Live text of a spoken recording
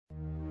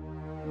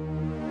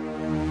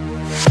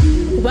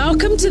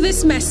Welcome to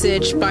this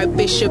message by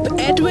Bishop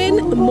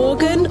Edwin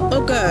Morgan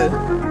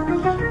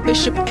Ogo.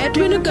 Bishop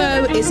Edwin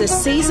Ogo is a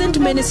seasoned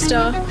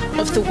minister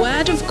of the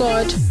Word of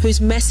God whose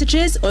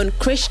messages on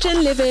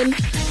Christian living,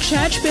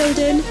 church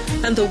building,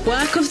 and the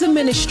work of the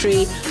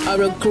ministry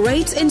are a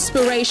great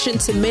inspiration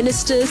to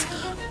ministers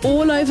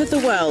all over the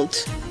world.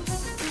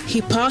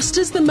 He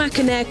pastors the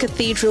Mackinac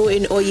Cathedral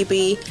in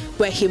Oyibi,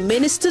 where he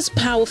ministers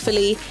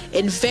powerfully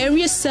in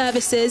various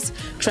services,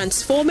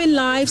 transforming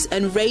lives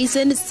and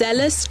raising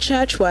zealous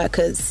church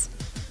workers.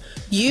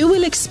 You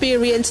will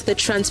experience the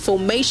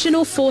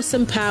transformational force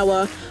and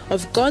power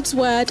of God's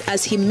Word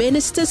as he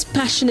ministers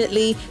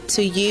passionately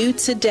to you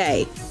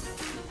today.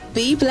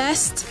 Be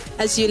blessed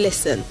as you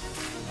listen.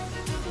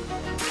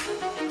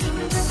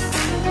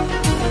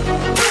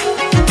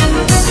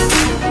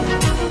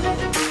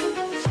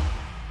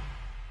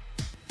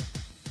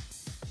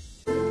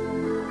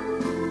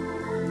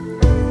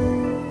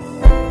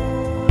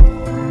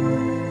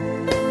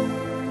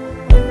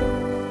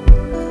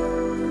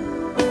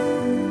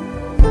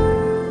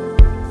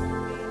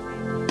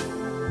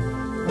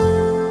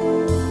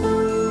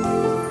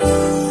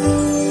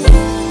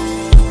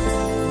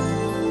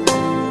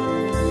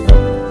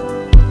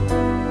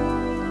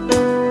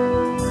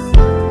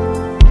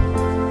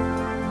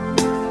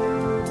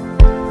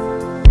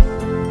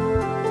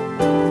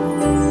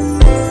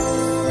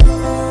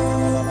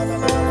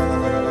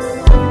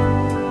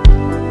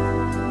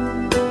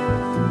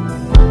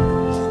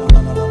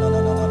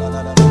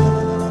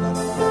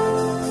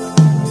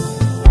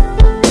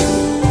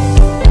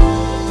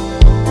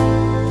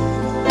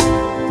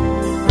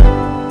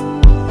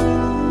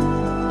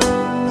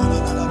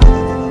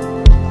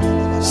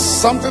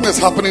 Something is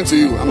happening to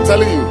you, I'm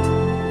telling you.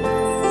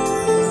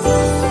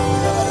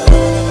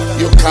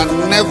 You can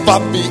never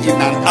be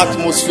in an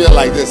atmosphere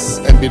like this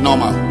and be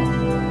normal.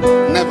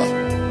 Never.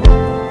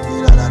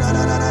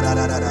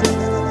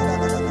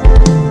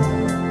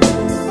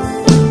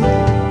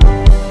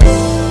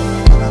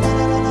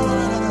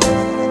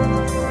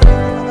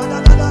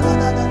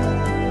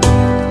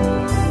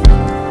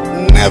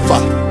 Never.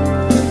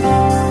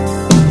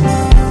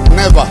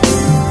 Never.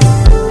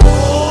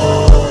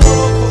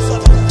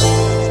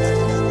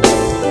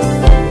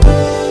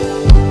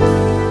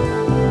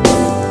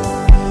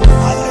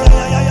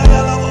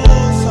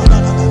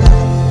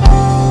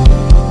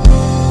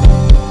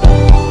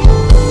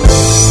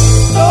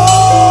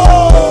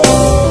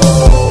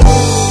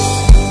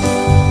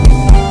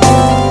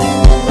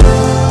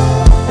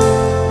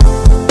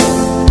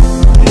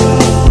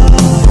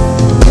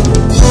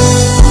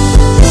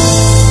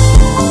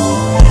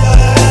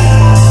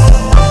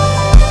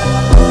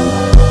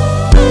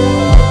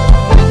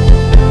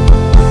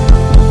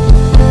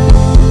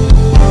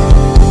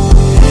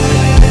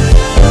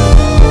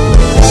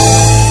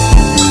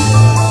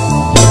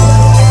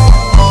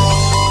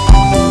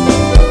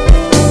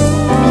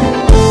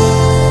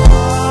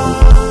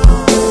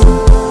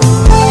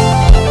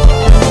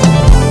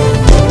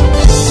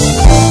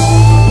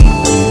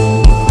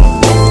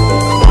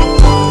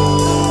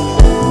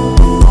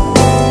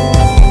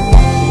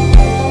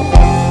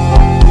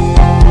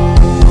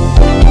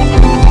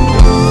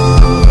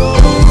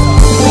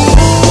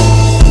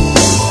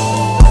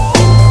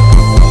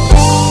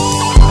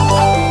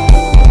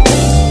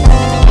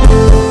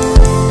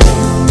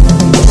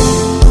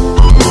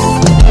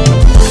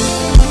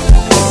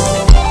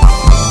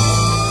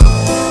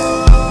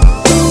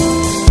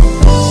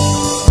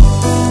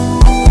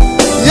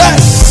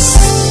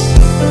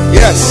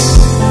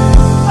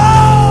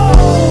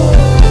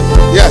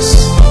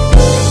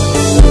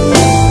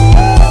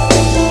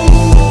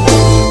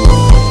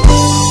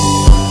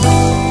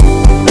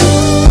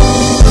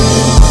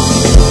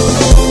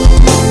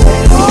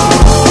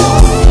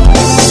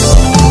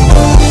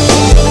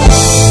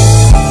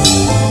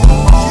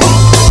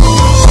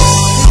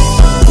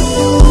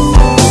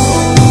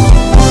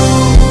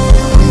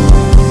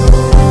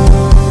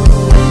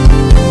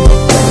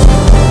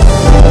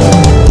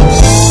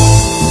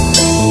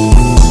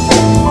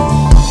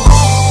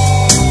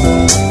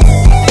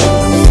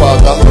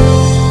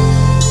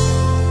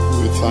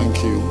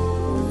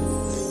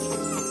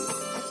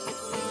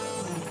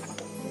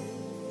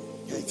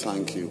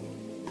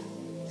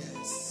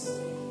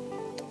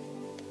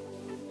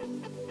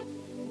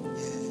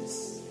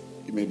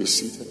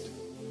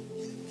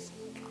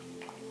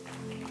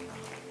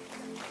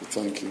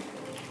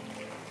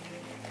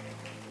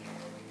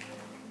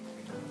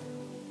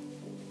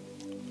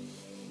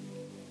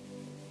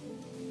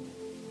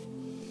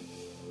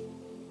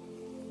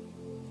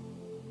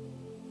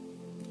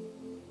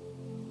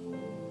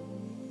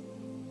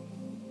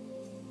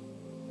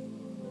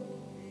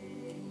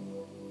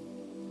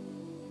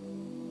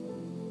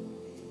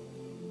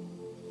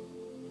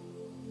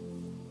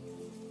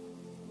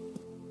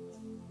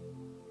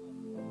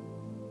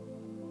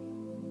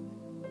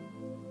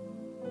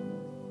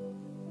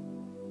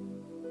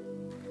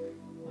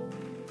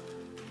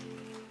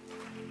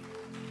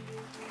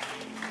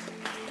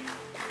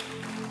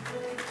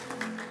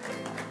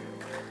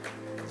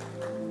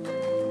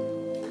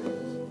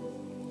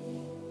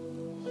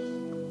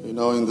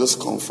 In this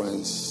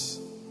conference,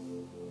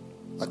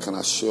 I can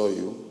assure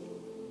you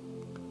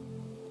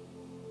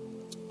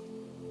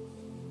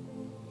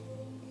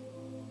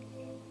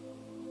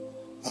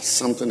that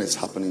something is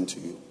happening to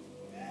you.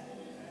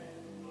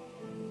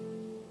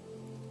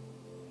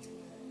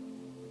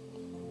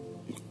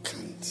 You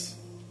can't.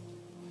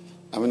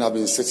 I've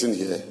been sitting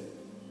here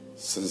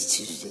since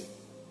Tuesday.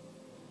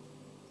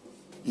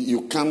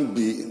 You can't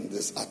be in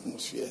this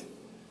atmosphere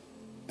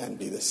and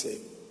be the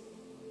same.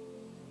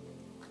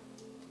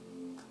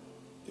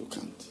 You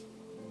can't.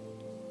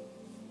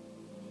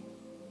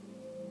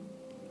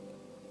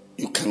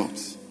 You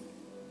cannot.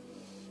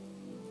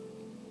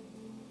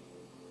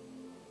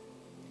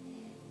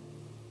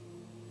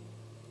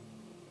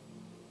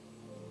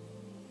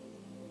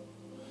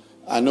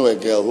 I know a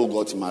girl who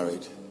got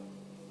married.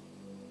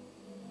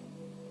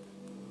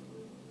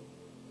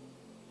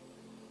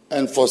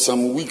 And for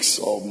some weeks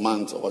or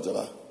months or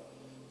whatever,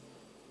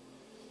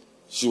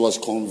 she was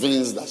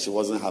convinced that she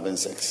wasn't having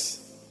sex.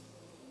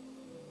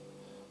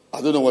 I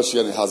don't know what she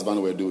and her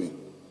husband were doing.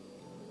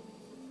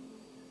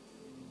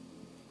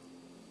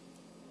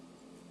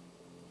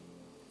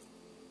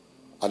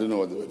 I don't know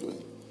what they were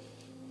doing.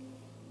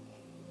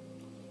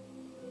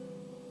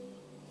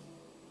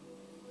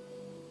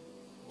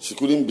 She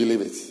couldn't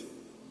believe it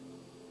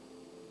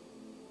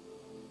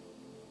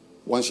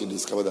when she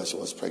discovered that she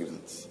was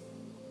pregnant.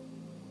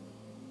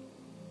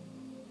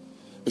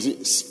 You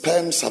see,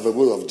 sperms have a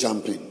way of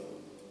jumping.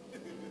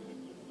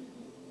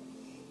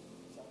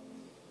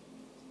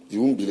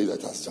 You won't believe that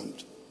it has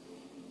jumped.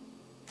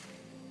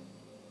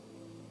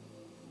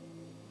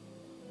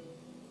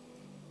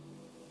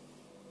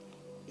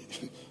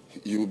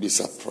 You will be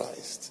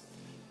surprised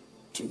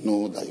to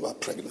know that you are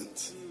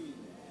pregnant.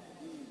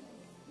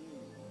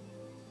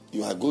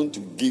 You are going to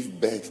give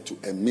birth to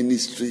a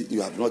ministry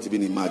you have not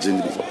even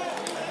imagined before.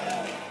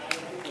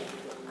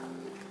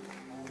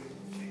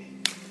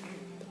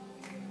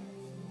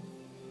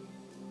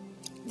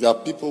 There are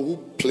people who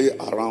play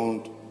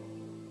around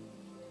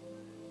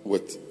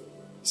with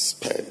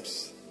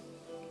sperms.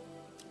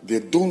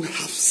 They don't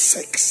have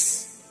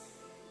sex,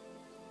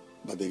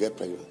 but they get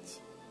pregnant.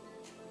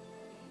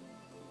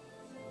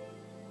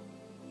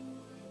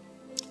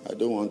 I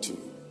don't want to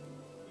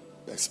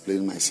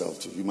explain myself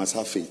to you. You must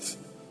have faith.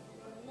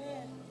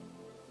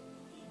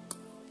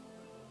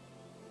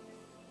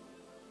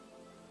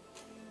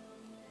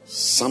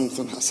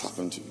 Something has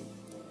happened to you.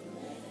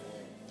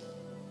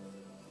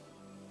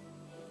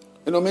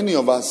 Many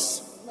of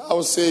us, I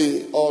would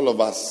say all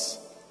of us,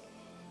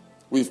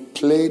 we've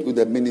played with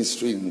the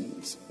ministry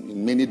in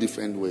many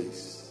different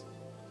ways.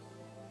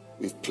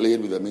 We've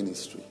played with the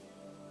ministry.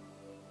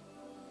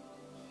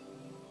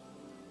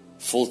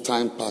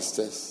 Full-time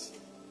pastors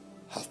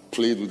have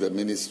played with the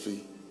ministry.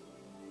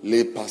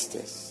 Lay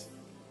pastors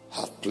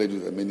have played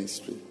with the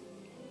ministry.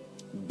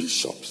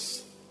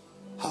 Bishops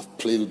have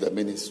played with the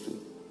ministry.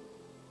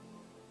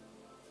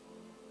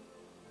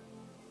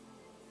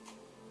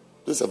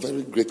 This is a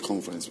very great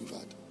conference we've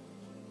had.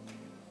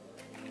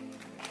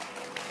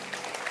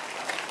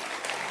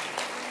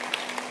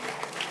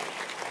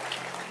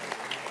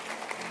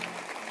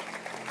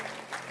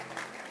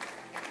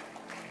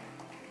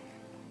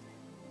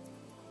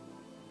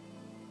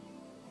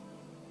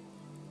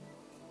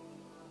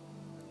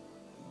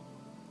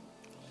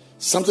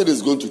 Something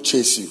is going to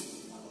chase you.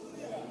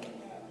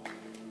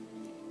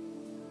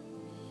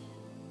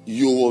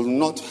 You will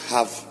not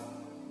have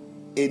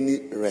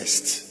any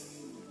rest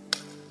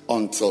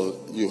until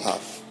you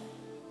have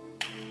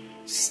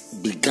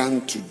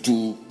begun to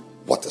do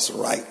what is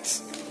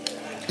right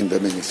in the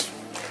ministry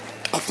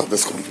after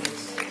this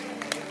conference.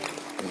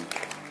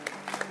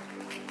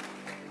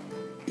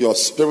 Your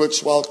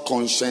spiritual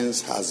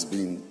conscience has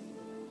been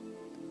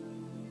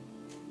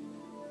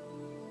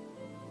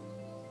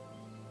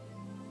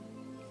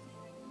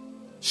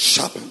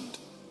sharpened.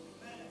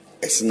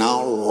 It's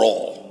now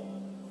raw.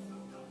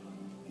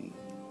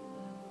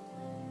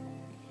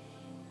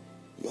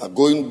 You are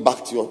going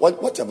back to your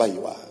whatever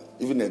you are,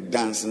 even a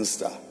dancing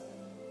star.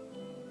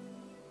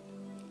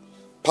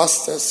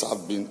 Pastors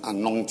have been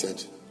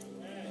anointed.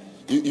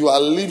 You are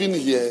living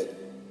here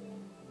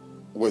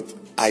with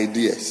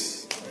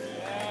ideas.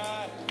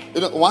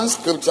 One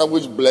scripture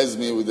which blessed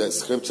me with the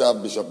scripture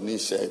Bishop Nee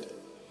said,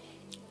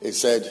 he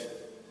said,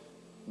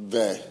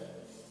 the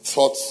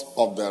thoughts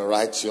of the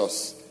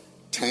righteous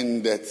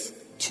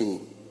tendeth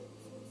to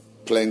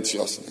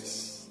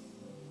plenteousness.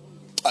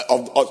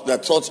 Of the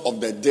thoughts of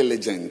the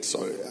diligent,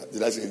 sorry,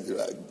 did I say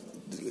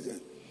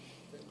diligent?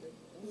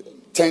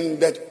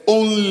 Tended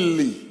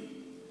only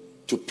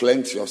to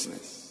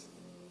plenteousness.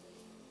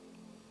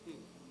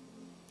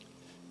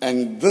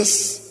 And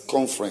this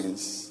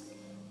conference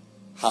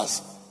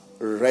has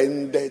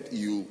rendered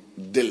you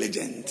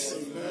diligent.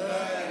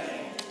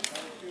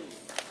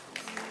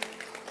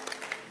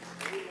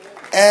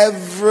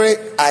 Every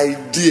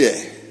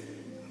idea,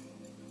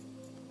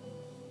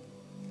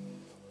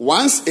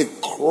 once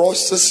it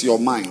crosses your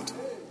mind,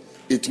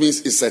 it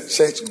means it's a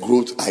church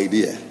growth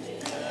idea.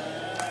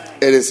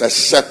 It is a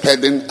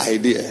shepherding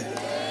idea.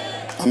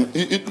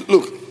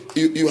 Look,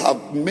 you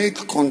have made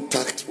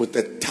contact with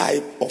a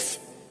type of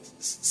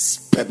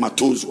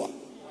spermatozoa.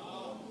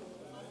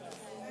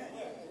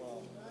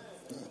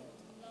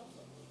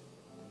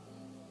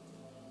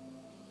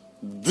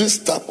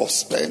 This type of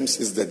sperms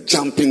is the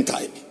jumping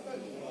type,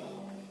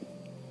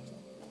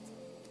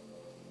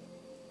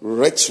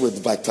 rich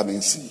with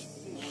vitamin C.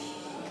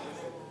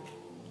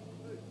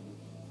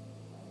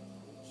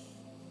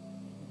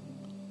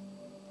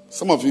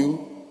 Some of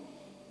you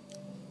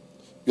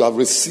have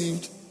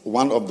received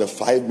one of the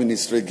 5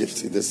 ministry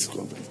gifts in this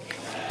conference.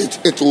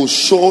 It will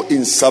show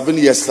in 7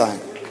 years' time,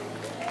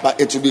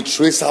 but it will be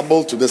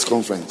traceable to this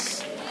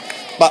conference.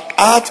 But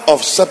Art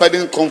of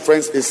Shepherding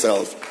Conference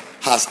itself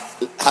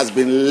has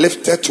been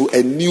lifted to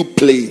a new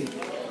plane.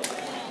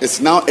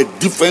 It's now a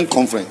different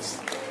conference.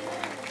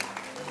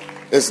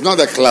 It's not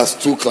the class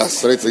 2,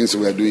 class 3 things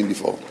we were doing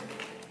before.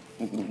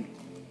 And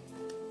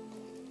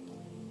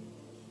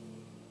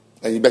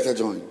you better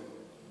join.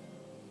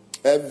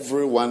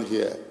 Everyone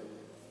here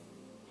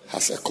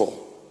has a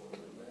call.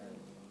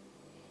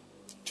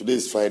 Today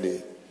is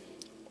Friday.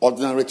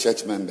 Ordinary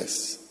church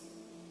members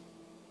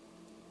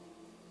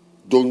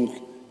don't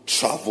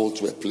travel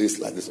to a place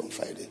like this on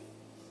Friday.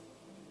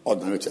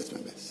 Ordinary church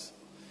members.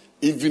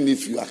 Even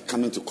if you are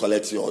coming to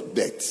collect your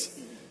debt,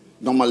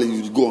 normally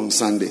you go on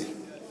Sunday.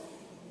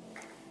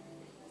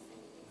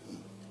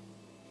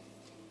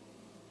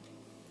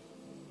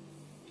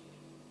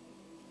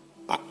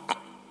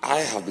 I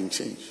have been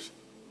changed.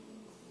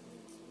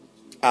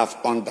 I've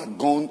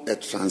undergone a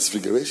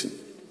transfiguration.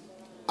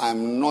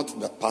 I'm not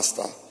the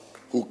pastor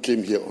who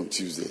came here on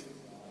Tuesday.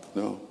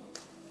 No.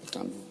 I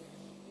can't.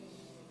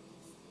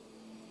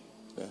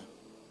 Yeah.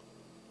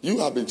 You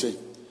have been changed.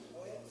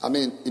 I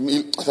mean,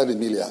 I said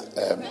Emilia.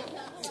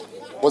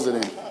 What's the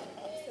name?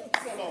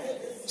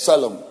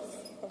 Salom.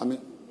 I mean,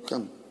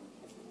 come.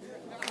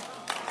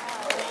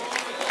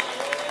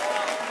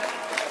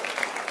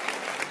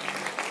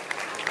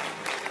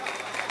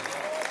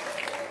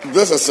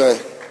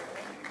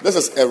 This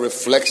is a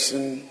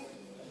reflection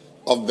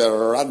of the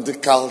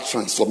radical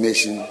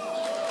transformation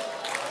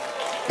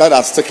that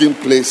has taken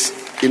place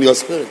in your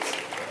spirit.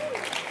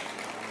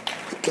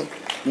 Okay.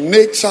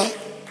 Nature,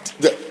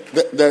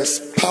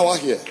 there's power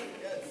here.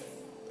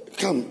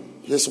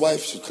 Come, his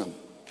wife should come.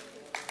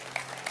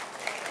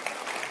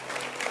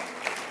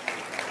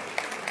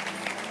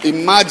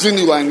 Imagine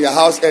you are in your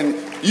house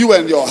and you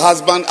and your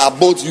husband are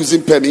both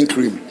using penning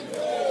cream.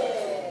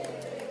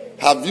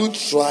 Have you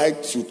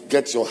tried to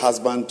get your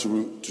husband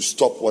to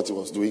stop what he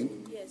was doing?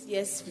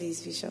 Yes, please,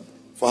 Bishop.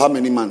 For how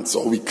many months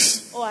or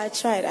weeks? Oh, I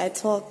tried. I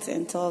talked,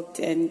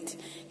 and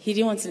he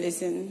didn't want to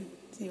listen.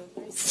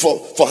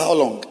 For how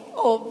long?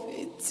 Oh,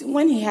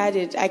 when he had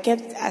it, I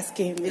kept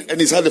asking him. And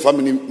he's had it for how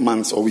many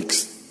months or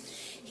weeks?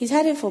 He's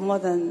had it for more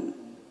than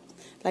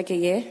like a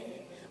year.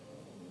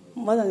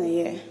 More than a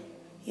year,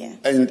 yeah.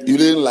 And you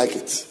didn't like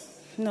it?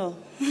 No.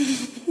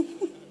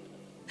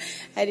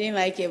 I didn't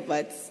like it,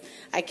 but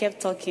I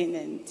kept talking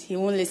and he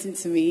won't listen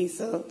to me,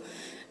 so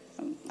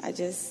I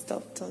just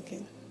stopped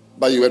talking.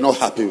 But you were not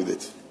happy with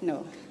it?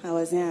 No, I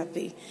wasn't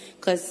happy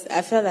because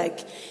I felt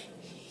like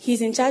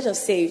he's in charge of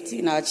safety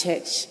in our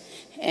church,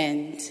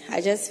 and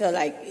I just felt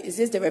like, is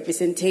this the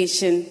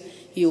representation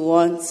you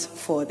want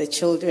for the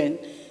children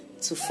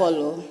to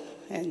follow?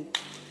 And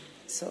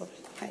so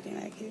I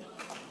didn't like it.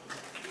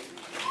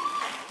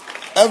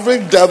 Every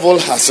devil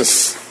has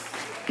his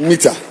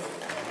meter.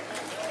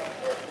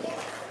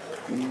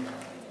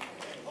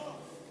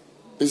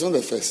 It's not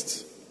the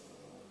first.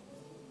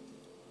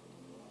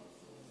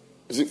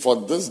 You see, for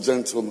this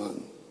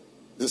gentleman,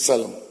 this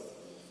Salom,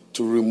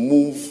 to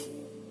remove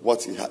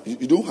what he had,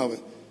 you don't have it.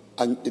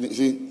 And you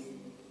see,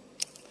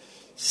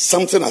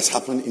 something has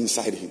happened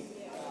inside him.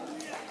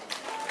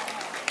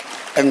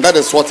 And that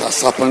is what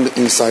has happened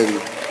inside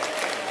him.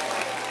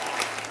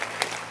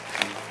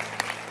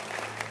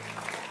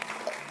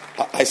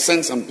 I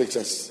sent some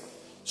pictures.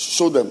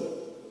 Show them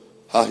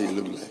how he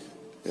looked like.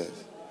 Yes.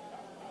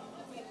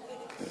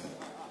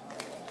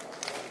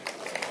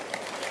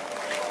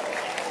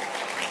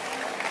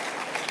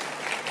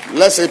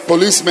 Let's say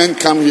policemen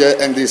come here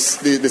and they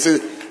say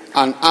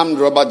an armed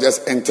robber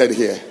just entered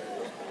here.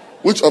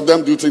 Which of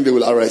them do you think they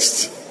will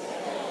arrest?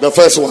 The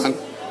first one.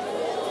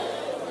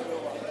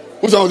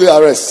 Which one will they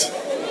arrest?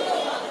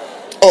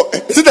 Oh,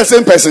 is it the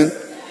same person?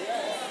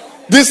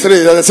 These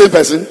three are the same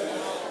person?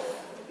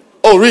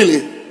 Oh,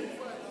 really?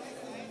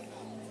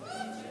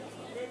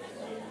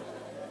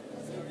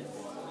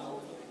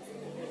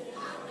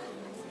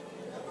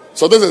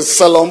 So this is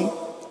Salom.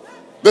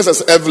 This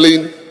is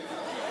Evelyn.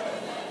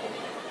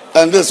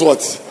 And this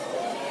what?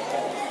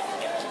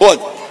 What?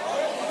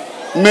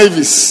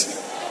 Mavis.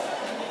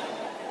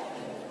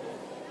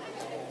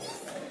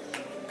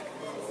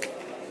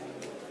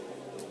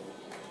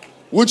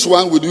 Which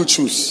one would you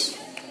choose?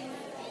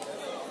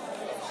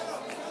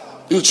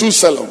 You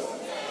choose Salom.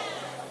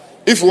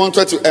 If you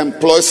wanted to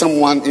employ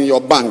someone in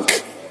your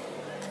bank,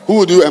 who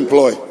would you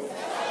employ?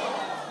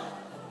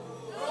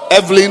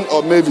 Evelyn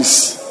or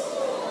Mavis?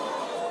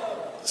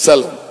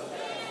 Salom.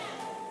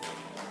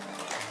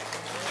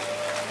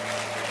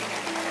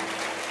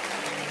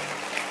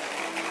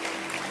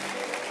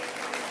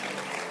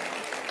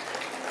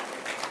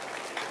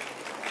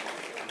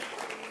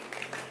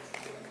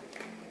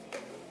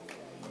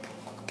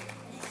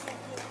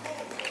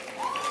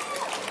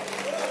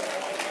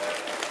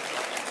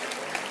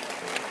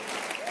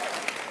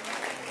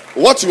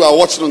 What you are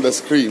watching on the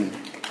screen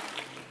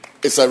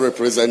is a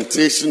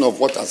representation of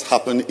what has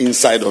happened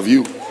inside of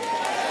you.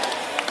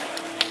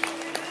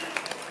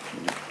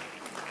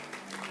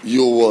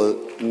 You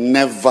will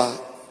never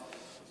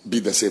be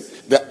the same.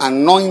 The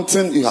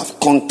anointing you have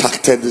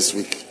contacted this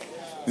week,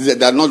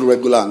 they are not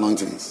regular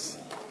anointings.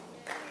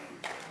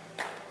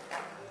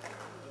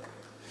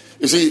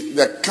 You see,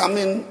 the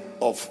coming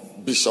of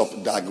Bishop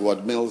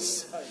Dagwood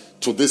Mills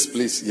to this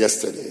place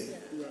yesterday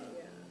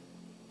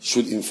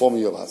should inform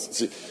you of us.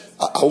 See,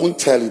 I won't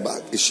tell you,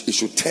 but it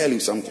should tell you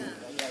something.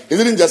 He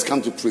didn't just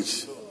come to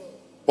preach.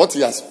 What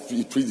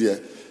he preached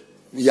here,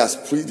 he has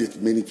preached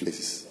it many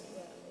places.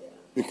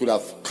 We could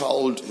have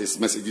called his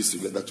messages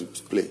together to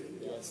play.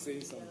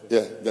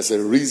 Yeah, there's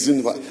a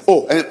reason why.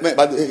 Oh,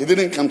 but he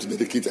didn't come to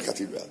dedicate a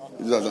cathedral.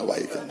 That's not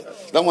why he came.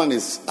 That one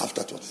is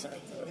afterwards.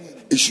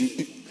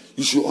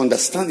 You should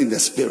understand in the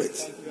spirit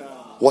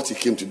what he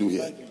came to do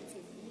here.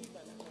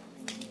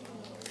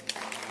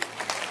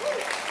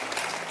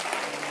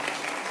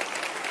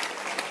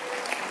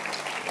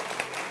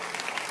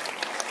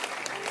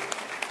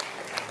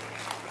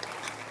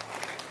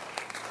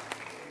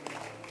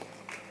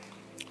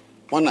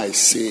 When I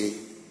say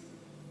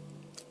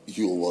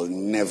you will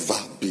never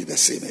be the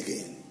same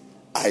again,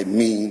 I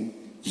mean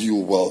you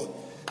will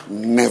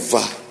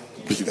never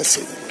be the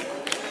same again.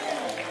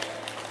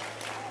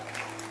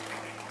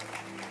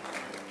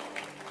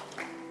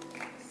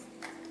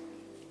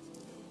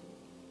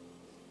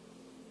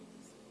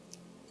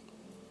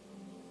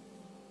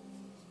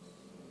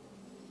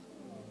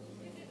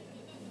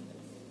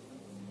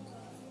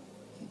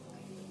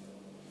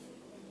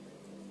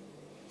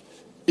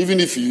 Even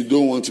if you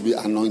don't want to be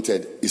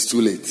anointed, it's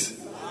too late.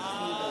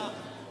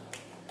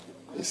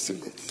 It's too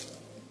late.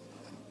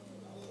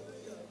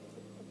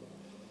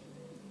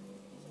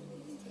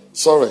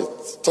 Sorry,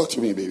 talk to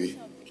me, baby.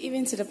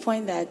 Even to the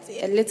point that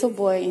a little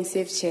boy in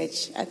Safe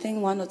Church, I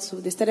think 1 or 2,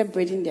 they started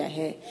braiding their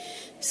hair.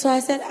 So I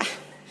said,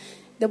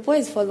 the boy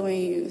is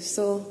following you,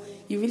 so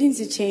you really need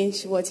to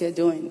change what you're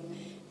doing.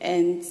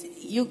 And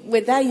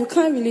with that, you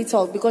can't really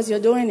talk because you're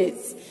doing it.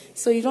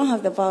 So you don't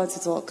have the power to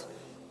talk.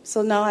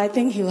 So now I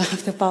think he will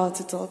have the power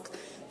to talk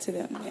to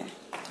them. Yeah.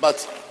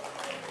 But,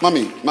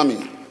 mommy,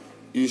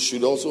 you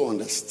should also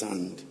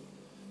understand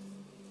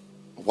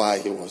why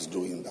he was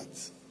doing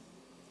that.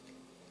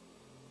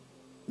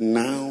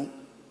 Now,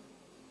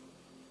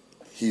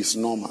 he is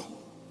normal.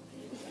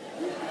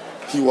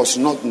 He was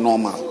not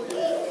normal.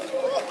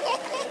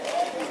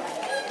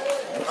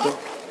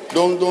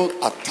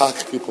 Don't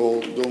attack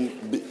people.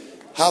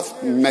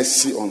 Have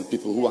mercy on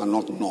people who are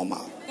not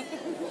normal.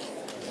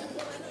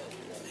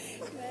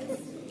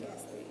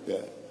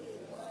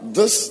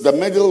 The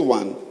middle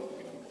one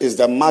is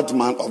the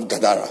madman of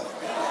Gadara.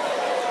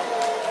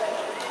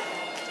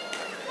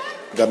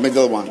 The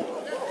middle one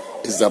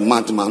is the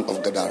madman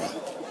of Gadara.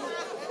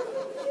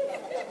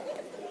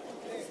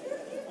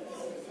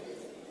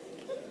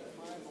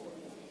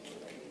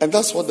 And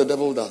that's what the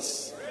devil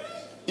does.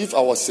 If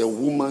I was a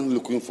woman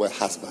looking for a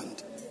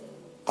husband,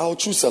 I would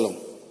choose Salom.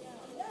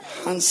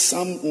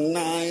 Handsome,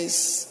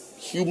 nice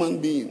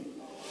human being.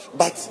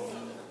 But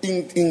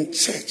in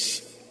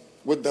church,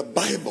 with the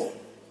Bible,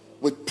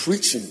 with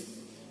preaching,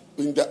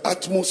 in the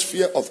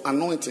atmosphere of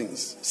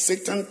anointings,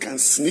 Satan can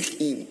sneak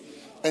in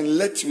and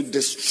let you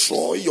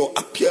destroy your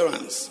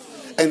appearance.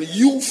 And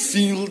you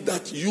feel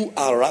that you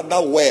are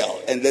rather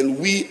well, and then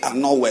we are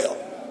not well.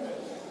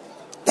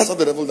 That's what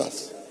the devil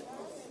does.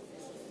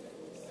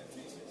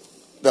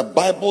 The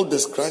Bible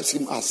describes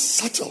him as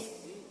subtle.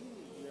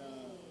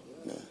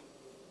 Yeah.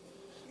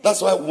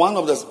 That's why one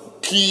of the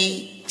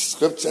key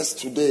scriptures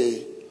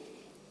today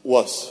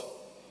was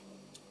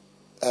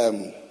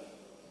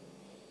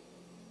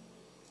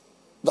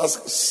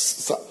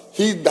that's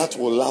he that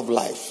will love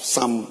life,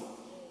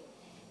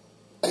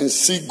 and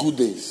see good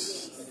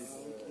days.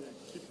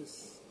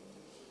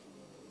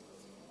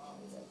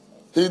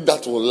 He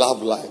that will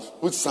love life.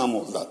 Which psalm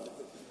was that?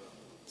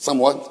 Psalm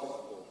what?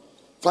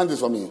 Find it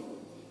for me.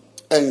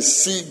 And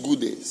see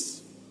good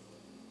days.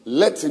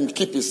 Let him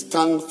keep his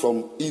tongue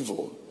from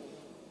evil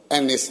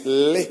and his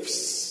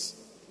lips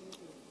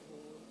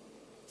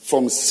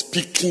from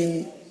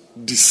speaking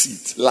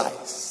deceit,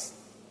 lies.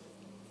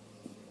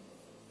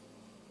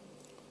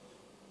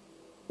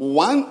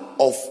 One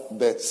of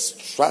the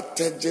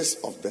strategies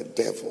of the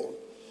devil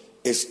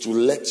is to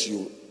let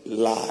you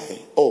lie.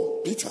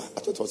 Oh, Peter, I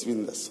thought it was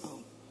in the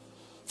psalm.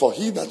 For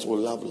he that will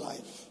love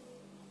life.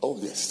 Oh,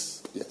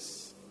 yes.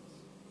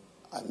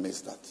 I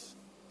missed that.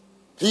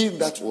 He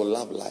that will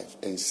love life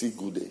and see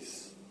good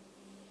days,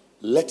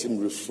 let him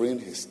refrain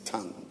his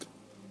tongue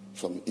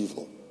from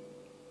evil,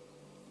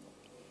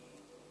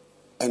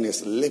 and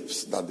his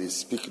lips that they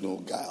speak no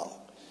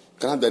guile.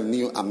 Can I have the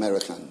New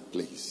American,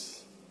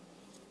 please?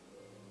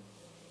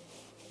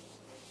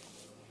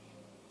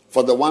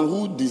 For the one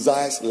who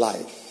desires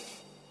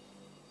life,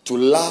 to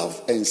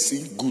love and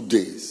see good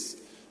days,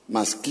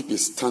 must keep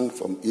his tongue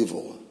from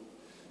evil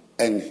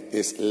and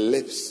his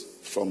lips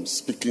from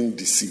speaking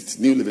deceit.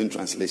 New Living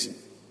Translation.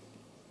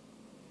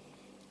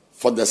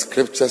 For the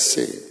scriptures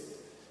say,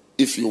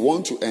 if you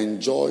want to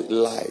enjoy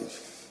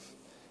life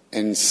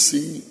and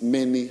see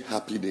many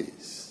happy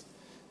days,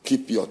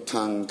 keep your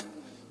tongue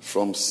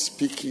from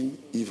speaking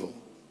evil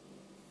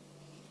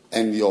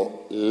and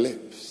your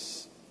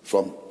lips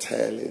from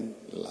telling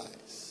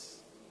lies.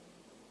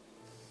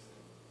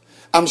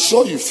 I'm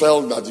sure you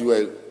felt that you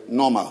were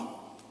normal.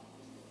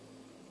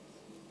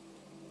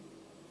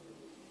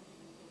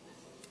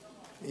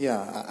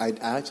 Yeah, I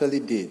actually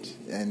did.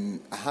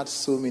 And I had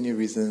so many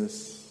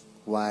reasons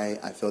why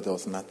I felt there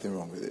was nothing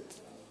wrong with it.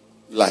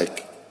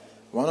 Like?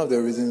 One of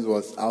the reasons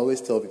was, I always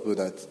tell people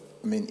that,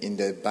 in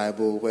the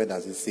Bible, where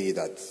does it say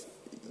that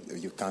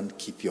you can't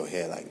keep your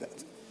hair like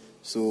that?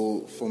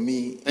 So for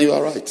me... And you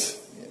are right.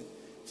 Yeah,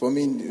 for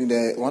me,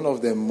 one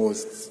of the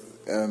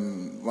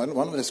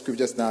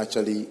scriptures that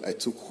actually I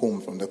took home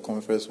from the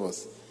conference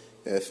was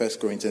 1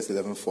 Corinthians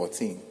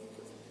 11:14.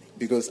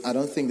 Because I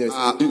don't think there's...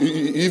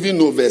 You even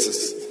know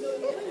verses.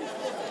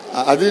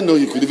 I didn't know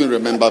you could even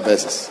remember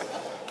verses.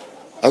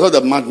 I thought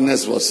the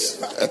madness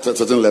was at a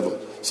certain level.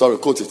 Sorry,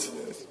 quote it.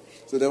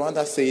 So the one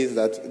that says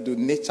that, do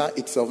nature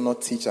itself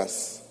not teach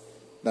us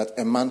that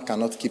a man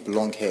cannot keep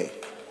long hair?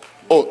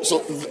 Oh, so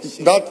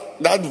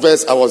that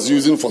verse I was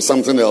using for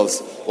something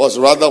else was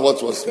rather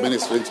what was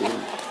ministering to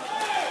him.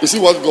 You see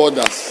what God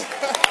does?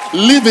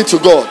 Leave it to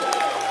God.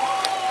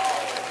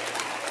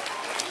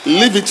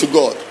 Leave it to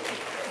God.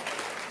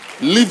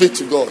 Leave it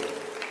to God.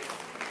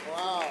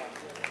 Wow.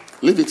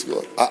 Leave it to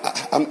God.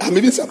 I'm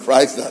even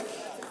surprised that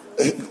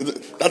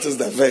that is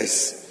the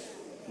verse.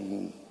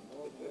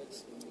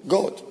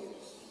 God,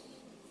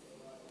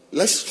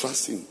 let's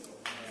trust him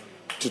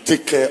to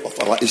take care of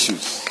our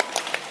issues.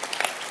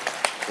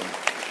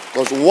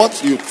 Because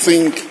what you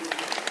think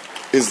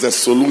is the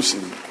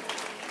solution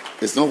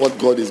is not what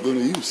God is going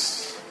to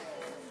use.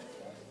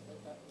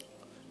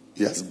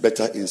 He has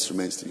better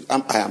instruments to use.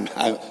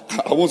 I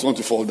almost want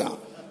to fall down.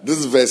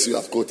 This verse you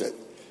have quoted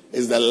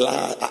is the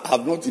last. I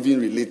have not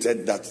even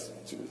related that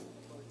to,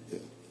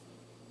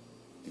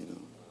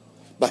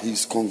 but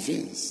he's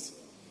convinced.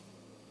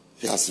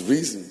 He has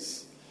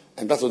reasons,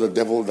 and that's what the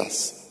devil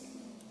does.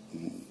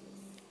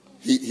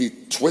 He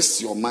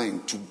twists your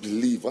mind to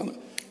believe.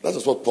 That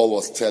is what Paul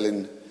was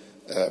telling.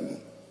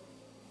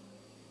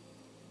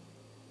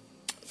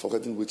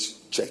 Forgetting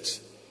which church,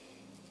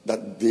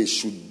 that they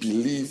should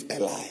believe a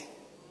lie.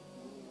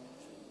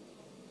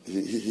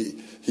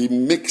 He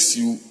makes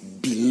you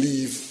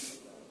believe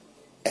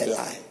a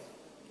lie.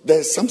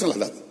 There's something like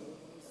that.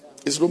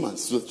 It's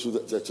Romans,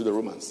 to the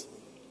Romans.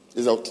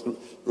 It's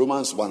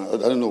Romans 1. I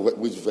don't know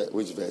which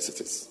verse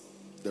it is.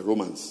 The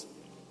Romans.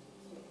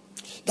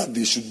 That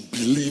they should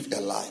believe a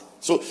lie.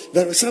 So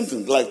there is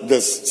something like,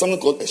 there's something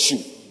called a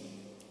shoe.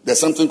 There's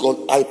something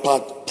called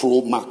iPad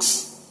Pro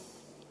Max.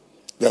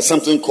 There's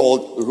something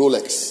called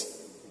Rolex.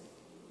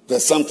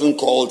 There's something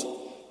called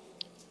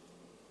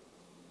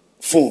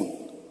phone.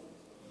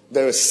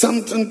 There is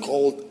something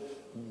called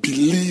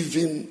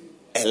believing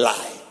a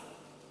lie.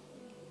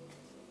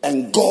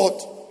 And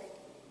God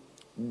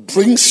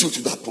brings you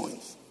to that point.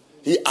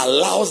 He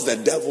allows the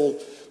devil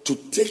to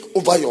take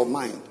over your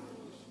mind.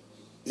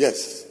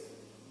 Yes.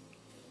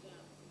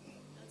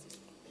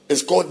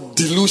 It's called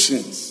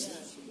delusions.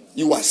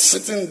 You are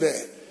sitting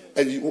there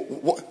and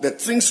the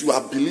things you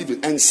are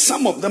believing, and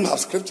some of them have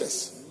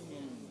scriptures.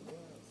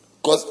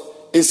 Because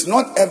it's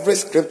not every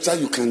scripture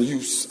you can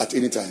use at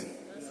any time.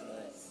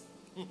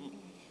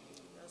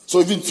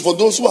 So for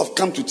those who have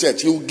come to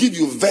church, he will give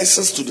you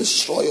verses to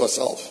destroy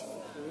yourself.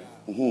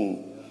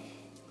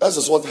 That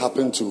is what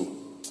happened to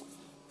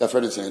the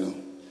friend,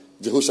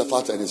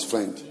 Jehoshaphat and his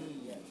friend.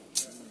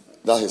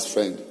 That's his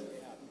friend,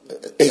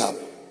 Ahab.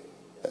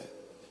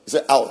 He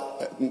said,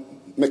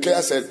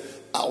 Micaiah said,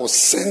 I will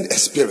send a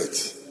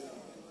spirit,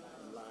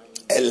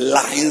 a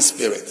lying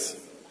spirit.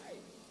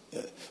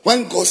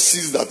 When God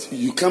sees that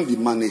you can't be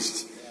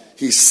managed,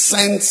 he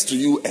sends to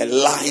you a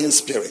lying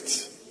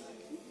spirit.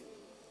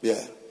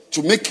 Yeah.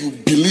 To make you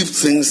believe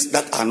things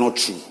that are not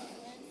true.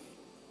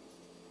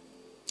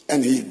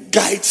 And he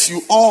guides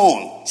you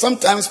on,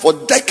 sometimes for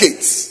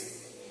decades.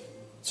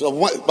 So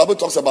the Bible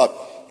talks about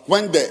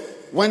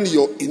when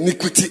your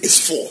iniquity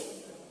is full.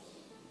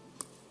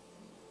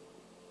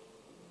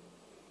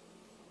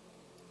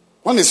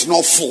 When it's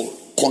not full,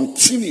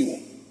 continue.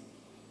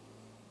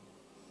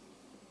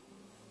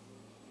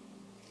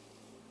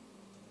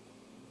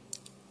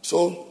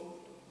 So,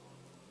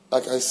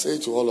 like I say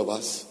to all of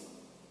us,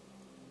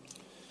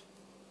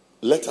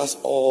 let us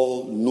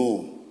all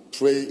know,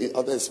 pray,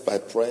 others by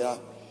prayer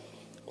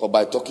or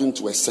by talking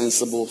to a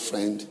sensible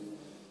friend.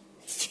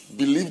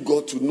 Believe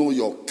God to know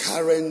your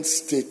current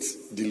state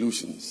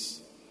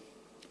delusions.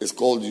 It's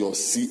called your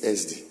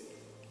CSD.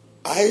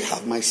 I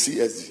have my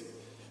CSD.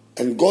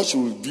 And God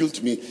should reveal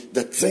to me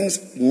the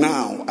things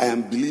now I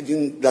am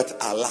believing that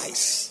are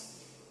lies.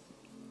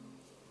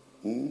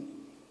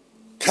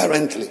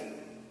 Currently.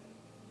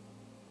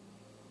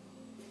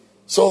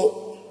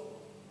 So,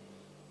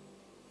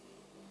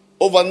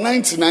 over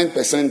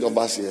 99% of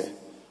us here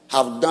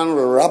have done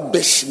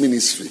rubbish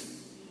ministry.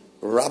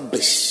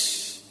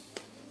 Rubbish.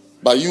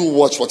 But you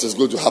watch what is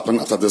going to happen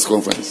after this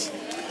conference.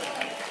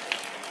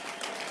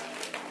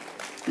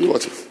 You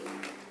watch it.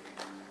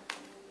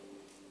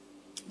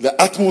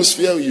 The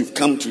atmosphere you've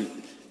come to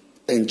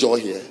enjoy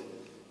here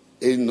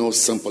ain't no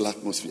simple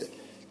atmosphere.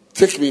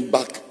 Take me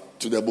back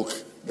to the book,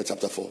 the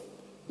chapter 4.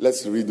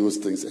 Let's read those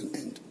things and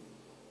end.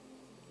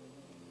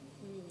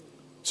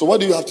 So what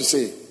do you have to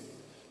say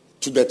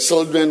to the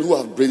children who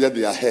have braided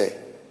their hair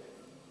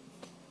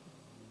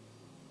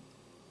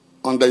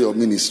under your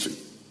ministry?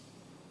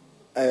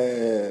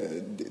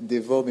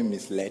 They've all been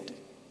misled,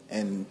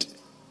 and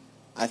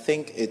I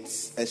think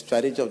it's a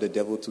strategy of the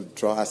devil to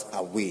draw us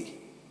away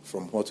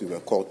from what we were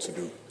called to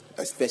do,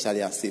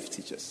 especially as safe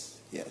teachers.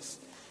 Yes.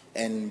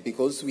 And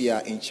because we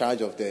are in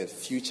charge of the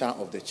future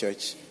of the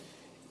church,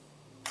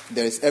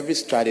 there is every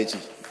strategy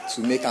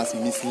to make us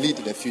mislead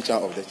the future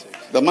of the church.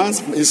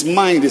 His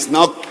mind is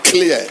now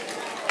clear,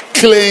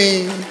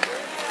 clean,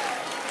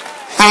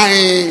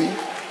 high,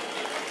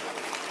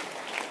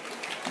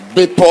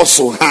 be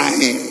so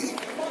high.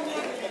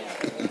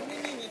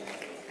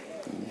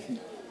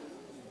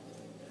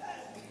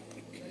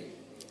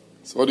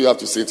 So what do you have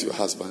to say to your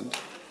husband?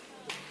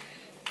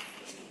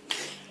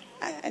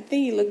 I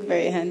think you look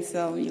very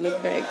handsome. You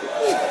look very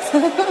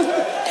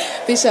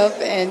good. Bishop,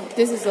 and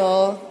this is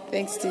all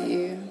thanks to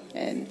you.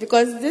 And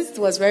because this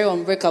was very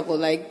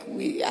unbreakable.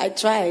 I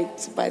tried,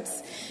 but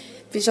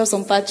Bishop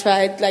Sumpa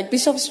tried.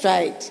 Bishops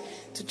tried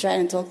to try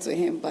and talk to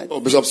him, but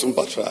Bishop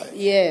Sumpa tried.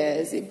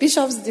 Yes,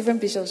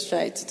 different bishops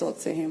tried to talk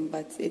to him,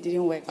 but it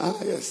didn't work.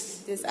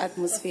 Yes. This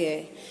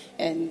atmosphere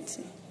and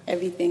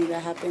everything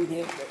that happened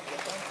here,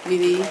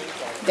 really,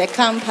 the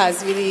camp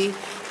has really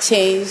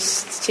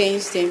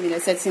changed him in a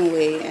certain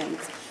way, and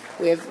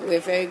we're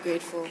very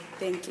grateful.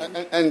 Thank you.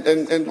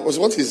 And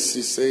what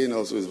he's saying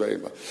also is very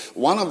important.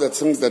 One of the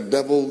things the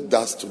devil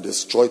does to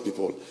destroy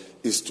people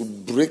is to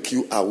break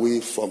you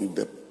away from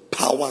the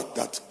power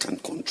that can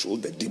control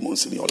the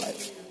demons in your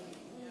life.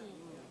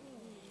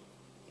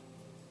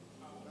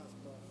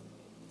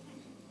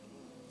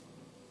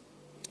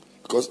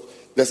 Because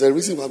there's a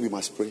reason why we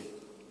must pray.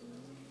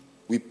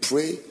 We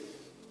pray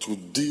to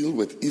deal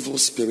with evil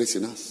spirits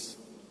in us.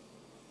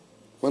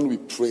 When we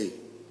pray,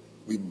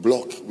 we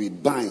block, we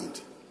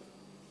bind.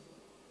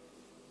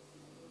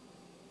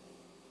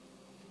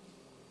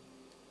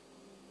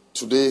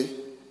 Today,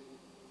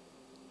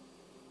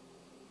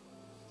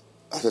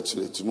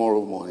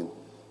 tomorrow morning,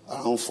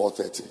 around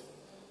 4:30,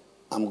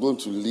 I'm going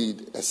to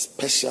lead a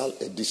special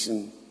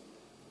edition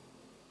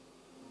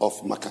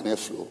of Makane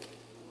Flow,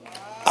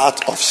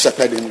 Art of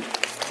Shepherding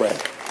Prayer.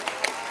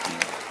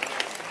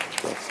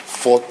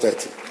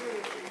 4:30.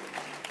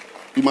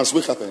 You must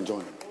wake up and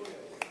join.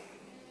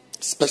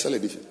 Special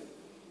edition.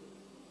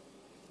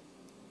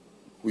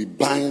 We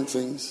bind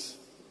things.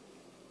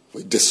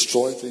 We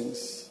destroy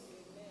things.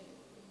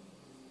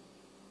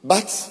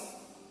 But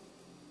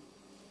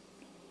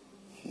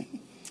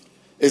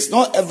it's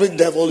not every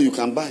devil you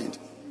can bind.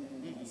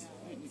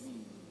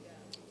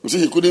 You see,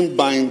 he couldn't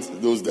bind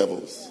those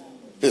devils.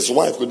 His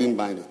wife couldn't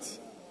bind it.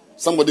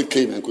 Somebody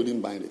came and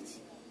couldn't bind it.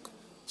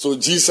 So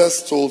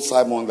Jesus told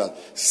Simon that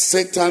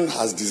Satan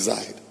has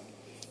desired.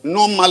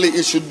 Normally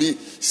it should be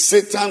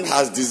Satan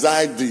has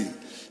desired thee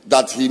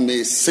that he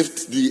may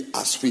sift thee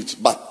as wheat.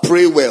 But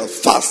pray well,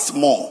 fast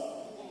more.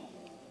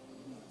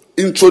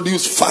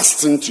 Introduce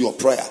fasting to your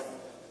prayer.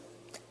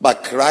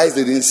 But Christ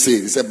didn't say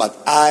it. He said, but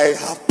I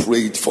have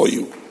prayed for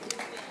you.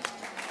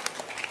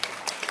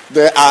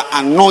 There are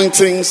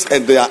anointings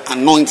and there are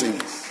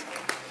anointings.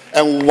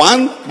 And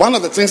one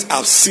of the things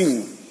I've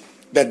seen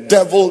the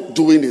devil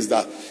doing is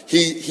that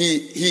he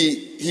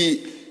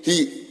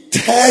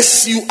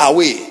tears you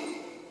away.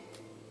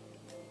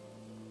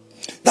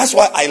 That's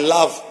why I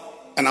love,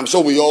 and I'm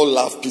sure we all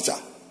love Peter.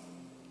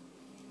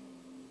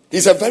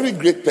 He's a very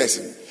great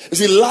person. You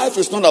see, life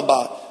is not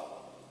about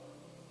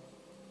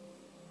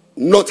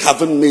not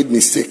having made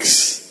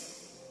mistakes.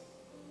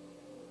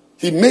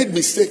 He made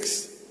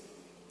mistakes.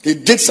 He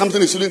did something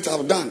he shouldn't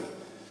have done.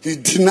 He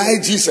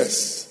denied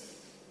Jesus.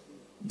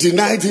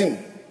 Denied him.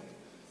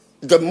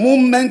 The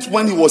moment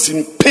when he was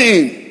in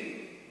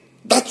pain,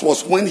 that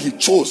was when he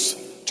chose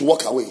to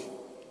walk away.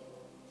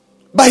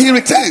 But he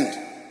returned.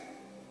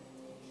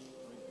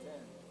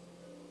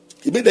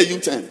 He made a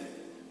U-turn.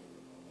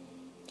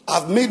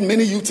 I've made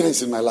many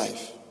U-turns in my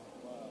life.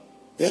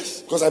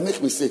 Yes, because I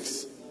make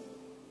mistakes.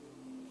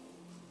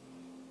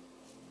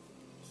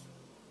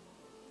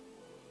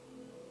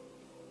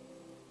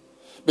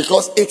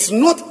 Because it's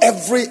not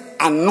every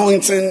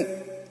anointing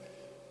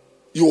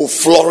you will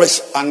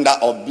flourish under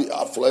or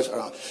flourish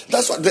around.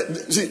 That's what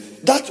see,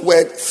 that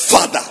word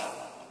father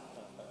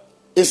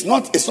is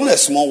not a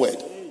small word.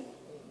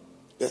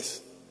 Yes.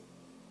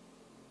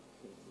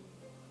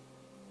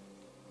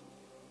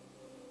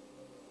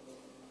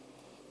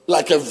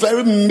 Like a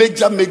very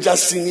major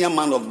senior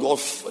man of God,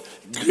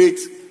 great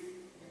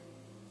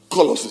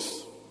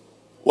Colossus,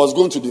 was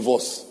going to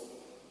divorce.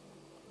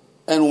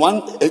 And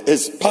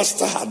his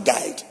pastor had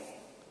died.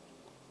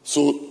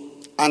 So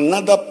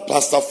another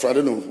pastor, I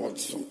don't know what,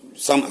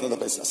 some another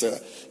person said,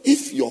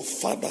 if your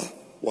father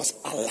was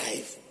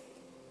alive.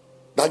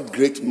 That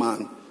great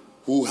man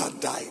who had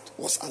died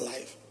was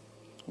alive.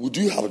 Would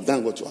you have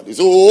done what you had? He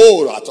said,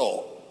 oh, at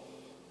all.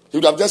 He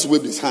would have just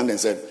waved his hand and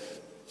said,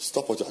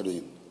 stop what you are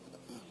doing.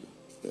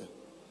 Yeah.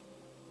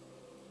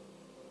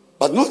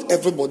 But not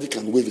everybody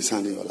can wave his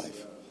hand in your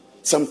life.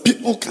 Some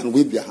people can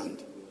wave their hand.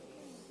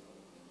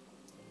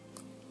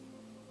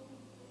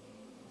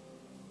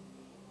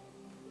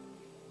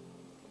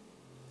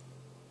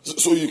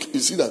 So you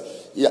see that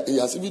he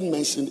has even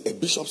mentioned a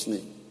bishop's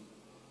name.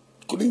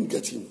 Couldn't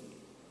get him.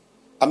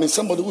 I mean,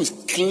 somebody who is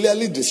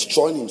clearly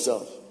destroying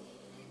himself.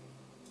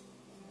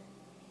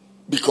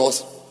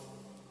 Because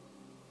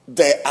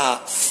there are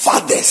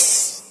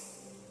fathers.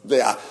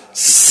 There are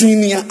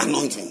senior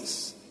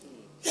anointings.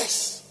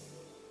 Yes.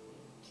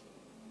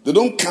 They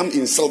don't come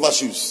in silver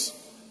shoes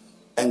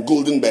and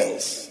golden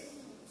bells.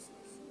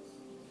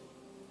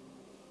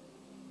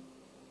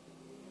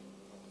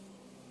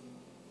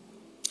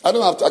 I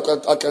don't have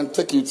to, I can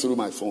take you through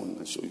my phone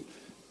and show you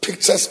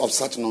pictures of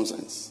such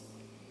nonsense.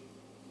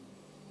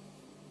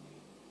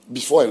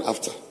 Before and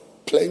after.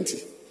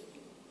 Plenty.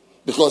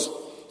 Because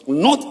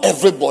not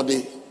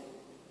everybody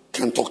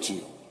can talk to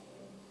you.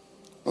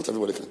 Not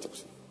everybody can talk to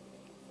you.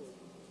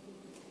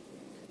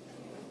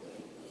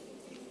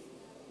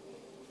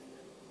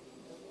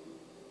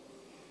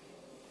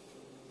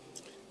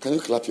 Can you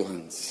clap your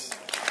hands?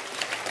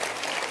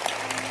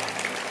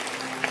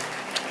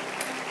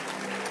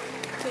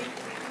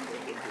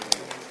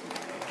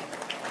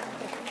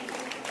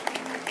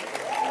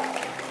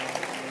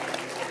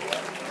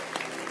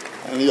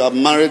 And you are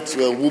married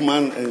to a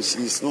woman and she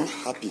is not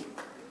happy.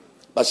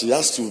 But she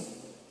has to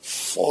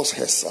force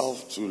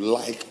herself to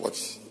like what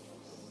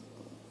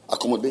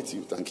accommodate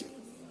you. Thank you.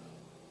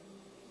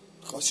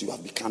 Because you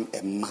have become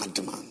a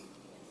madman.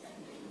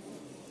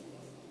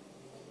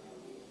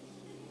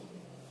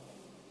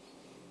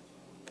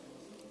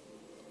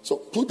 So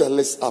put the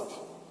list up.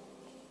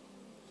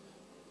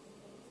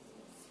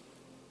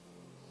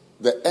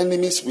 The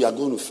enemies we are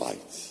going to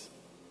fight.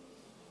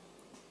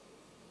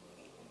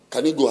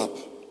 Can you go up?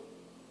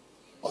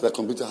 Or the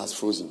computer has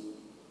frozen.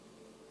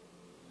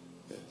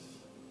 Yes.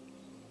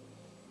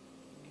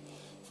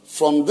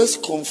 From this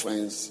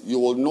conference, you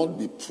will not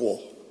be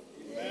poor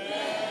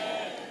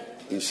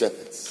in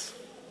shepherds.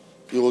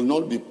 You will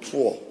not be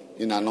poor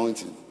in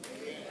anointing.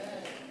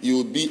 You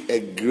will be a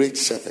great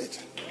shepherd.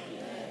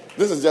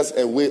 This is just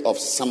a way of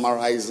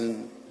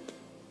summarizing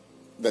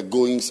the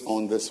goings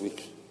on this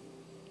week.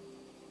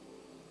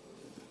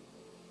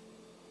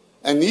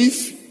 And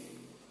if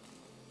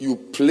you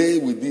play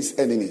with these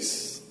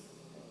enemies,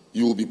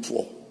 you will be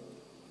poor.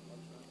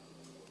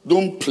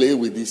 Don't play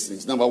with these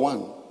things. Number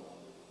one,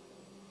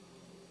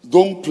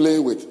 don't play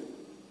with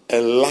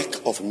a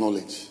lack of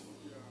knowledge.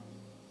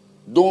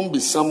 Don't be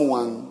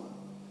someone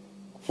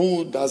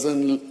who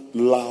doesn't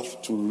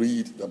love to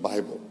read the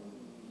Bible.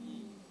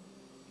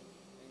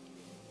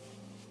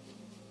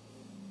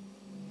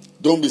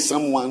 Don't be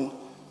someone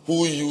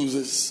who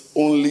uses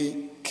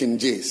only King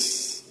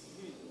James.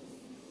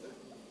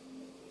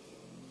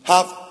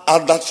 Have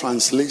other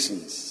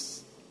translations.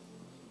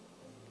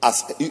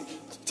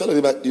 Tell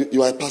anybody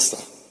you are a pastor.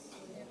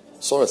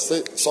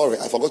 Sorry,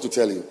 I forgot to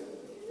tell you.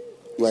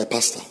 You are a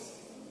pastor.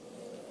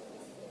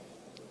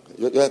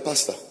 You are a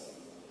pastor.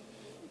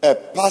 A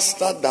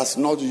pastor does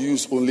not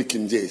use only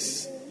King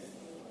James.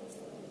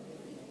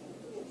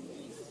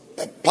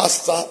 A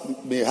pastor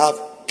may have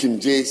King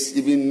James,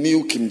 even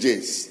New King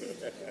James.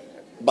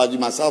 But you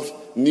must have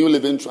New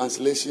Living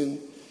Translation,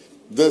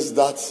 this,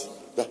 that.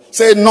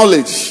 Say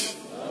knowledge.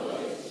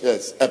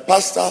 Yes, a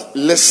pastor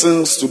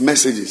listens to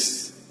messages.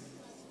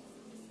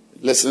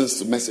 Listens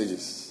to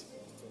messages.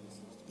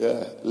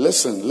 Yeah,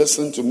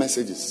 listen to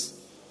messages.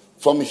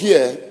 From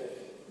here,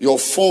 your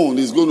phone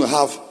is going to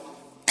have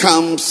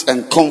camps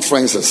and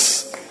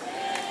conferences.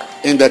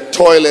 In the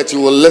toilet,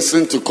 you will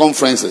listen to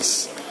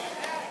conferences.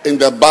 In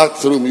the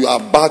bathroom, you are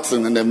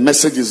bathing and the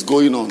message is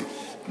going on.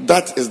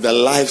 That is the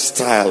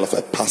lifestyle of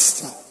a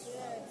pastor.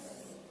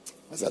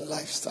 That's the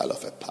lifestyle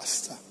of a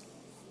pastor.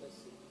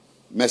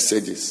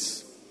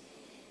 Messages.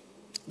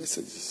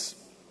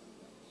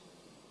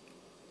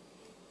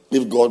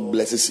 If God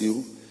blesses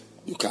you,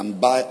 you can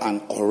buy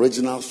an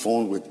original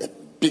phone with a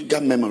bigger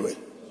memory.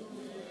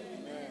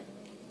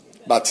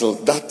 But till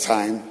that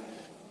time,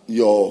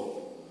 your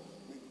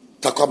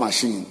taco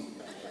machine,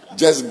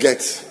 just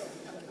get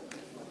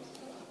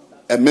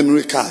a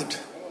memory card,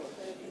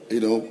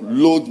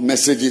 load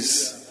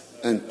messages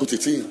and put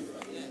it in.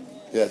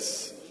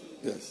 Yes.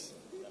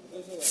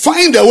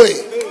 Find a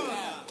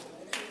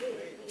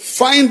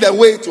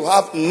way to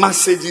have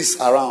messages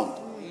around.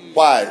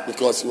 Why?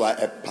 Because you are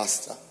a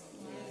pastor.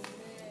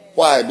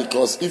 Why?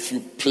 Because if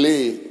you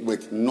play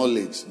with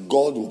knowledge,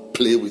 God will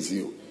play with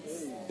you.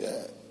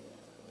 Yeah.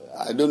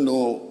 I don't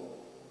know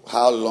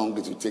how long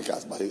it will take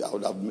us, but I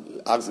would have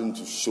asked him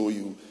to show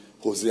you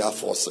Hosea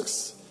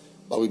 4:6.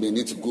 But we may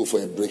need to go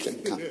for a break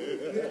and come.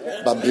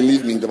 But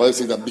believe me, the Bible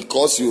says that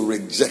because you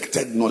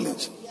rejected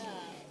knowledge,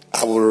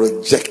 I will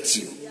reject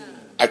you.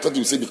 I thought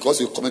you would say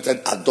because you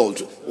committed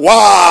adultery.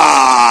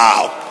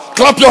 Wow!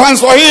 Clap your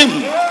hands for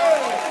him.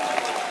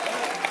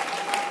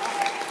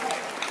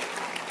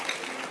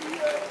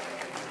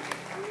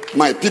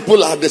 My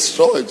people are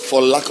destroyed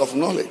for lack of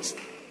knowledge.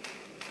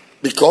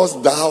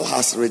 Because thou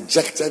hast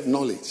rejected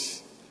knowledge,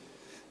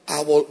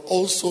 I will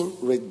also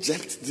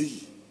reject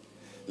thee,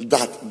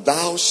 that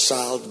thou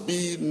shalt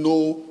be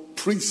no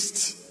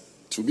priest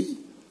to me.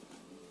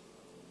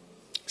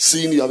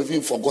 Seeing you have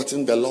even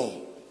forgotten the law,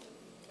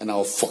 and I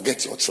will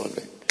forget your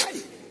children.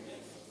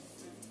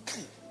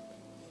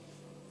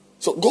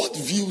 So God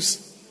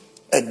views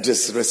a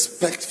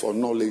disrespect for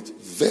knowledge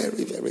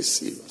very, very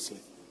seriously.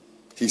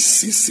 He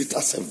sees it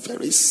as a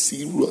very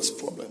serious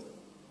problem.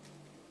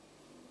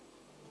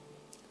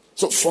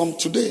 So from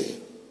today,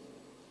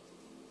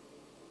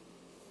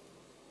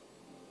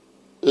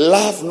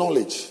 love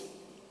knowledge.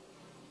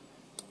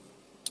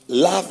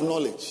 Love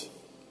knowledge.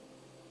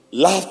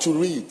 Love to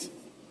read.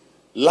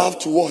 Love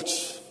to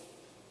watch.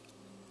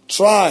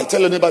 Tell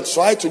your neighbor,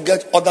 try to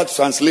get other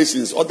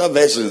translations, other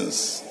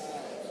versions.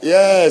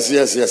 Yes.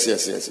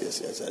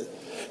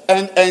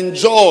 And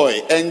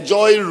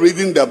enjoy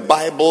reading the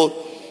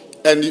Bible.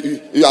 And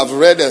you have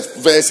read a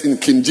verse in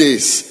King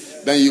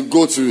James. Then you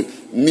go to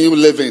New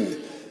Living.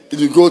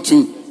 You go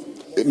to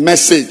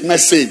message.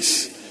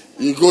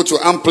 You go to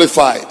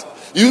Amplified.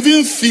 You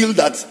even feel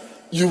that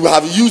you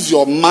have used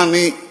your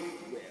money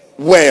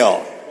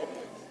well,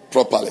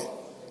 properly.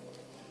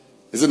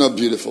 Is it not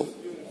beautiful?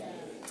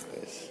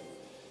 Yes.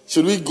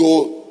 Should we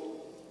go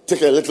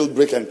take a little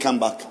break and come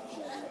back?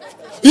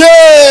 Yay!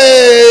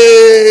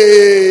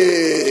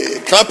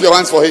 Clap your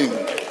hands for him.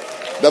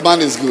 The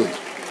man is good.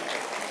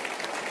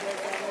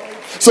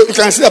 So you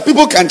can see that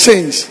people can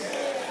change.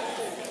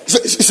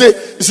 You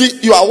see,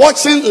 you are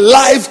watching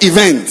live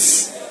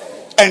events,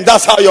 and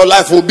that's how your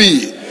life will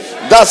be.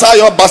 That's how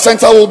your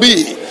center will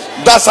be.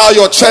 That's how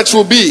your church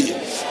will be.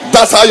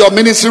 That's how your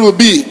ministry will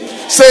be.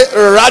 Say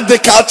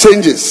radical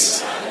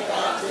changes.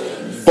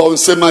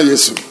 Bonsema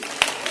Yesu.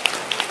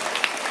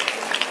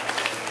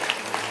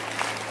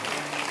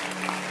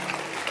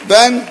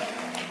 Then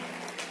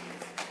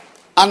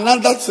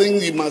another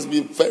thing you must be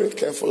very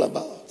careful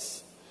about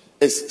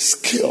is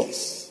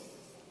skills.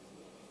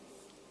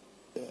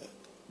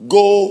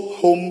 Go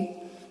home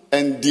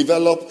and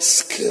develop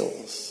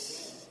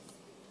skills.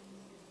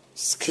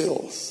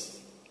 Skills.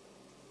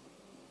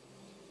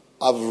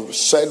 I've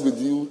shared with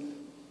you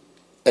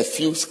a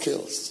few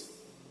skills.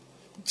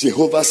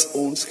 Jehovah's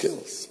own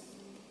skills.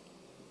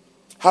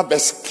 Have a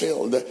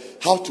skill,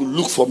 how to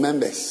look for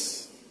members.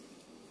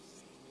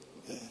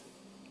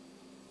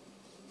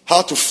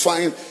 How to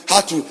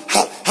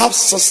have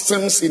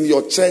systems in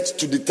your church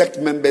to detect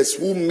members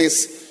who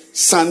miss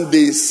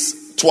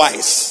Sundays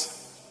twice.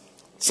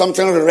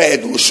 Something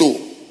red will show.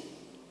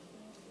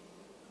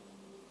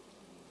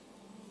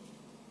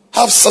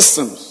 Have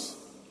systems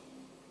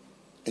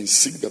and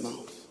seek them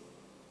out.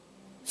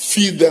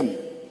 Feed them.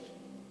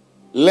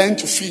 Learn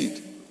to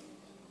feed.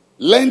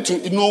 Learn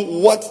to know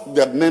what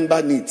the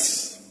member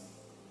needs.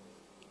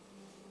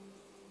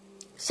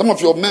 Some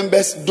of your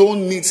members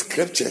don't need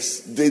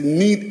scriptures. They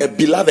need a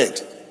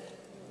beloved.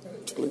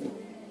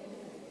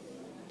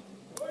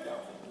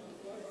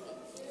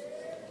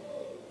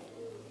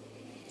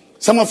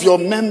 Some of your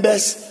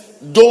members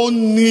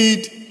don't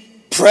need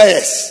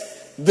prayers.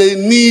 They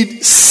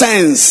need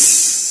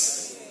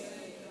sense.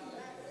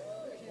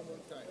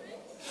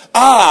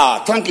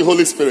 Thank you,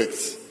 Holy Spirit.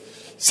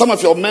 Some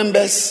of your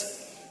members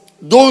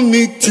don't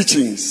need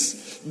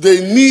teachings.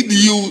 They need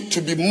you to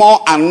be more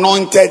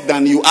anointed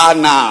than you are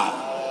now.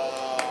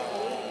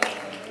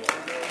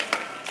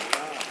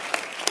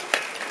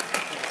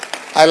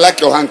 I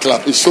like your hand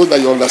clap. It shows that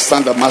you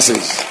understand the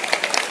message.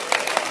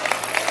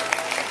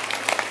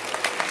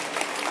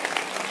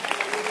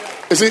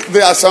 You see,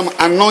 there are some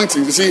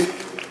anointings. You see,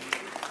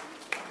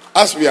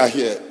 as we are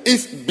here,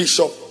 if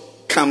Bishop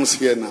comes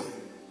here now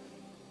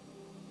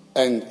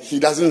and he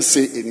doesn't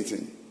say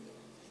anything,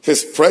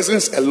 his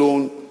presence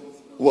alone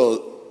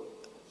will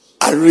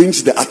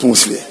arrange the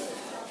atmosphere.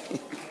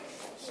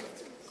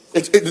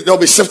 There'll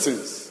be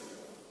shiftings.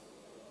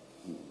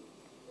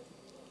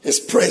 His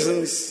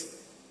presence,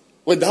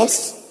 without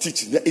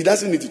teaching, he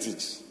doesn't need to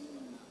teach.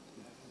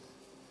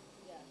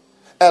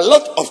 A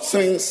lot of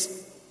things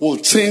will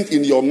change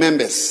in your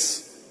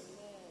members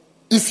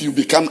if you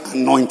become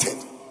anointed.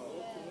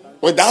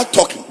 Without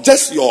talking,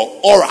 just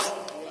your aura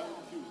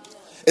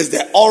is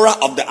the aura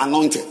of the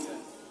anointed.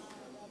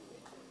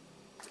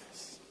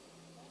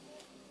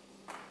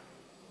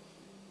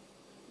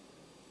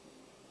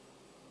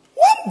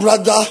 One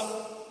brother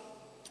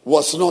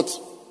was not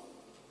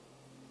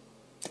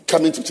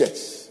coming to church.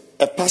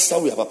 A pastor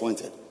we have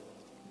appointed.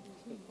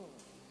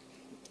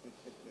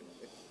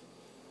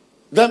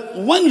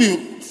 Then when we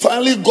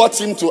finally got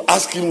him to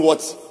ask him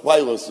why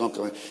he was not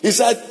coming, he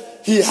said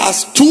he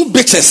has 2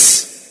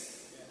 bitches.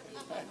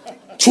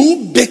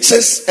 2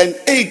 bitches and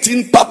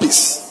 18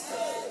 puppies.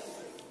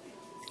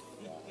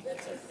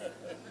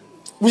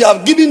 We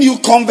have given you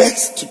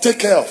converts to take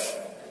care of.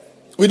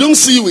 We don't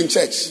see you in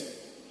church.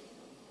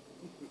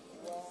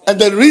 And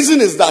the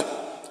reason is that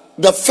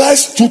the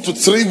first 2 to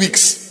 3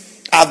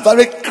 weeks are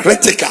very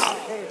critical.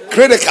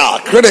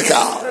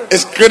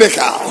 It's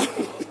critical.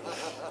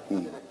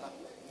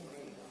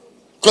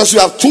 Because you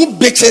have 2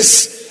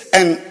 bitches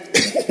and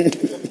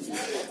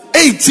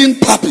 18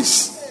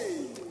 puppies.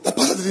 The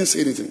pastor didn't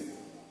say anything.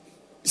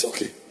 It's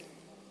okay.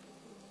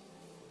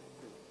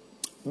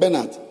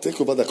 Bernard, take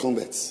over the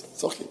converts.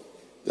 It's okay.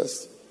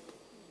 Just.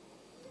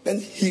 Then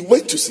he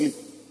went to sleep.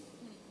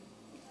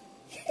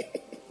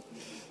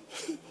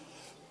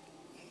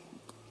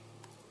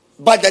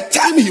 By the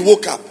time he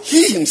woke up,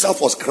 he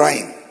himself was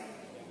crying.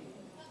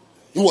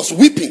 He was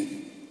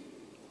weeping.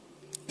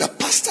 The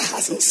pastor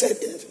hasn't said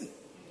anything.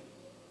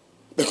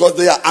 Because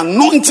there are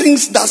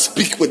anointings that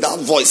speak without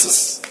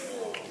voices.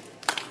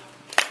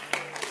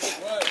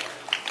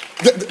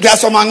 There are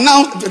some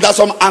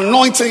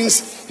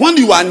anointings. When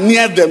you are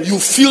near them, you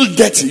feel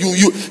dirty.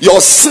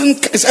 Your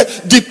sin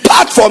said,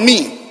 depart from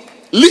me.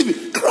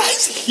 Leave.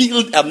 Christ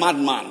healed a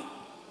madman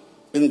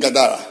in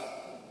Gadara.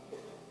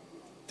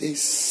 They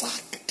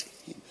sacked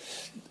him.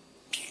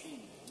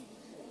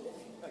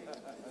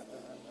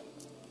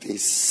 They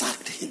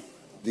sacked him.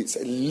 They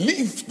said,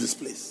 leave this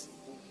place.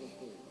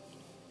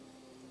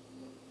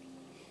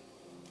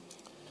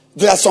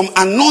 There are some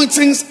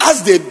anointings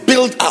as they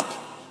build up.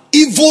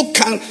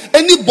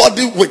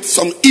 Anybody with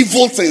some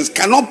evil things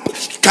cannot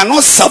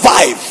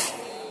survive.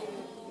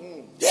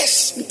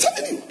 Yes, I'm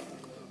telling you.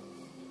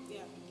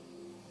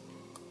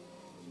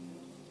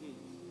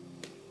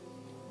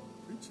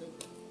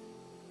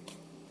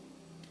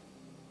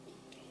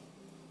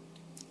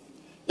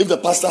 If the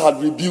pastor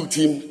had rebuked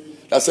him,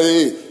 that said,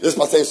 hey, this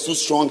pastor is too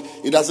strong,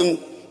 he doesn't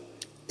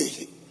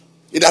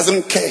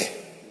care.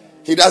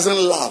 He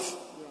doesn't laugh.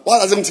 Why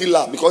doesn't he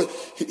laugh? Because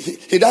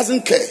he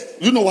doesn't care.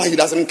 You know why he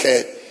doesn't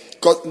care?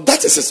 Because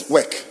that is his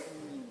work.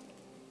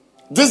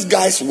 This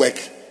guy's work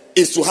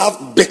is to have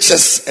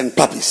bitches and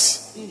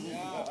puppies.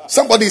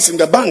 Somebody is in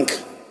the bank.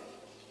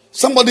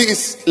 Somebody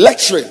is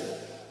lecturing.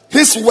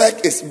 His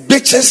work is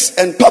bitches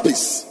and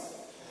puppies.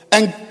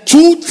 And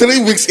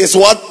 2-3 weeks is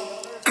what?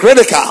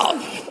 Critical.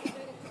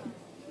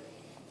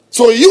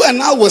 So you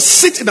and I will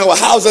sit in our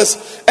houses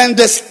and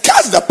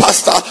discuss the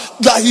pastor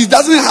that he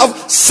doesn't have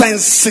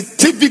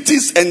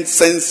sensitivities and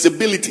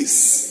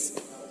sensibilities.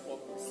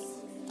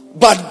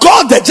 But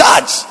God the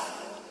judge.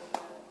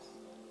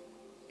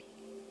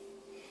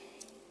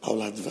 I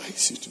will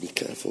advise you to be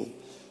careful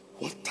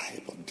what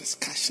type of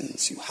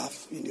discussions you have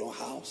in your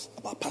house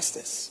about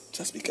pastors.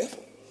 Just be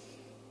careful.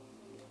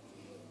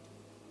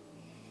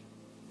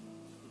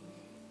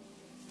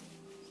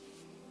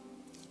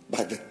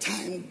 By the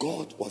time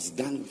God was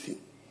done with him,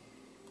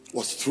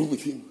 was through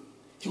with him,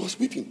 he was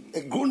weeping.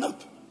 A grown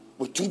up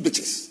with 2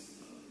 bitches.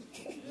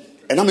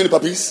 And how many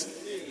puppies?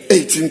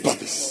 18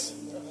 puppies.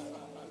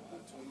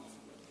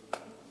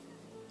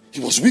 He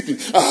was weeping.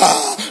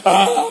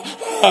 I'm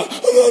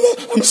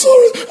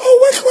sorry. I'll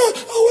work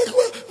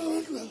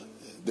well.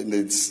 Then they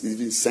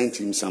even sent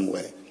him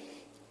somewhere.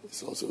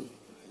 It's also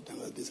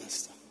a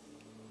disaster.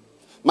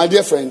 My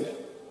dear friend,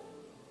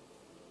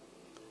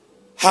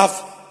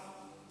 have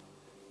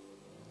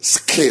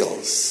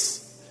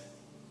scales.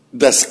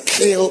 The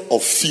scale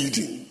of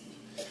feeding.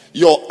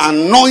 Your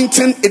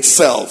anointing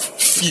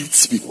itself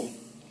feeds people.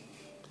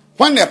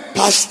 When a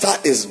pastor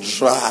is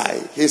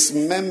dry, his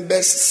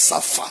members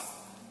suffer.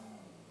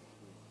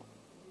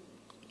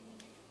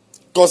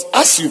 Because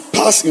as you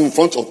pass in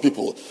front of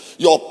people,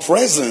 your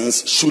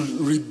presence should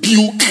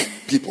rebuke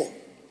people.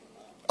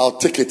 I'll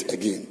take it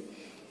again.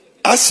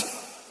 As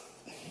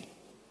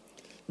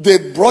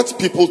they brought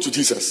people to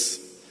Jesus,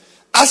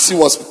 as he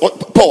was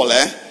Paul,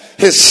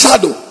 his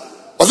shadow,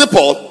 was it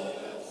Paul?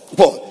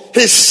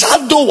 His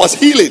shadow was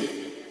healing.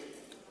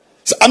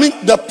 So,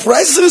 the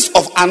presence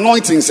of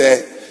anointings,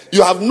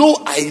 you have no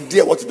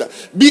idea what it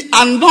is. Be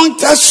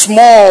anointed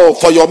small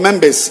for your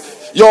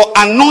members. Your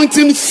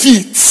anointing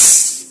feeds.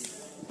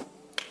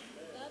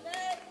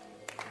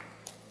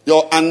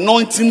 Your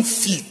anointing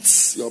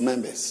feeds your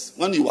members.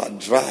 When you are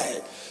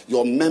dry,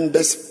 your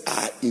members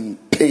are in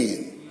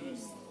pain.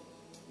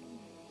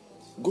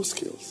 Good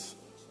skills.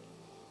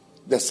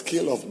 The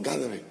skill of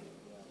gathering.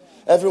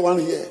 Everyone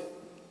here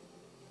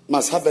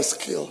must have a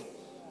skill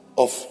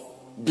of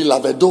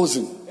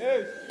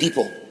belovedosing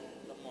people.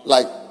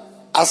 Like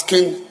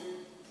asking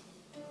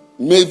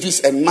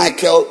Mavis and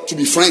Michael to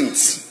be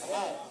friends.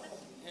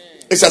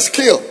 It's a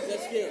skill.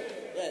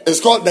 It's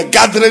called the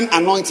gathering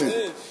anointing.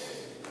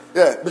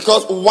 Yeah,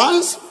 because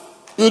once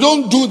you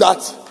don't do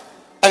that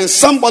and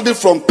somebody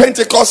from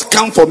Pentecost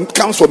comes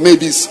for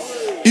Mavis,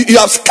 you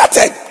have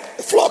scattered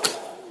the flock.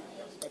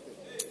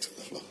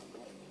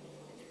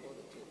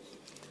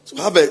 So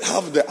have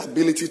the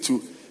ability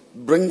to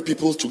bring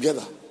people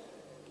together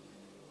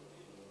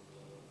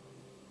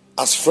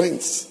as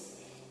friends.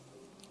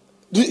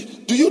 Do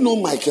you know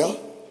Michael?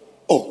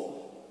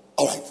 Oh,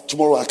 all right.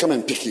 Tomorrow I'll come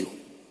and pick you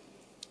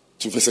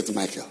to visit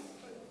Michael.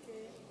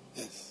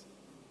 Yes.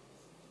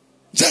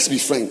 Just be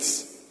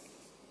friends.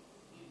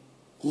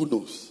 Who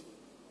knows?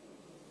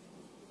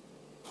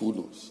 Who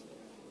knows?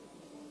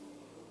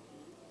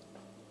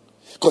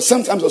 Because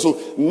sometimes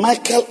also,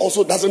 Michael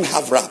also doesn't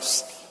have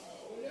raps.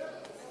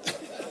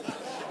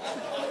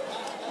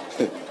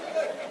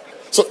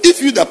 So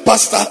if you, the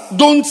pastor,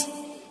 don't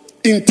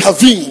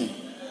intervene,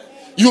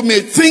 you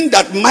may think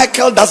that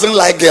Michael doesn't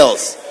like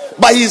girls,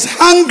 but he's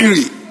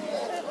hungry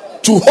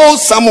to hold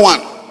someone.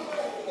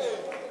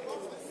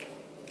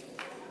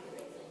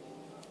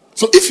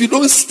 So if you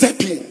don't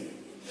step in,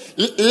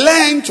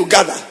 learn to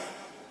gather.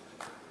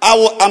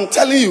 I'm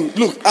telling you,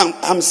 look,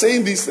 I'm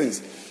saying these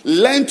things.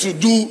 Learn to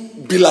do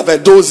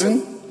beloved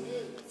dozing,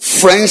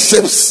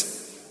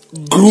 friendships,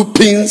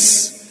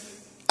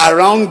 groupings,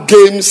 around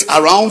games,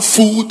 around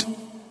food.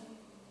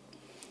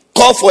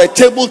 Call for a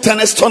table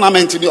tennis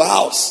tournament in your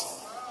house.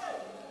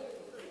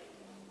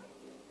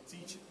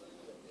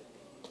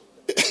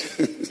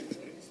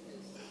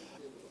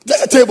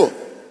 There's a table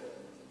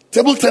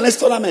tennis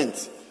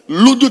tournament,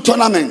 Ludo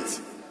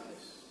tournament.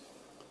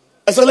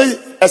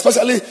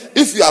 Especially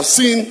if you have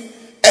seen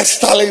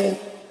Estalin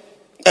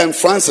and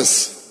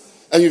Francis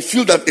and you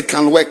feel that it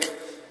can work,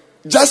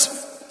 just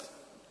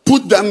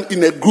put them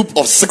in a group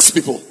of 6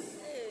 people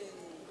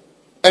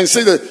and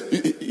say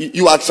that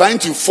you are trying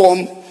to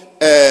form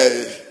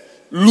a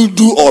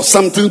Ludo or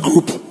something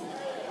group.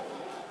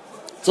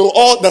 So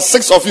all the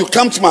 6 of you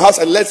come to my house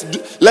and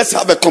let's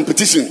have a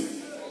competition.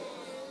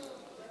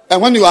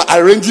 And when you are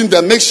arranging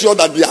them, make sure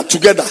that they are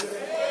together.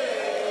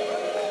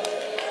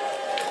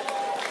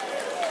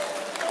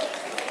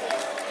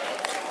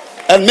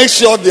 And make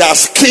sure their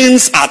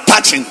skins are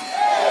touching.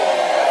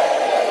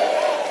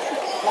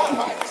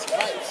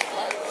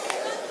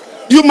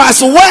 You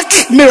must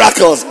work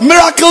miracles.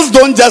 Miracles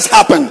don't just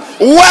happen.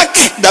 Work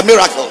the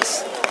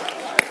miracles.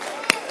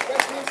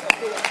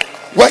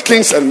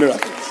 Workings and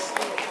miracles.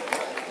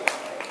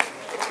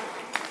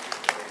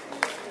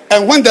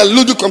 And when the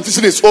Ludo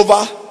competition is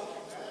over,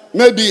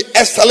 maybe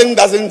Estalin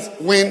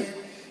doesn't win.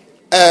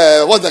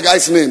 What's the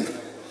guy's name?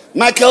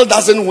 Michael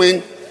doesn't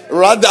win.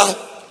 Rather,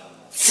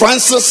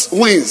 Francis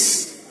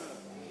wins.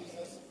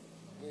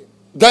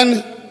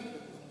 Then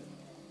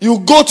you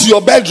go to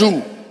your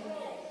bedroom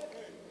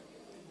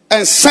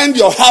and send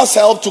your house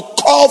help to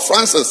call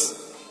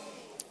Francis.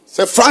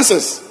 Say,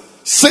 Francis,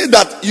 say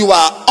that you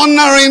are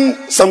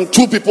honoring some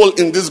 2 people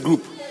in this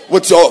group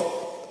with your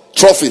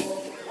trophy.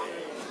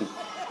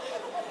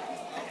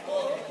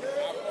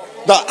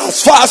 That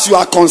as far as you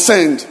are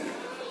concerned,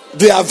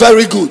 they are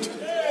very good.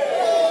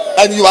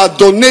 And you are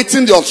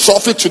donating your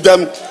trophy to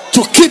them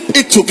to keep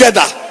it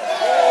together.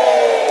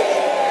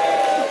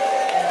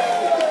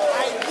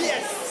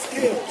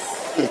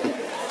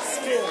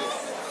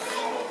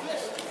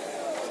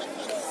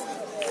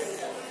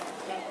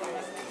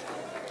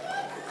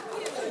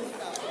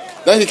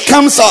 Then he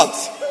comes out,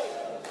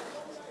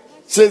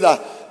 say that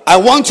I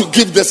want to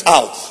give this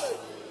out.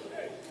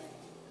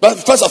 But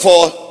first of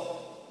all,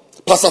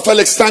 Pastor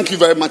Felix, thank you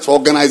very much for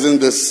organizing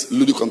this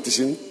Ludo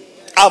competition.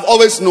 I've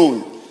always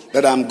known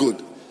that I'm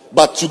good.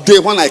 But today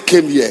when I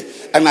came here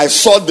and I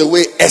saw the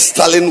way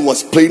Estalin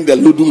was playing the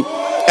Ludo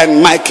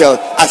and Michael,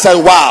 I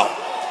said, wow,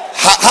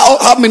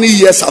 how many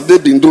years have they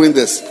been doing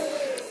this?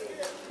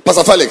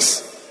 Pastor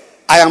Felix,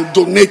 I am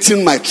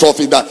donating my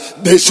trophy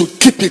that they should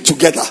keep it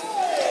together.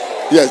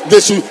 Yes, they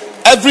should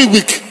every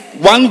week,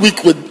 1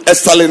 week with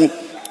Estalin,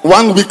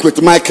 1 week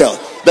with Michael.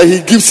 Then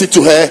he gives it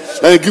to her,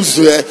 then he gives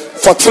it to her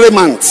for 3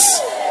 months.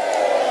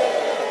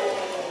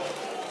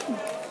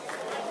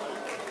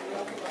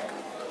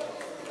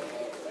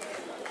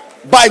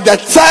 By the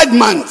 3rd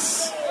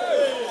month,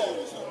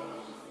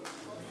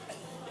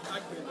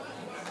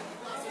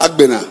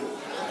 Agbena,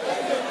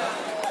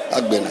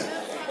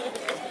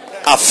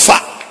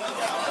 Afa.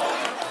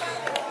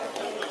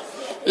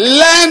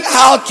 Learn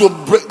how to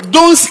bring,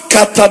 don't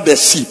scatter the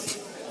sheep.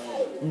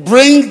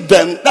 Bring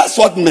them. That's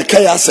what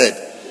Micaiah said.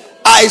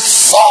 I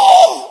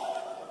saw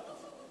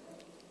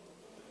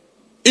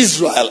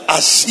Israel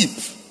as sheep,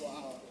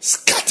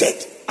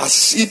 scattered as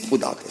sheep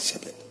without a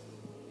shepherd.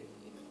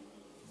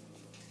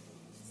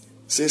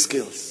 Say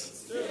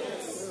skills.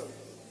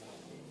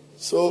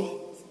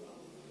 So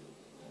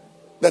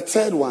the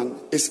 3rd one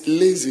is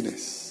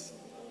laziness,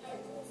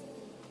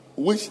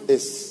 which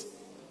is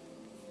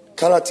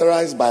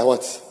characterized by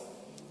what?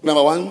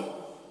 Number 1,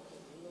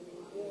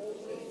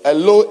 a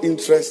low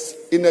interest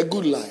in a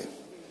good life.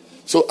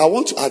 So I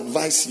want to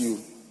advise you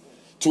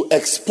to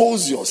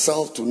expose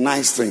yourself to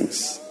nice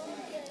things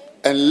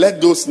and let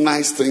those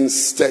nice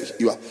things stir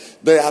you up.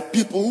 There are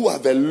people who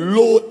have a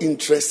low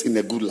interest in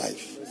a good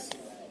life.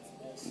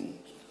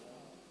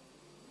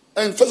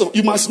 And first of all,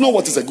 you must know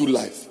what is a good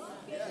life.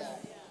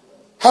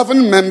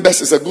 Having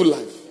members is a good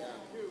life.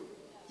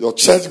 Your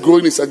church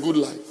growing is a good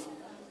life.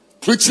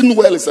 Preaching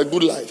well is a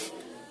good life.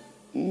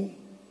 Be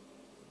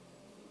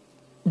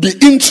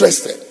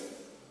interested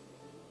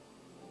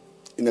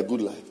in a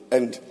good life.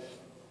 And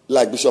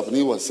like Bishop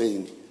Nee was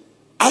saying,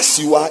 as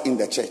you are in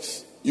the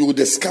church, you will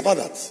discover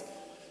that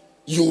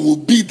you will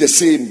be the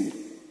same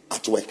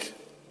at work.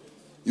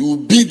 You will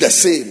be the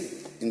same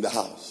in the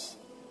house.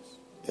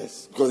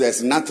 Yes, because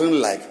there's nothing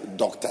like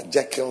Dr.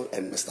 Jekyll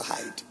and Mr.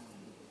 Hyde.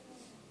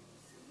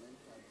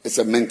 It's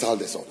a mental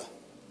disorder.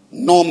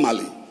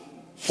 Normally,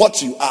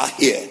 what you are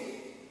here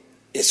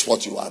is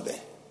what you are there.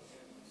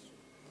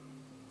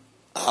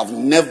 I have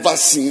never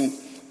seen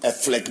a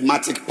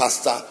phlegmatic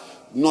pastor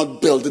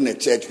not building a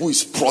church who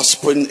is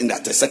prospering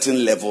at a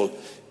certain level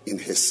in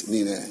his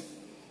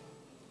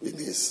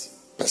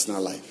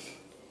personal life.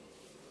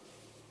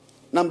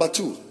 Number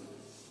 2,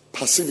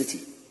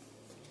 passivity.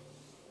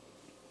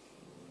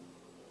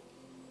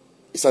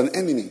 It's an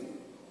enemy.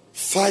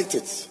 Fight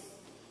it.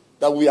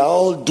 That we are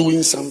all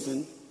doing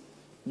something.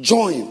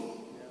 Join.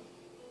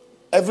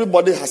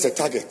 Everybody has a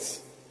target.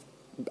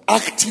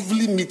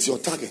 Actively meet your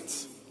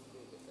target.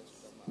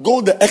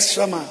 Go the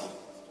extra mile.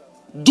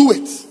 Do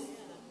it.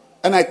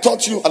 And I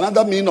taught you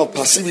another meaning of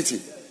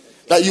passivity.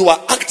 That you are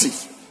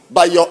active,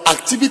 but your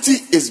activity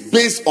is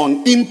based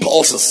on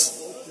impulses.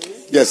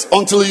 Yes,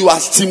 until you are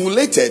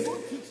stimulated,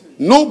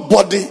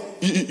 nobody,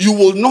 you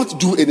will not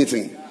do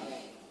anything.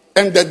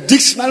 And the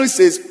dictionary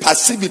says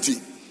passivity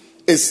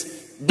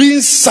is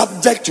being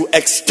subject to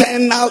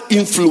external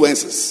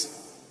influences.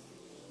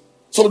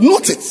 So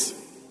note it.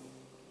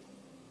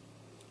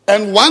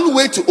 And one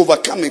way to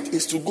overcome it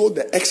is to go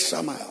the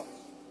extra mile.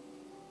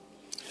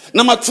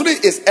 Number 3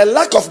 is a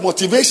lack of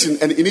motivation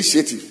and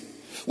initiative,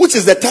 which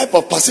is the type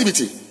of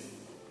passivity.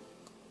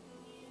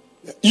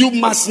 You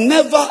must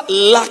never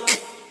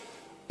lack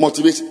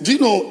motivation. Do you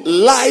know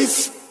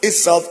life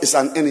itself is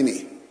an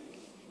enemy?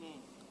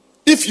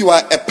 If you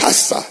are a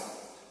pastor,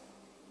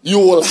 you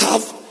will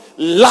have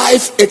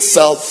life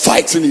itself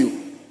fighting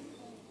you.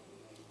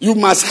 You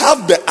must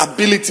have the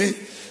ability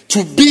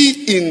to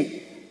be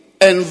in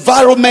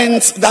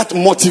environments that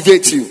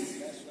motivate you.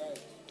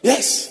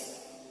 Yes.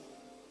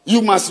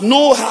 You must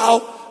know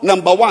how,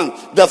 number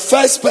 1, the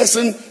first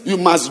person you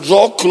must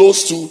draw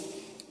close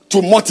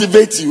to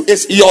motivate you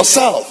is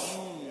yourself.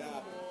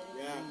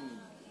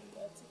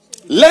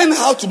 Learn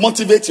how to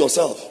motivate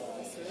yourself.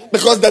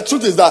 Because the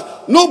truth is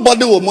that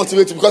nobody will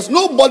motivate you, because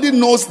nobody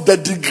knows the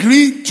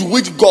degree to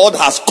which God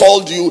has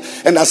called you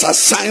and has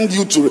assigned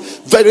you to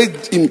very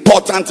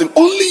important things.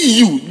 Only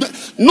you.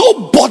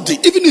 Nobody,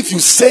 even if you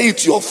say it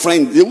to your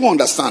friend, they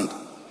won't understand.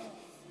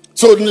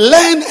 So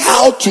learn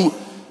how to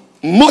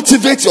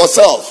motivate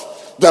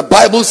yourself. The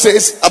Bible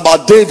says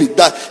about David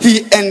that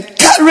he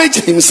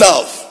encouraged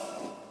himself.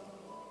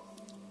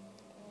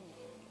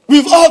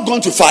 We've all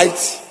gone to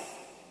fight.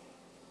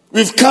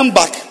 We've come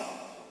back.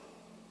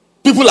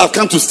 People have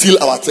come to steal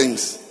our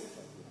things.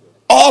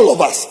 All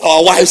of us,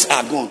 our wives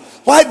are gone.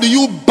 Why do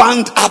you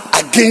band up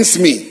against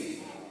me?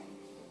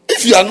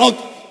 If you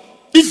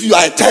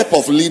are a type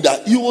of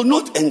leader, you will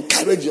not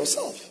encourage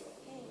yourself.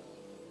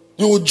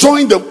 You will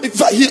join them. In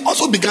fact, he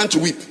also began to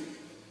weep.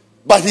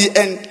 But he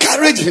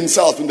encouraged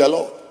himself in the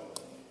Lord.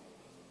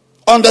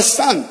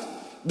 Understand,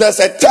 there's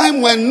a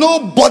time when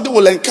nobody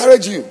will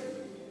encourage you.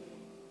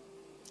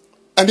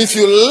 And if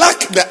you lack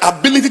the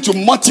ability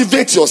to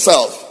motivate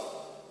yourself,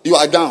 you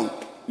are down.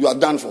 You are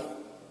done for.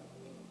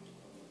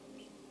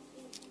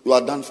 You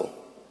are done for.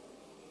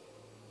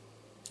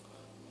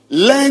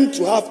 Learn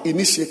to have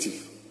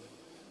initiative.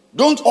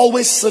 Don't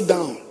always sit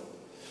down.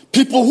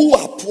 People who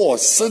are poor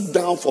sit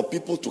down for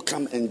people to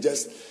come and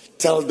just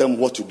tell them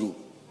what to do.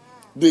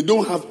 They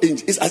don't have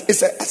age.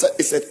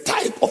 It's a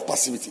type of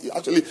passivity.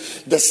 Actually,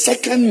 the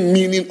second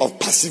meaning of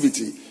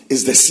passivity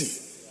is the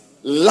C.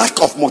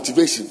 Lack of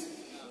motivation.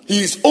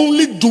 He is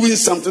only doing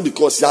something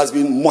because he has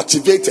been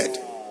motivated.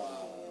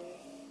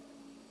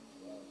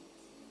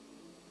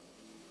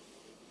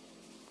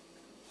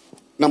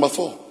 Number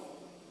 4,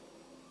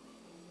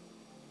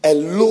 a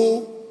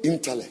low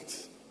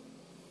intellect.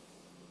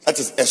 That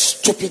is a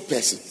stupid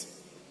person.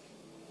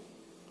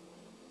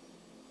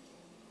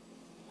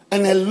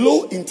 And a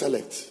low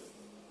intellect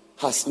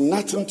has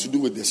nothing to do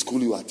with the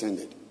school you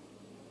attended.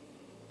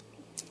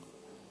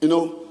 You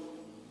know,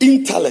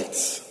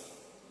 intellect,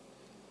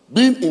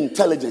 being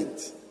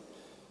intelligent,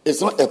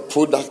 is not a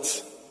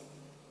product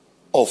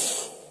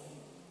of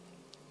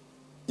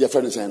your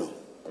friend is saying,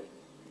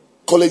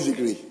 college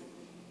degree.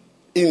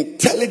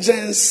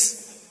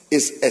 Intelligence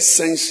is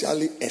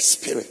essentially a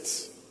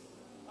spirit.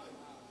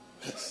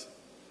 Yes.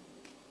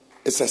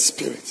 It's a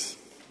spirit.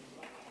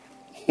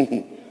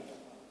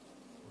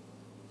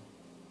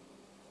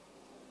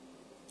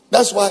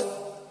 That's why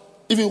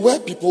even where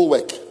people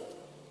work,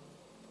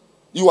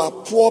 you are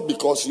poor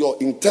because your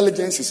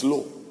intelligence is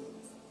low.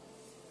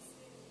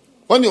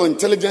 When your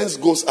intelligence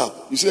goes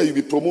up, you see that you'll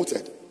be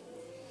promoted.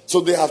 So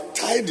they have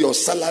tied your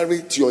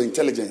salary to your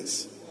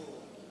intelligence.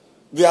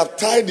 They have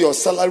tied your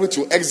salary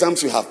to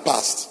exams you have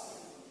passed.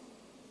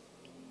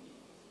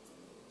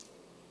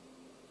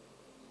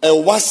 A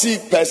wasi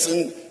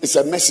person is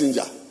a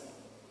messenger.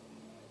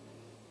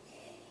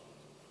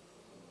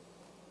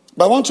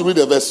 But I want to read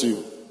a verse to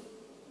you.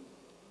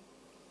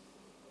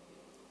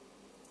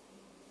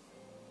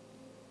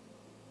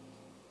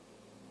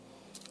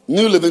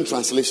 New Living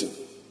Translation.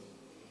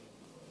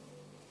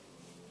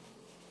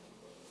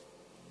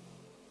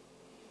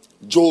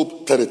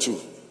 Job 32,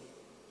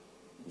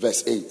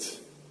 verse 8.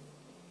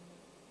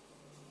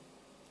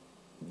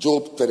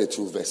 Job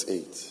 32, verse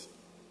 8.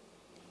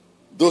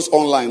 Those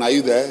online, are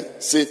you there?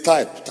 Say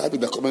type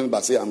in the comment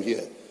box. Say I'm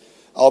here.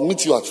 I'll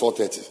meet you at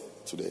 4:30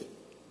 today.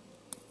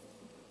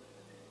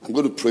 I'm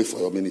going to pray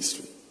for your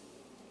ministry.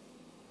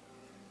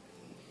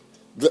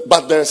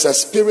 But there's a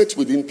spirit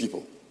within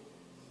people.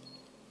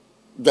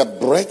 The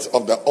breath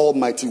of the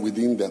Almighty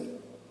within them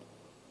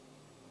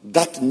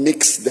that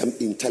makes them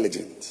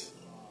intelligent.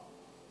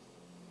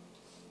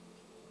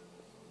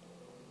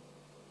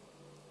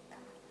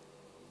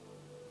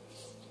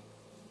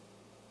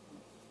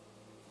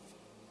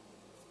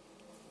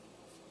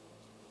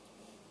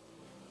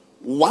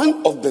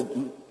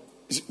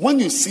 When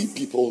you see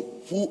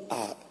people who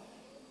are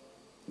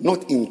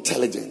not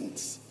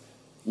intelligent,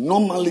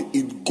 normally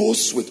it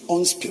goes with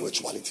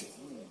unspirituality.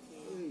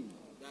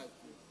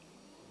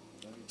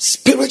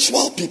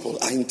 Spiritual people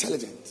are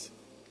intelligent.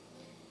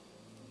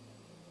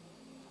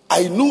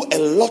 I know a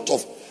lot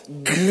of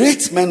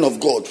great men of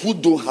God who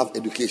don't have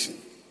education.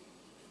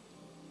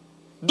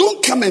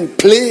 Don't come and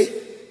play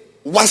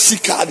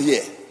WASI card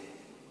here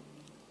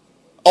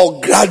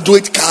or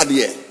graduate card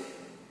here.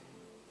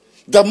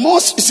 The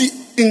most, you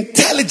see,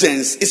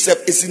 intelligence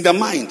is in the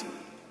mind.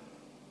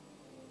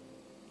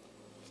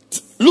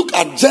 Look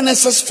at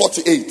Genesis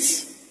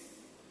 48,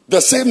 the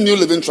same New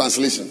Living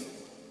Translation.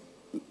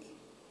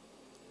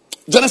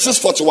 Genesis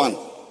 41,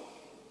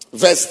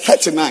 verse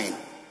 39.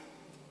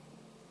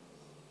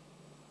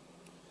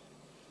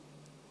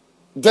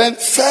 Then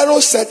Pharaoh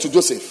said to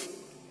Joseph,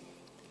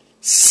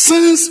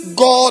 since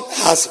God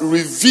has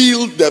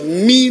revealed the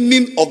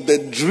meaning of the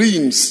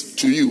dreams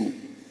to you,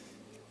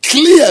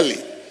 clearly,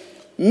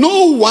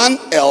 no one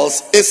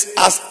else is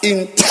as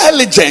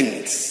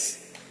intelligent.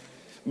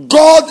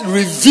 God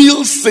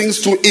reveals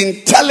things to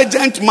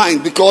intelligent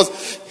mind because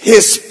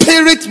his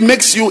spirit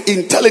makes you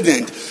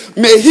intelligent.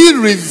 May he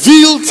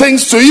reveal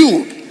things to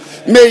you.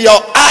 May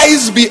your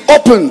eyes be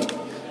opened.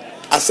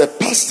 As a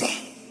pastor,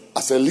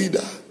 as a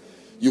leader,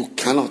 you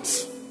cannot.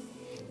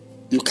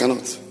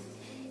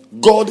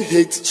 God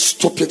hates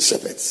stupid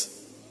shepherds.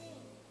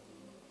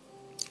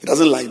 He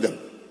doesn't like them.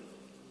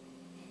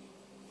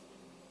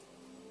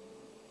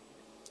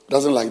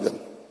 Doesn't like them.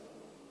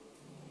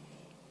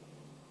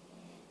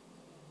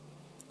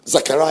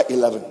 Zechariah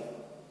 11,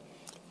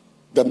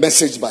 the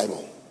Message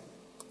Bible.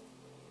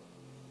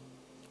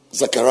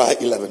 Zechariah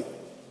 11,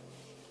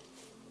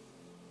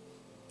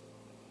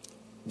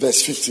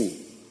 verse 15,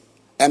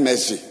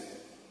 MSG.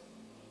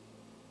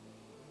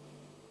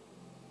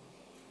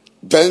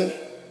 Then,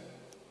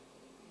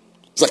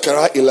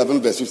 Zechariah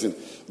 11, verse 15.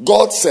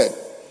 God said,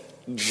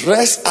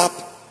 dress up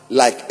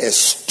like a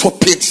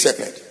stupid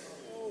shepherd.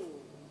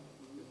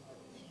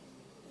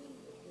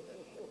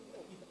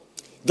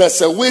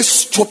 There's a way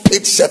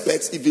stupid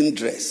shepherds even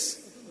dress.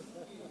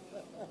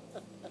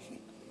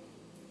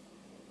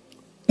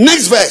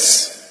 Next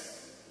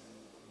verse.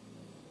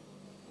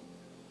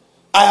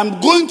 I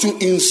am going to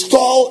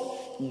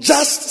install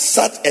just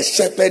such a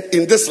shepherd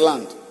in this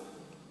land.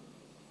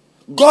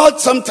 God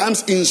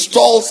sometimes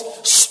installs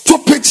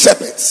stupid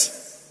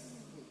shepherds.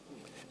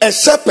 A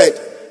shepherd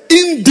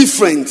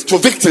indifferent to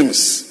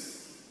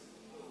victims,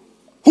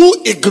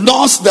 who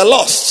ignores the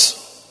lost,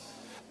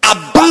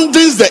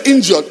 abandons the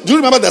injured. Do you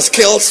remember the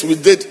scales we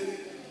did?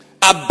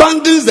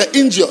 Abandons the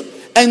injured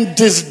and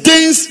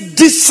disdains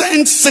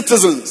decent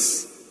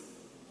citizens.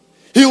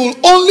 He will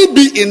only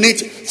be in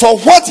it for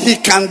what he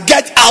can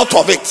get out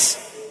of it,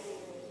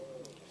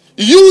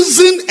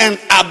 using and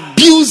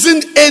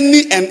abusing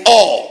any and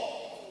all.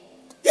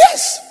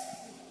 Yes.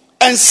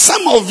 And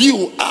some of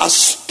you are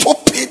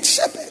stupid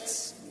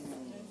shepherds.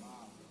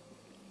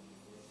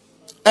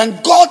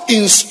 And God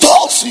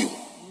installs you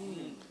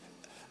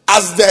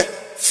as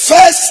the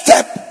first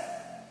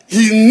step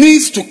he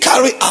needs to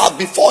carry out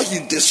before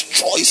he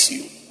destroys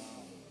you.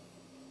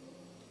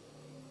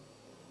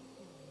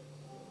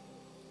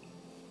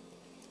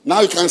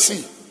 Now you can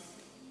see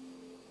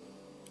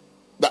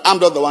that I'm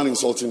not the one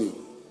insulting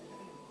you.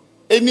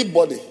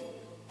 Anybody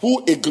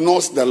who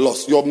ignores the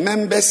lost, your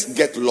members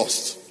get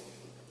lost.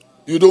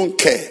 You don't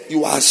care.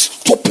 You are a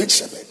stupid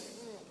shepherd.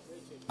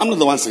 I'm not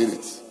the one saying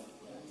it.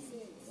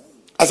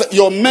 I said,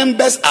 your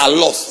members are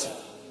lost.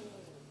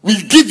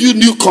 We give you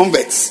new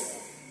converts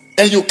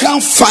and you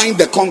can't find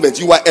the convert.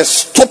 You are a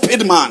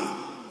stupid man.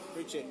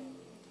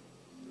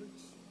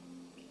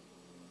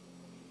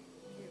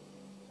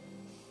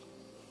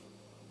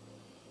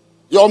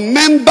 Your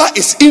member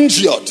is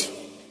injured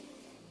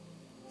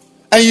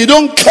and you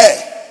don't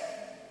care.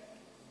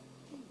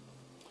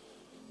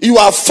 You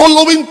are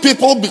following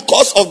people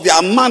because of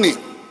their money.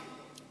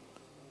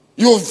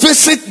 You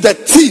visit the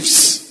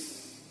thieves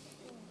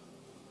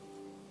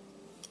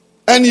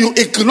and you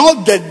ignore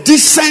the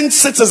decent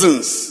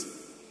citizens.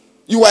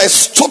 You are a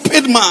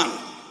stupid man.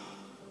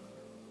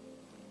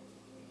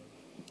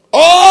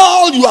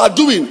 All you are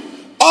doing,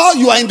 all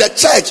you are in the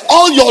church,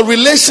 all your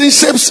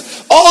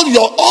relationships,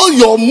 all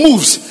your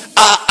moves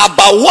are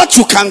about what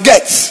you can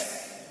get.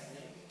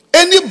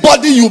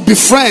 Anybody you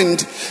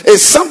befriend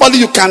is somebody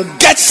you can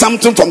get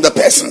something from the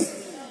person.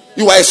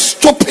 You are a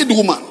stupid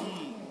woman.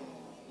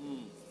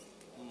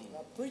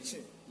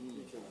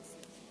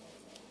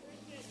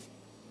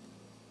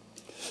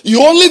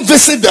 You only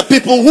visit the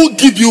people who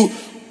give you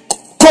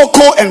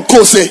cocoa and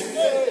kose.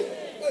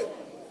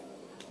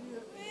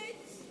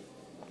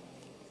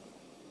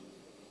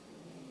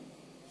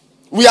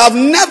 We have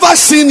never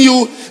seen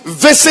you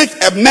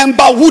visit a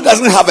member who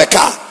doesn't have a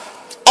car.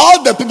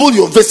 All the people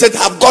you visit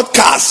have got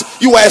cars.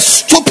 You are a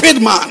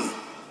stupid man.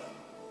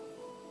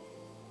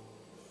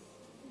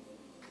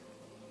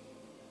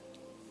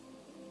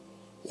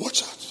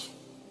 Watch out.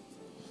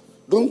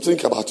 Don't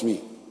think about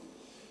me.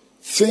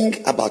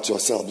 Think about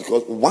yourself,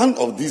 because one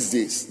of these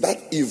days that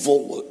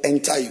evil will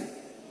enter you.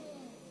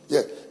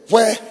 Yeah,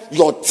 where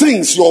your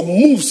things, your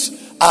moves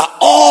are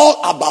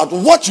all about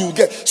what you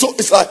get. So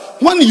it's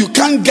like when you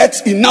can't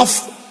get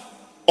enough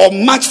or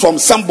much from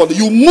somebody,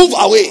 you move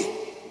away.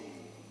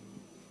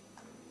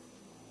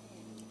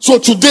 So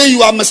today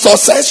you are Mr.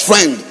 Osei's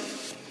friend.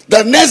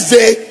 The next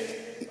day,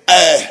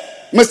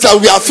 Mr.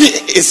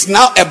 Wiafi is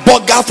now a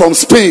blogger from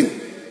Spain.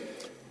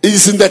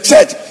 He's in the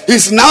church.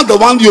 He's now the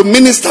one you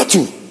minister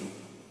to.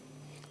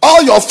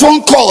 All your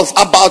phone calls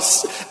about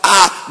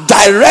are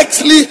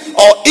directly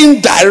or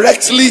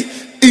indirectly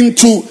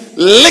into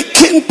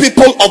licking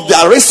people of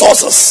their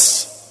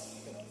resources.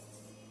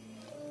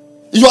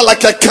 You are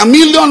like a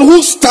chameleon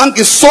whose tongue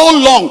is so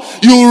long,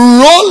 you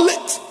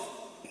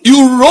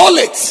roll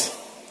it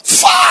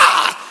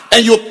far,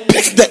 and you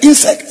pick the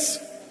insects.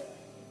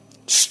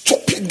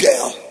 Stupid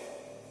girl.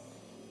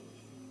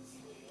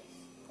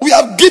 We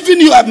have given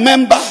you a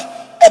member.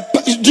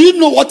 Do you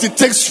know what it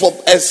takes for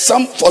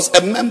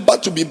a member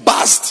to be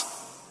bashed?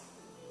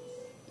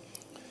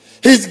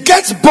 He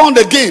gets born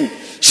again.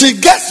 She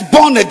gets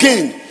born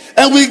again.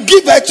 And we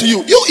give her to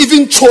you. You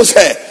even chose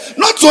her.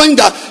 Not knowing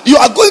that you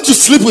are going to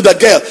sleep with the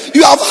girl.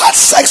 You have had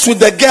sex with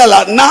the girl,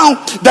 and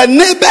now the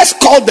neighbors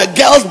call the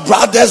girl's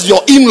brothers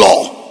your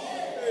in-law.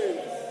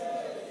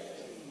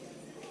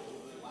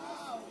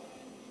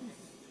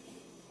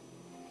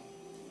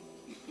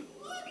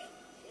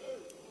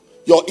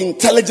 Your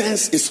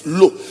intelligence is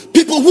low.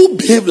 People who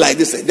behave like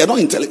this, they're not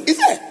intelligent. Is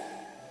it?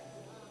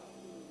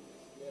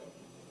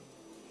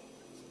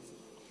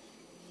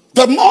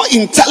 The more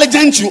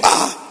intelligent you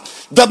are,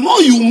 the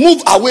more you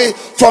move away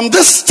from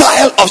this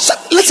style of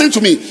sheep. Listen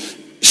to me.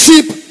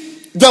 Sheep,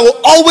 there will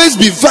always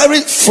be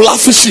very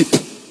fluffy sheep.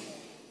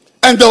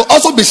 And there will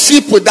also be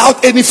sheep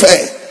without any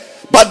fur.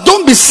 But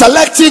don't be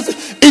selective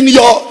in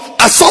your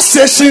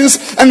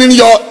associations and in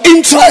your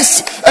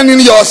interests and in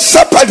your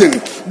shepherding.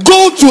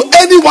 Go to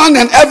anyone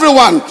and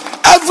everyone.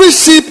 Every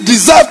sheep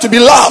deserves to be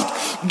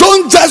loved.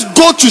 Don't just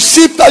go to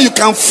sheep that you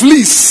can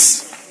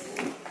fleece.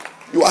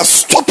 You are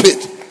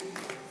stupid.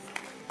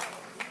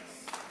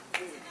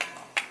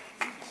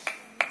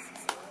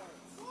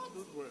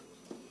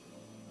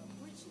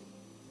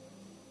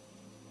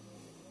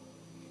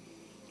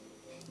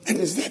 And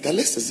it's there, the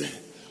list is there.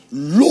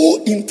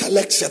 Low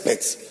intellect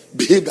shepherds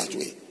behave that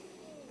way.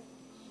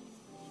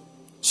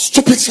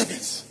 Stupid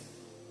shepherds.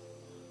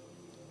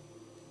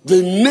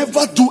 They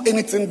never do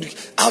anything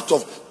out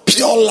of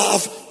pure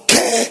love,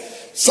 care,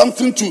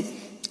 something to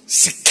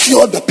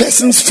secure the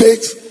person's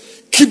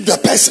faith, keep the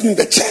person in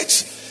the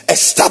church,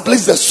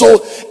 establish the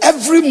soul.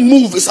 Every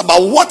move is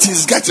about what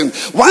he's getting.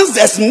 Once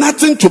there's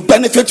nothing to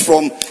benefit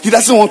from, he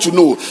doesn't want to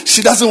know.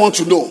 She doesn't want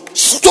to know.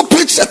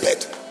 Stupid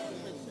shepherd.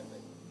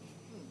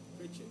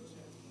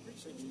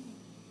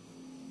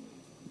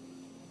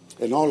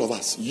 And all of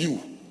us, you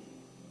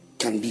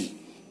can be.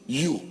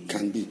 You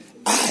can be.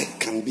 I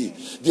can be.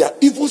 They are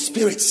evil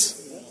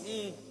spirits.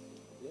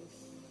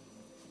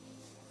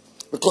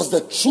 Because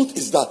the truth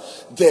is that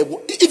there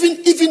will,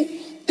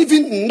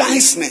 even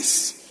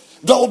niceness,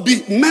 there will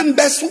be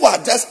members who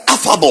are just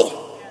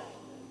affable.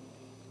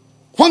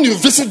 When you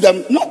visit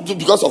them, not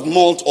because of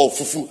malt or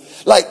fufu,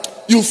 like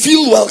you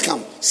feel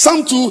welcome.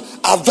 Some too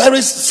are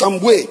very some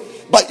way,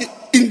 but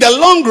in the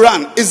long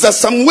run, it's the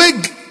some way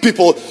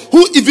people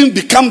who even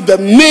become the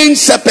main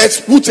shepherds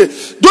who say,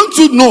 don't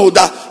you know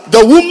that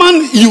the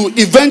woman you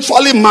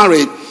eventually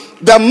married,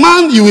 the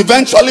man you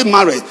eventually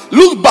married,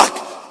 look back,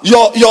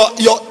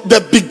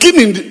 the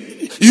beginning,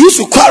 you used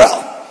to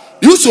quarrel.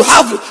 You used to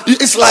have,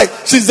 it's like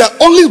she's the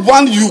only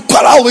one you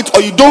quarrel with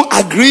or you don't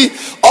agree.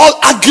 All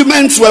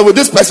arguments were with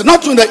this person.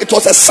 Not knowing that it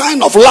was a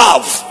sign of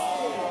love.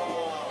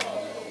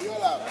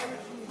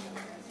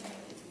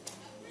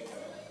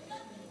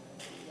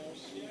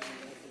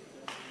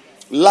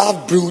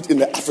 Love brewed in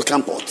the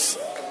African pots.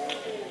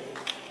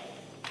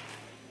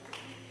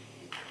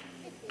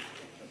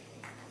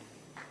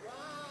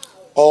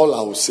 All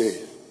I will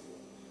say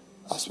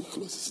as we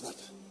close is that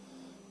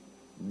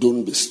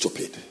don't be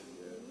stupid.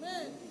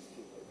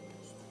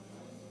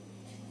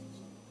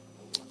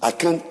 I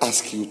can't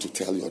ask you to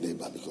tell your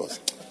neighbor because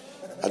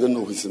I don't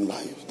know who's in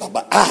life.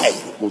 But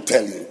I will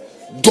tell you,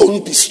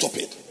 don't be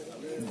stupid.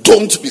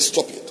 Don't be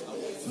stupid.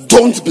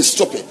 Don't be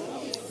stupid.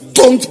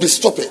 Don't be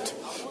stupid.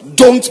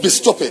 Don't be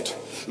stupid.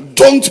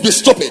 Don't be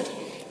stupid.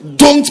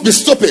 Don't be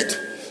stupid.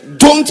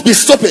 Don't be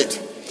stupid.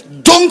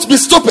 Don't be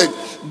stupid.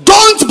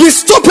 Don't be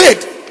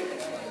stupid.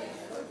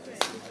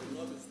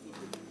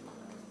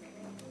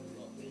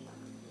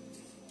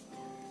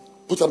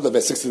 Put up the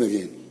verse 16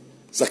 again.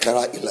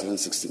 Zechariah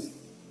 11:16.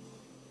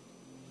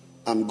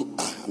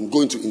 I'm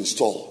going to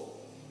install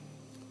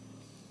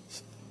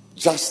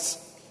just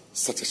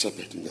such a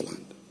shepherd in the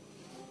land.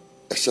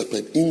 A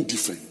shepherd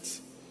indifferent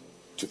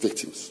to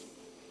victims.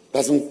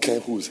 Doesn't care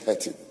who is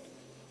hurting.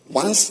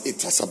 Once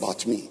it is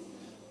about me,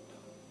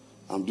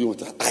 I'm doing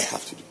what I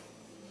have to do.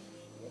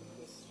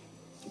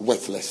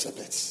 Worthless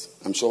shepherds.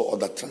 I'm sure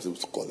other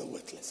translations call them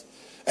worthless.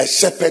 A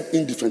shepherd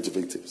indifferent to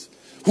victims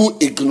who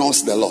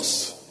ignores the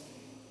loss.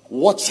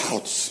 Watch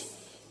out.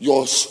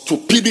 Your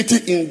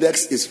stupidity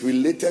index is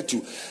related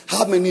to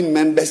how many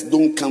members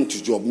don't come to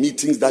your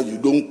meetings that you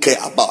don't care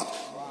about.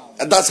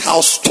 And that's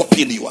how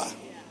stupid you are.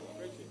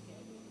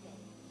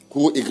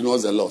 Who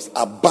ignores the lost,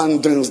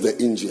 abandons the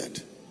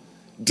injured,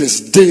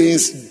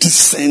 disdains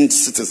decent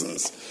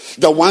citizens.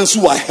 The ones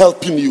who are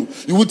helping you,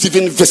 you won't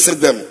even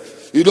visit them.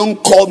 You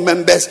don't call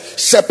members,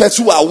 shepherds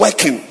who are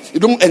working.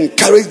 You don't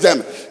encourage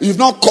them. You've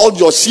not called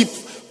your sheep,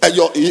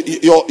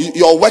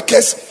 your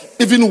workers,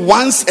 even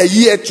once a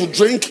year to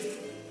drink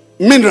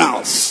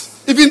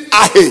minerals. Even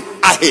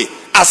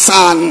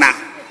asana.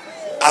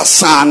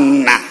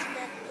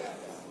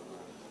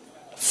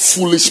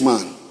 Foolish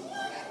man.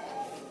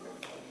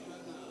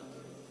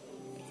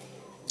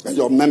 And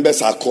your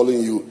members are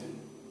calling you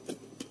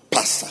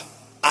pastor.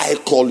 I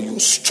call you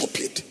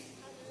stupid.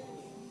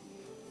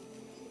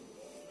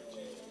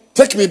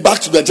 Take me back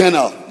to the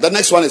journal. The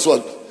next one is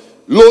what?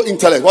 Low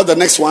intellect. What's the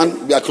next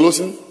one? We are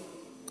closing.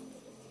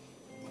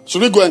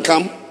 Should we go and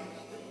come?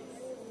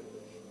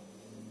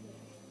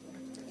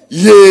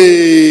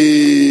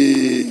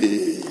 Yay!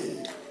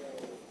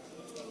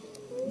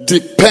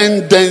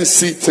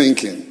 Dependency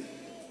thinking.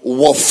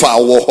 Wofa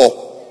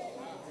woho.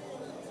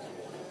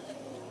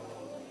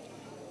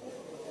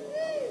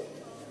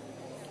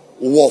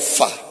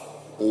 Wofa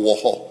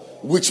woho.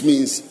 Which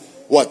means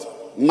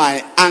what?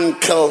 My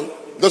uncle.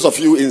 Those of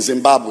you in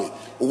Zimbabwe.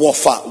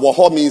 Wofa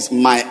woho means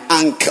my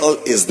uncle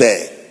is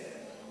there.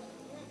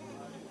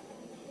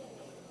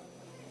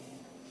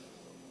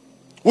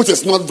 Which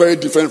is not very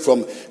different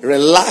from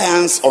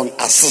reliance on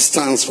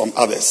assistance from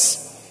others.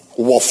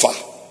 Wofa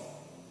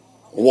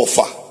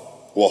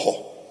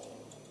woho.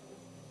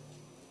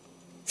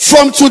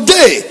 From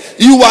today,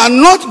 you are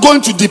not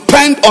going to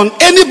depend on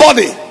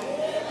anybody.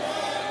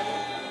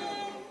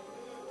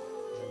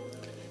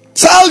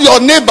 Tell your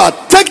neighbor,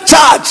 take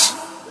charge.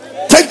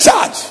 Take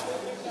charge.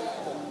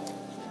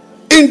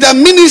 In the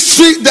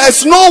ministry,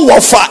 there's no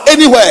wofa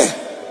anywhere.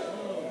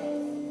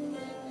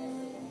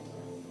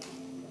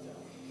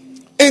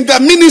 In the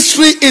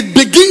ministry, it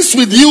begins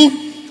with you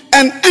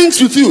and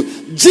ends with you.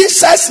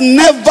 Jesus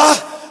never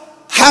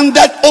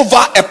handed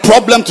over a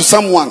problem to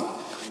someone.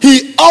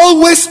 He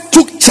always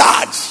took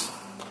charge.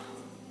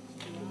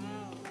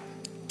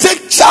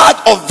 Take charge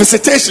of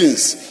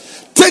visitations.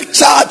 Take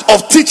charge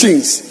of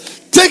teachings.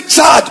 Take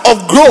charge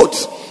of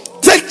growth.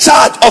 Take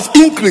charge of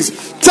increase.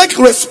 Take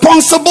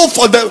responsible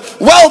for the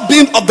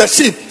well-being of the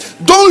sheep.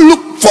 Don't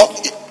look for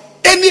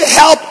any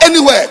help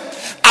anywhere.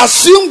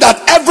 Assume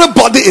that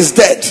everybody is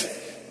dead.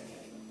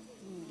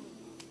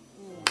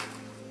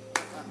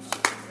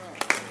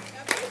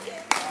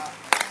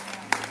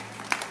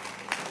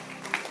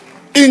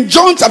 In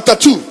John chapter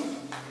 2,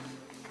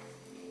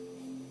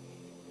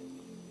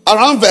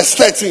 around verse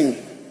 13,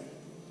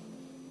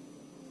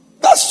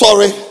 that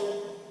story,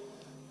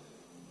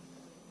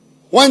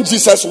 when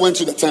Jesus went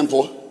to the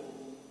temple,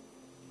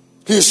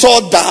 he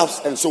saw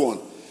doves and so on.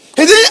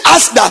 He didn't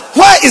ask that,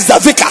 where is the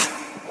vicar?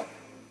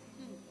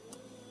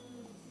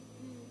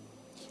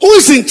 Who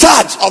is in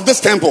charge of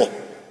this temple?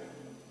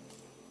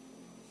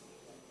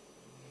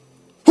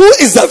 Who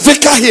is the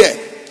vicar here?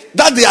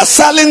 That they are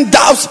selling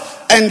doves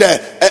and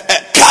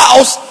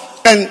cows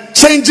and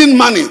changing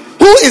money.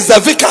 Who is the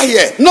vicar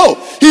here? No,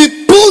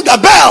 he pulled the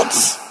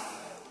belts.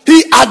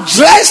 He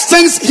addressed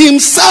things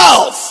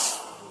himself.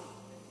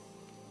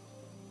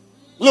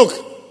 Look,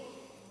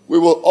 we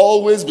will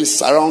always be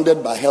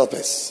surrounded by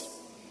helpers.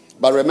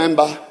 But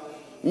remember,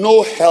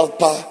 no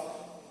helper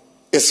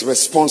is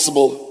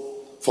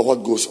responsible for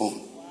what goes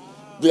on.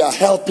 They are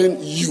helping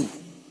you.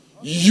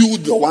 You,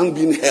 the one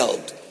being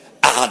held,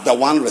 are the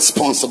one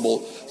responsible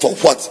for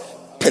what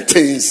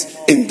pertains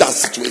in that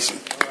situation.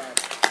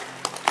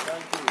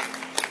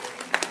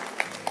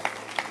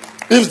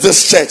 If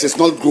this church is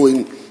not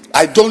growing,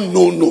 I don't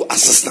know no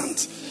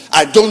assistant.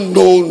 I don't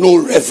know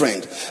no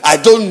reverend. I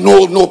don't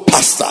know no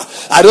pastor.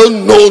 I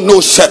don't know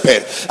no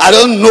shepherd. I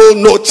don't know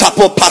no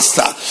chapel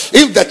pastor.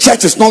 If the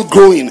church is not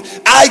growing,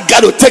 I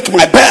got to take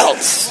my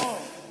belts.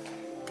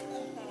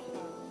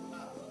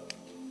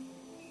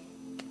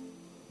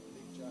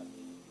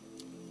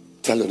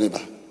 Tell your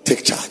neighbor,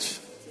 take charge.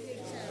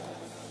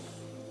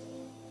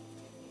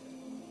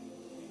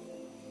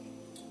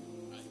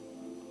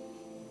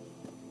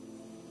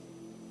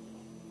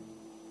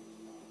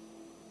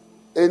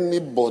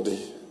 Anybody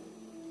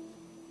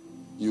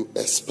you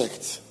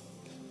expect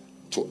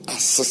to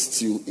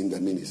assist you in the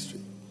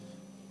ministry,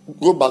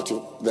 go back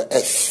to the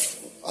F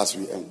as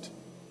we end.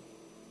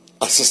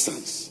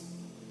 Assistance.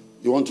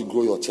 You want to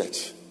grow your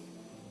church.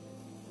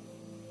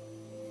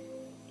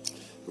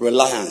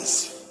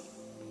 reliance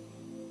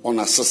on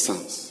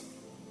assistance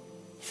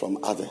from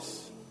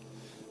others.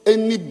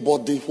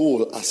 Anybody who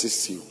will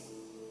assist you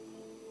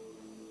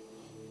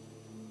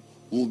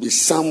will be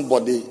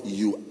somebody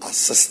you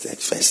assisted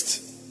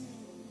first.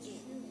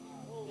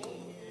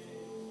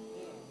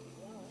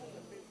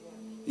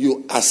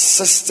 You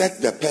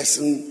assisted the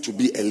person to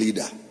be a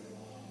leader.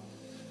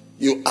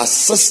 You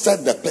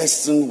assisted the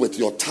person with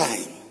your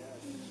time,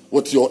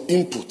 with your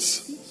input.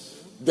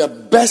 The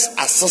best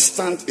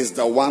assistant is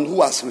the one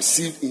who has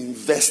received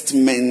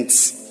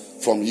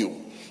investments from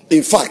you.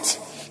 In fact,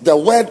 the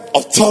word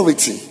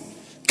authority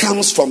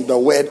comes from the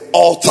word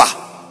altar.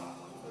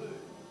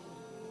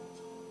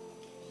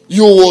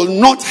 You will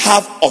not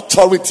have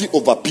authority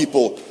over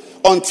people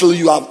until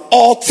you have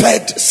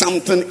altered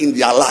something in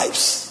their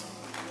lives.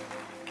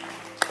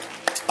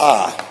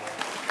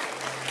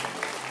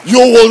 You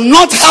will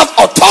not have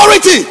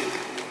authority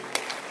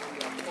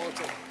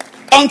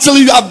until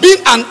you have been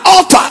an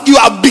altar. You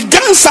have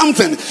begun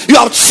something. You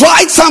have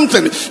tried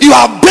something. You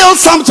have built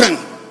something.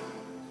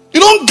 You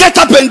don't get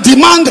up and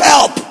demand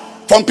help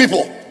from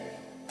people.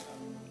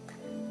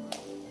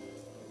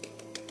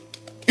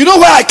 You know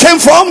where I came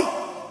from?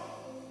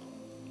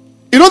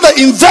 You know the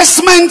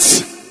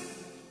investments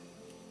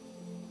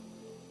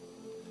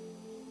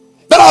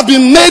that have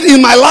been made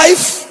in my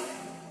life?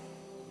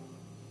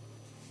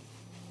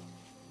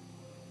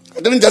 I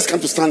didn't just come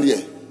to stand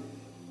here.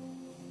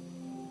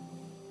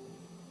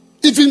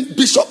 Even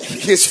Bishop,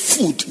 his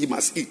food he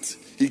must eat.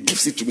 He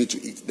gives it to me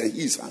to eat. Then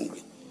he is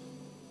hungry.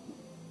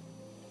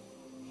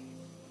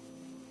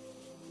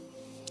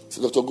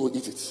 So, Doctor, go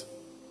eat it.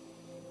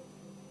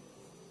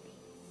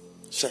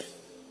 Share.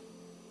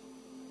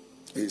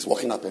 And he's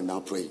walking up and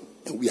down praying.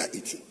 And we are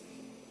eating.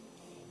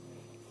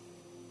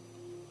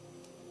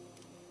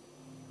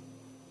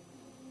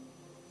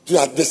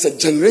 There's a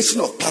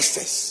generation of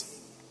pastors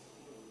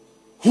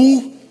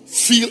who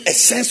feel a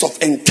sense of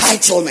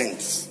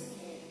entitlement,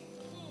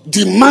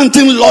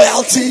 demanding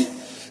loyalty,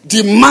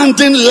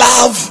 demanding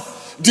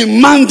love,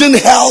 demanding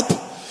help,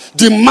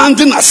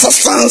 demanding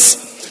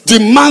assistance,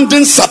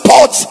 demanding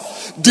support,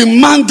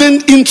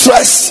 demanding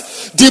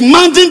interest,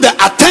 demanding the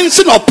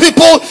attention of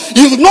people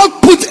you've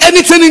not put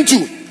anything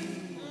into.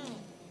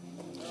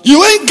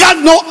 You ain't got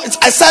no,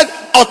 I said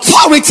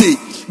authority.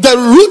 The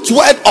root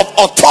word of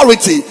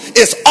authority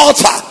is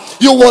altar.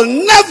 You will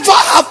never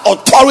have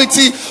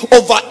authority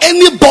over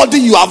anybody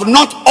you have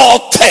not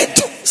altered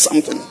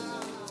something.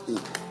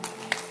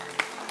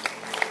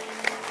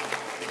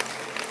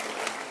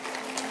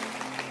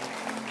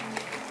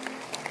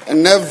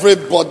 And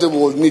everybody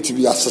will need to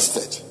be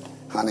assisted,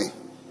 honey.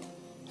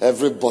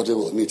 Everybody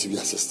will need to be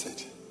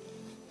assisted.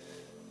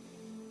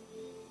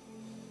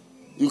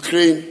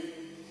 Ukraine,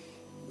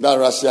 that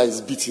Russia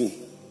is beating,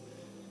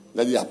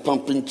 that they are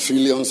pumping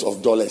trillions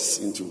of dollars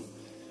into.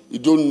 You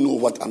don't know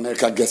what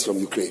America gets from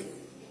Ukraine.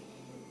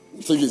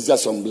 You think it's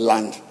just some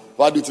land.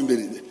 Why do you think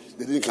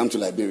they didn't come to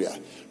Liberia?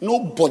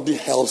 Nobody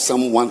helps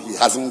someone he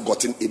hasn't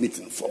gotten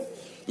anything from.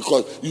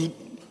 Because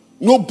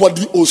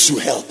nobody owes you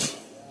help.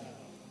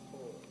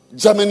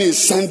 Germany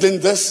is sending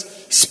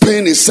this.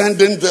 Spain is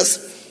sending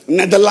this.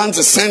 Netherlands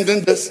is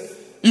sending this.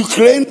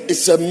 Ukraine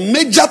is a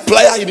major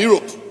player in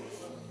Europe.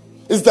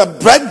 It's the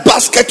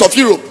breadbasket of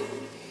Europe.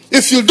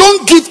 If you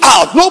don't give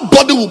out,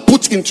 nobody will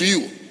put into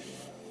you.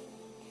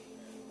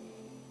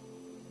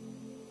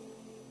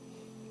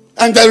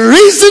 And the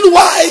reason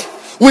why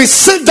we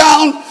sit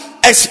down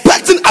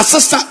expecting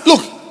assistance,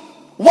 look,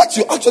 what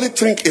you actually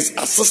think is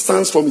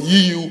assistance from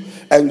EU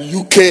and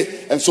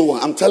UK and so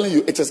on. I'm telling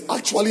you, it is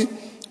actually,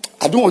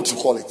 I don't want to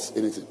call it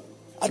anything.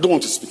 I don't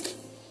want to speak.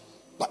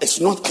 But it's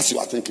not as you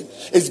are thinking.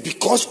 It's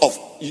because of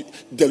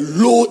the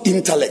low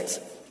intellect.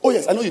 Oh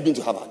yes, I know you've been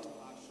to Harvard.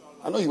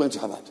 I know you went to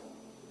Harvard.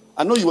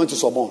 I know you went to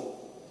Sorbonne.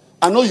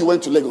 I know you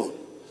went to Legon.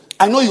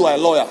 I know you are a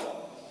lawyer.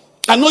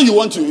 I know you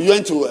went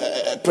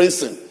to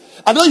Princeton.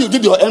 I know you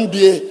did your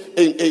MBA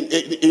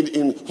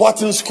in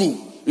Wharton School,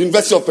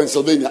 University of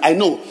Pennsylvania. I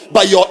know.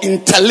 But your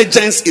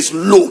intelligence is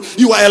low.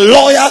 You are a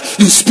lawyer,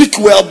 you speak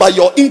well, but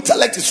your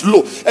intellect is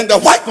low. And the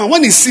white man,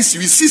 when he sees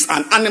you, he sees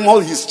an animal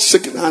he's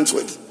shaking hands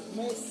with.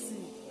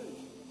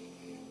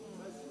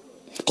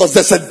 Because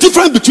there's a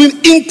difference between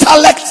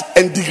intellect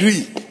and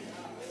degree.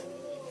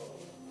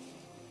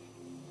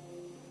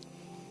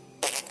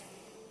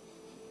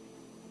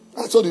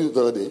 I told you the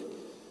other day,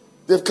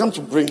 they've come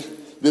to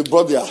they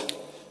brought their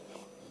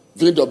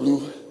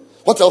VW.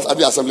 What else are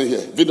they assembling here?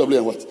 VW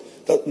and what?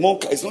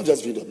 It's not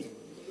just VW.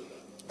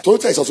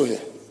 Toyota is also here.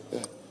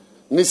 Yeah.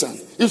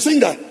 Nissan. You think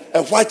that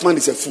a white man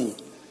is a fool?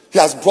 He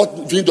has brought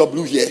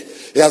VW here.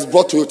 He has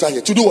brought Toyota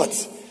here. To do what?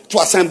 To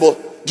assemble.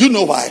 Do you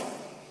know why?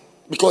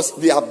 Because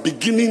they are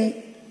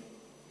beginning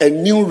a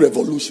new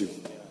revolution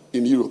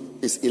in Europe.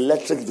 It's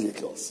electric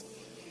vehicles.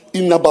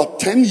 In about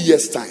 10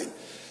 years' time,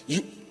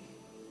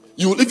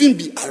 you will even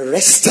be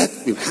arrested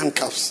with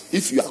handcuffs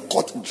if you are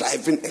caught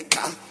driving a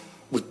car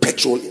with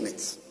petrol in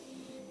it.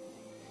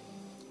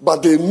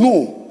 But they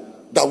know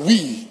that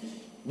we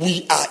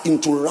are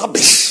into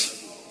rubbish.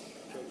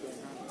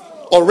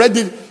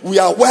 already we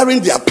are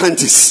wearing their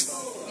panties.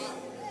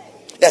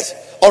 Yes,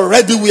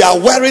 already we are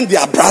wearing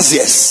their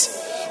brassiers.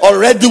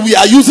 Already we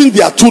are using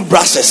their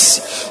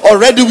toothbrushes.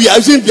 Already we are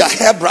using their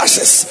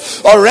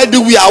hairbrushes. Already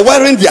we are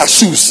wearing their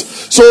shoes.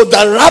 So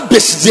the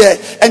rubbish there,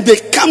 and they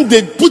come,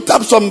 they put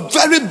up some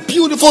very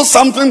beautiful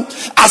something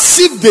as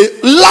if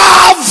they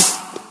love.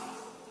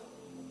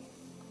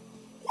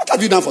 What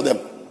have you done for them?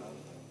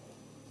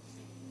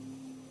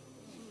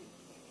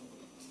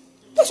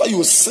 That's why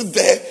you sit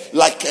there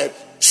like a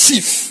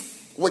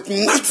chief with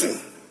nothing.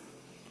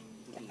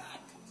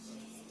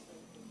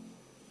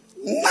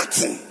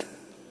 Nothing.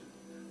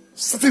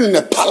 Sitting in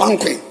a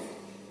palanquin.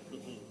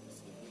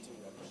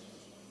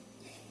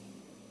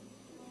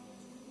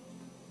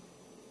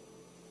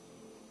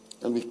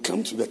 And we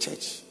come to the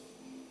church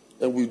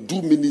and we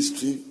do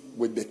ministry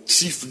with the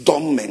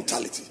chiefdom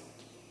mentality.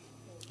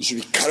 You should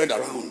be carried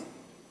around.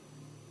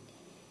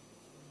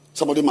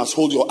 Somebody must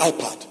hold your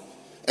iPad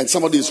and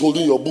somebody is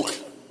holding your book.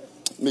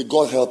 May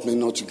God help me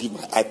not to give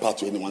my iPad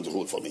to anyone to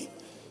hold for me.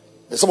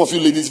 And some of you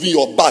ladies, even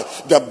your bag,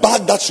 the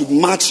bag that should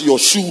match your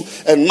shoe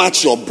and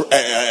match your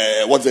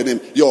what's the name,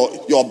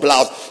 your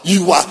blouse.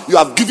 You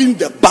have given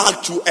the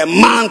bag to a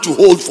man to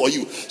hold for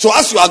you. So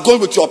as you are going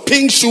with your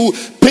pink shoe,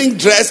 pink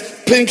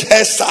dress, pink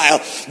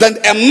hairstyle, then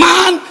a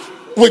man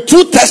with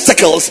 2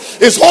 testicles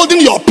is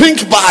holding your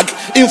pink bag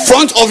in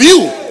front of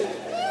you.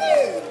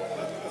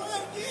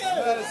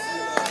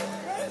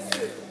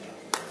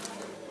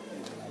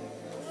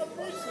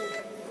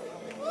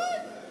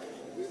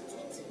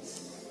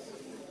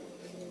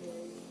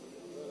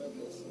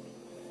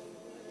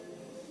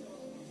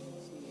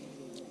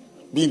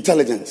 Be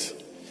intelligent.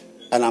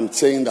 And I'm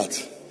saying that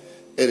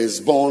it is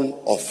born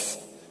of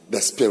the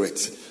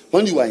Spirit.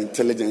 When you are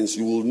intelligent,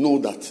 you will know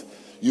that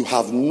you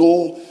have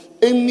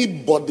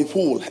anybody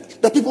who will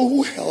help. The people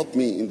who help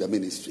me in the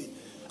ministry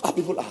are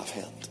people I have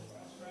helped.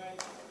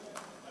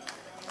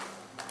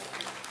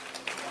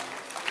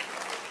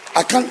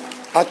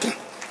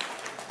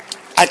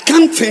 I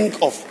can't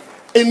think of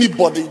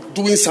anybody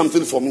doing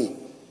something for me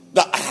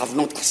that I have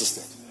not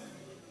assisted.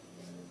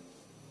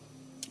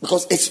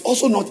 Because it's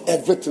also not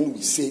everything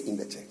we say in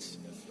the church.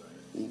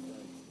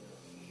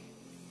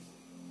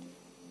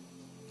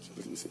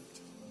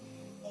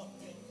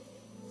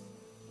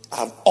 I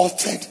have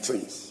authored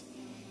things.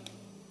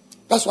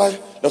 That's why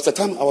there was a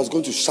time I was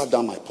going to shut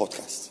down my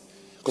podcast.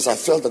 Because I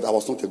felt that I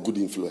was not a good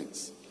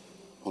influence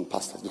on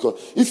pastors.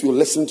 Because if you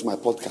listen to my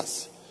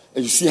podcast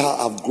and you see how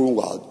I've grown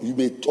wild, you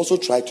may also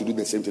try to do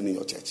the same thing in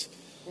your church.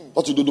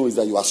 What you don't know is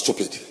that you are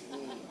stupid.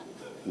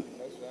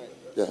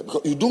 Yeah,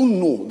 because you don't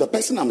know the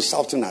person I'm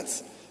shouting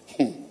at.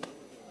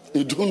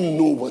 You don't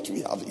know what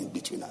we have in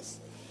between us.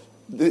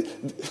 You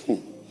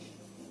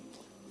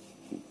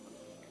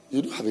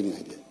don't have any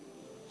idea.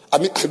 I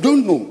mean, I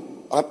don't know.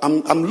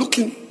 I'm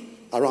looking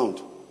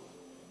around.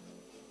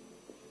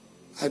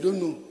 I don't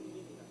know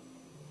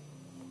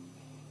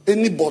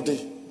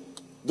anybody.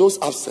 Those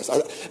upstairs.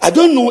 I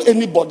don't know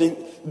anybody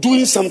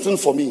doing something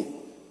for me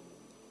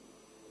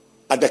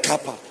at the car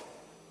park.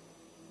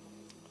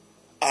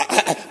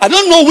 I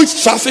don't know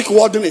which traffic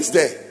warden is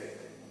there.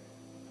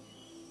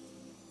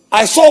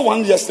 I saw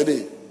one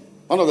yesterday.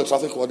 One of the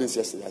traffic wardens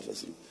yesterday.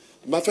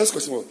 My first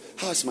question was,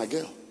 how is my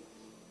girl?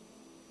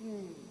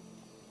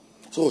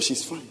 So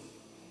she's fine.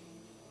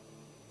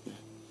 Yeah.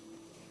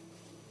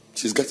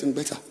 She's getting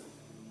better.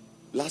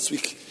 Last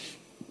week,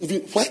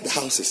 even where the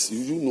house is,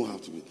 you know how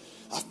to be.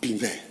 I've been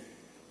there.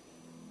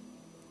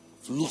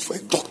 Look for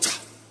a doctor.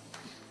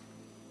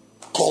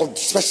 Called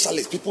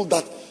specialists, people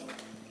that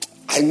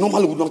I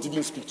normally would not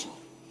even speak to.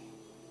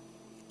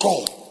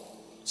 Call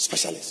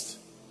specialists.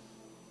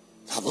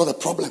 I've got a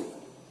problem.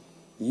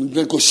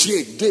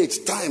 Negotiate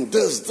date, time,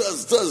 this.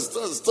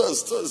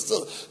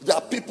 There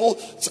are people.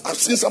 I've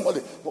seen somebody.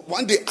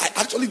 One day I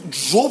actually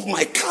drove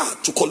my car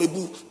to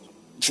Kolebu.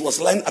 She was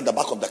lying at the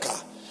back of the car.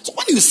 So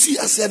when you see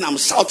us and I'm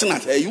shouting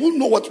at her, you will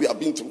know what we have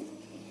been through.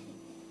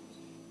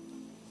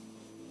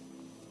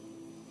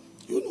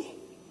 You know.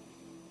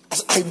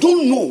 I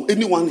don't know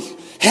anyone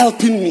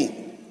helping me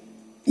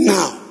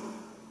now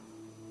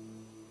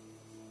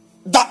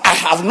that I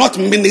have not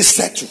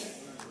ministered to.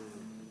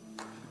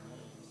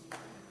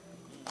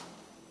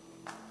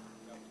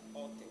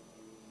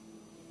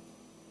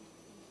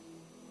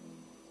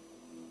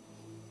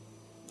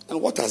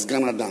 And what has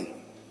Ghana done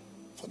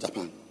for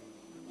Japan?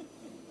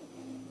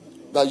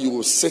 That you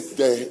will sit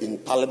there in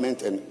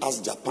parliament and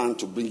ask Japan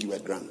to bring you a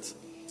grant.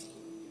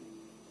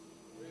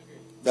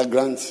 That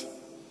grant,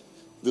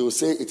 they will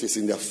say it is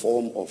in the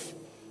form of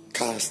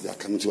cars they are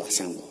coming to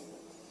assemble.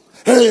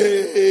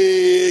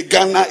 Hey,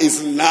 Ghana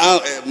is now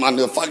a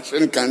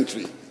manufacturing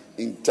country.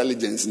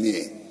 Intelligence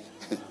near.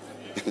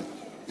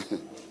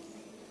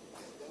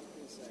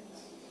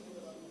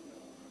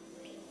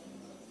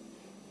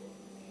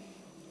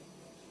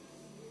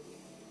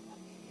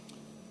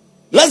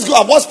 Let's go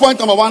up. What's point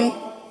number 1?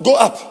 Go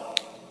up.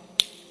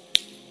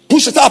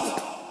 Push it up.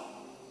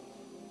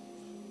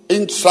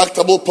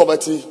 Intractable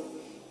poverty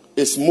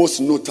is most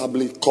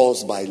notably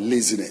caused by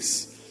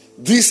laziness.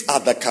 These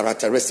are the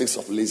characteristics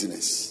of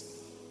laziness.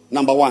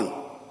 Number one.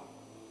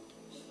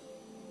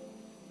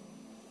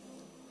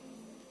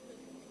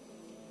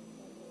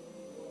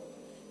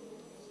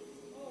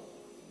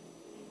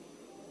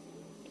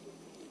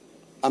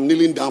 I'm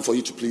kneeling down for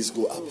you to please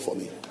go up for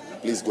me.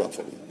 Please go up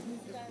for me.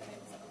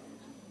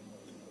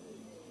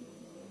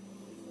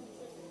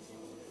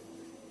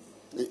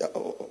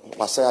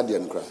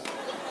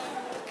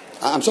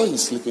 I'm sure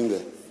he's sleeping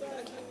there.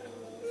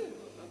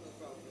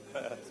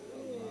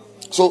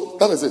 So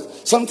that is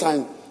it.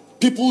 Sometimes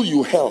people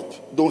you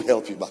help don't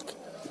help you back.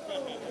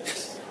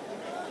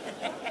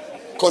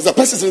 Because the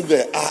person is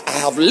there. I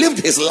have lived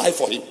his life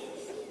for him.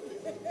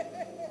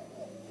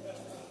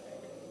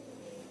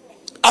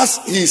 As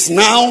he is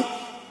now,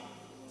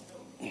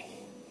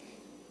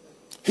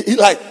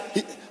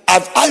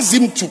 I've asked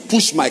him to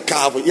push my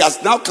car. He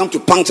has now come to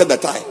puncture the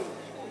tire.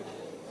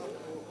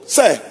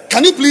 Sir,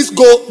 can you please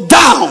go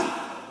down?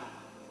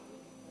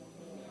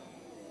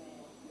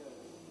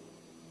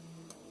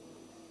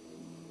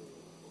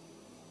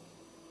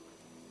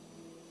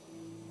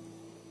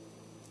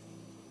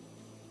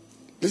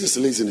 This is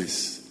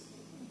laziness.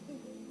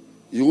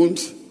 You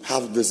won't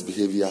have this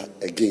behavior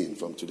again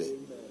from today.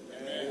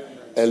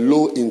 A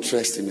low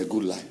interest in a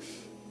good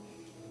life.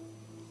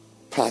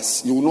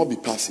 You will not be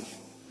passive.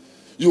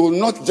 You will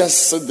not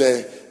just sit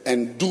there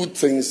and do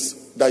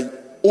things that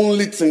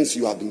only things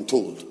you have been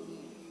told.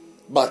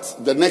 But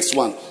the next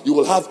one, you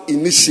will have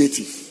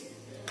initiative.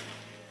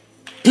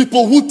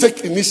 People who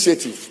take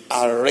initiative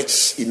are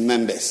rich in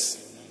members.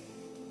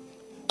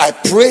 I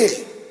pray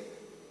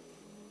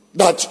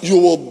that you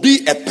will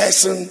be a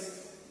person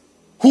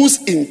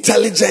whose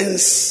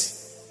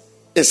intelligence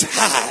is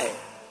high,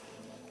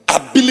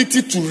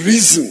 ability to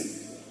reason,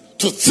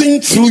 to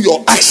think through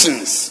your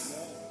actions.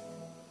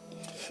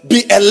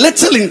 Be a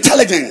little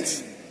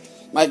intelligent.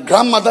 My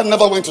grandmother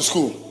never went to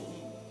school.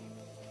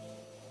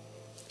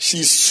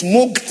 She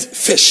smoked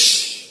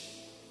fish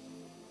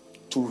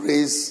to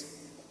raise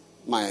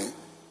my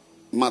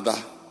mother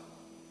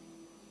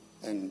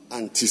and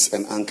aunties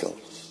and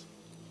uncles.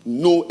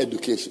 No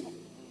education.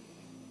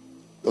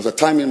 There was a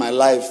time in my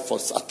life for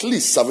at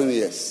least 7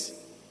 years,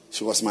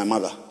 she was my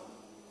mother,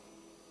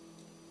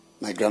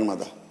 my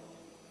grandmother.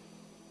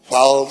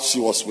 While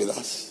she was with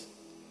us,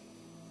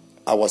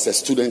 I was a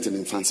student in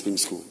infant swim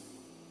school.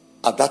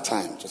 At that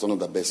time, it was one of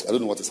the best. I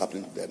don't know what is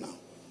happening there now.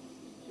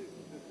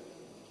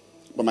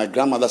 But my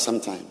grandmother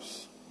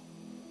sometimes,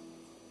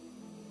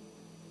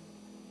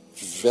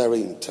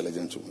 very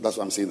intelligent woman. That's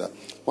why I'm saying that.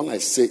 When I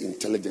say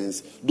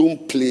intelligence,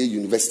 don't play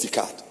university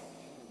card.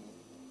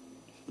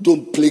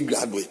 Don't play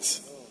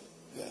graduate.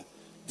 Yeah.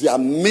 There are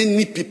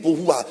many people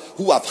who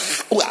are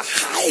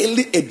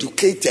highly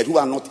educated who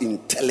are not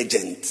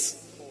intelligent.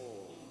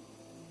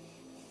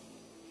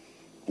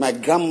 My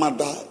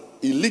grandmother,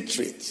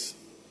 illiterate,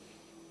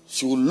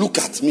 she will look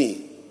at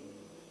me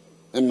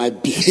and my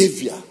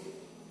behavior,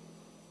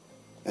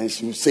 and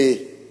she will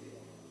say,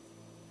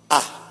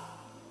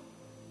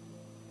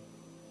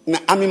 na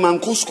ami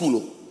manko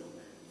school,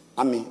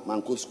 ami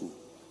manko school.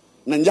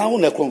 Na njawo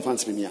na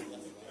conference premier.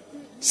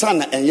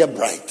 Sana enye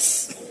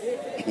bright.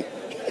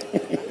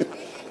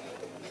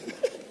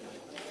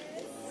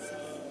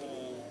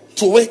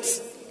 To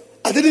wait,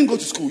 I didn't go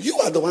to school. You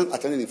are the one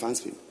attending the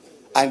fancy film.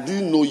 I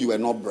didn't know you were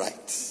not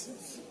bright.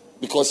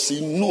 Because she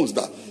knows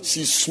that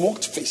she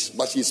smoked fish,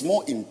 but she's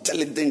more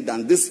intelligent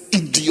than this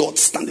idiot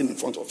standing in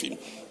front of him,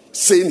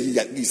 saying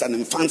he's an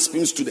infant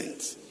swim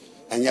student.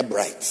 And you're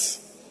bright.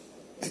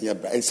 And you're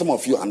bright. And some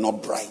of you are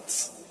not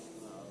bright.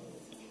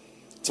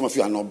 Some of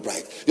you are not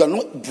bright. You are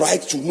not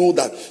bright to know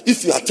that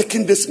if you are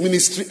taking this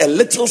ministry a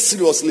little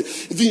seriously,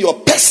 even your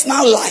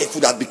personal life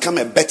would have become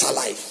a better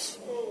life.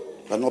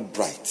 You are not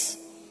bright.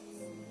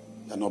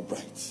 You are not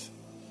bright.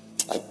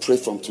 I pray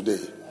from today,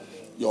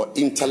 your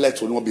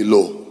intellect will not be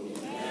low.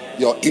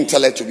 Your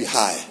intellect will be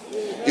high.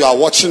 You are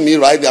watching me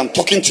right there. I'm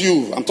talking to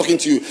you. I'm talking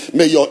to you.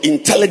 May your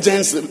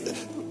intelligence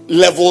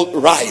level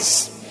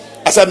rise.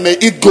 I said, may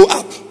it go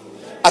up.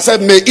 I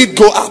said, may it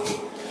go up.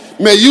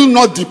 May you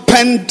not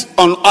depend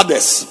on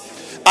others.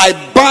 I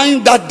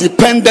bind that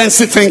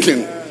dependency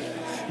thinking.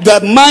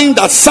 The mind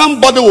that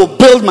somebody will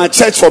build my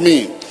church for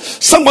me.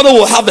 Somebody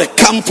will have a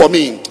camp for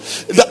me.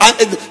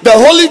 The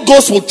Holy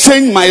Ghost will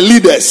change my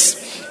leaders.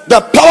 The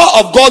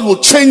power of God will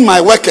change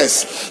my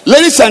workers.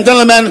 Ladies and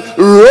gentlemen,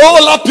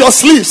 roll up your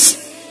sleeves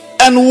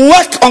and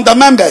work on the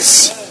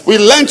members. We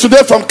learned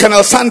today from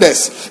Colonel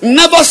Sanders.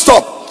 Never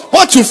stop.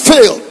 What you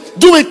fail,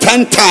 do it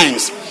 10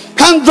 times,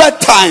 100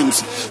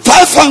 times,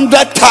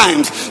 500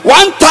 times,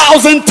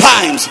 1,000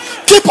 times.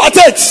 Keep at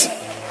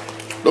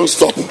it. Don't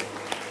stop.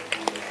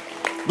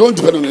 Don't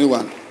depend on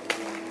anyone.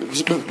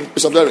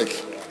 Bishop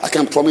Derek, I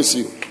can promise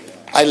you,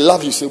 I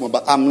love you so much,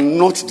 but I'm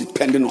not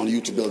depending on you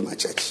to build my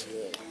church.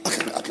 I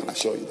can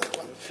assure you that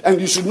one. And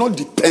you should not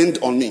depend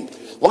on me.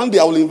 One day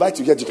I will invite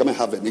you here to come and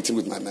have a meeting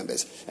with my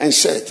members and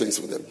share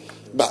things with them.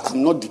 But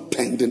I'm not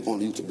dependent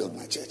on you to build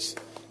my church.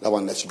 That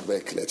one that should be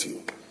very clear to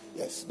you.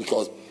 Yes.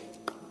 Because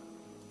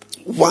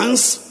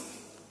once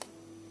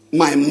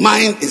my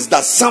mind is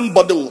that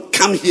somebody will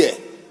come here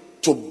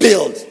to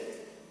build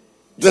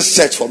this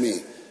church for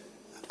me.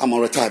 I'm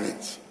on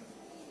retirement.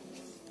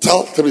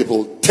 Tell 3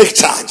 people, take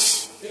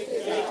charge.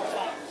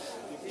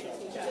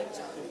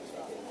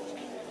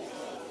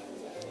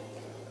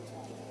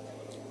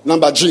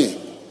 Number 3,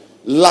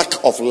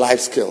 lack of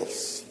life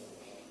skills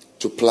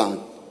to plan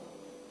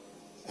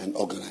and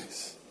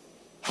organize.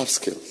 Have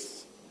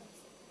skills.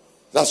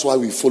 That's why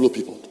we follow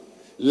people.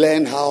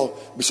 Learn how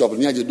Bishop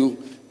Nyaje do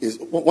is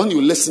when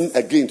you listen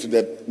again to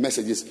the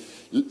messages,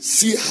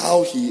 see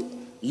how he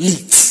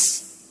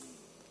leads,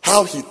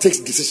 how he takes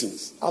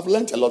decisions. I've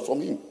learned a lot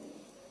from him.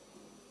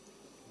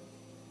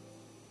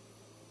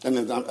 And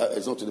then,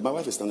 it's not today. My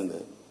wife is standing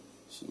there.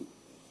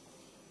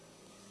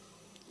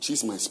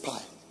 She's my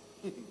spy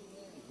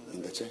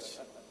in the church.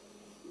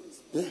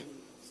 Yeah.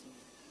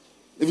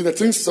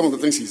 Even some of the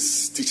things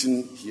he's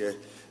teaching here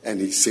and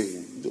he's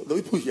saying, the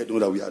people here know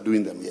that we are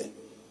doing them here.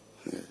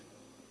 Yeah.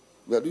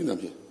 We are doing them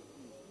here.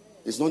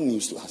 It's not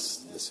news to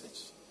us, this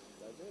church,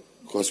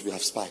 because we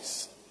have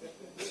spies.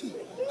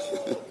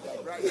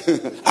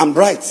 I'm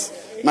bright.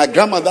 My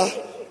grandmother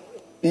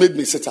made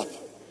me sit up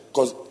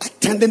because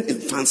attending in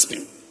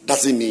Fanspin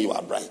doesn't mean you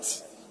are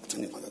bright.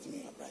 Attending doesn't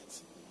mean you are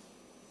bright.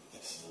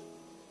 Yes.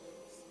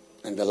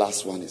 And the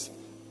last one is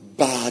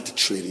bad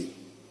training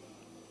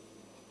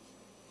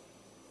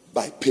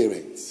by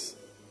parents.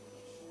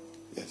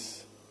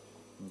 Yes.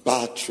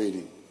 Bad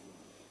training.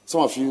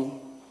 Some of you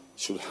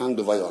should hand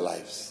over your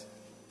lives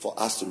for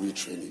us to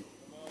retrain you.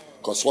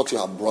 Because what you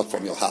have brought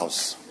from your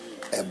house,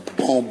 a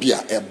bon beer,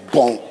 a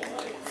bon.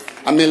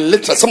 I mean,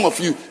 literally, some of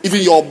you,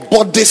 even your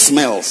body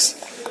smells.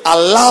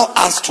 Allow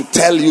us to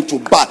tell you to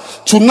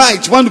bath.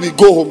 Tonight, when we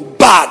go home,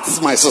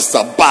 bath, my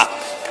sister,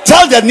 bath.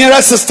 Tell the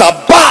nearest sister,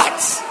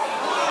 bath.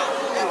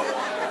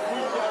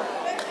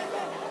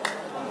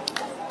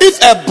 If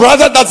a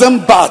brother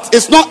doesn't bath,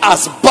 it's not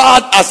as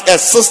bad as a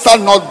sister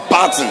not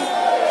bathing.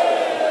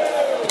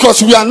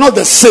 Because we are not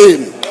the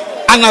same.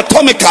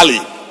 Anatomically,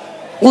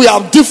 we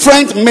have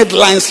different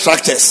midline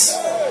structures.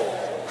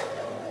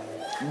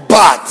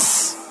 Bath.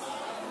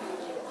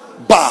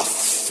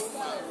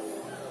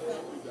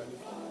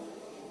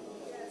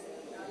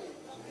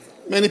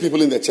 Many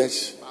people in the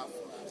church.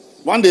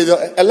 One day,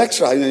 a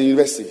lecturer in a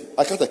university,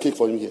 I cut a cake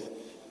for him here.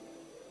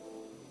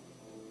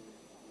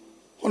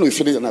 When we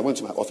finished and I went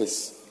to my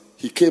office,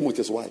 he came with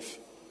his wife,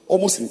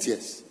 almost in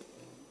tears.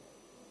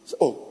 I said,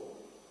 oh,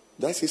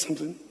 did I say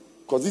something?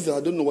 Because I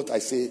don't know what I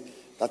say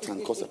that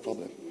can cause a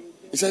problem.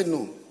 He said,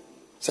 no. He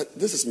said,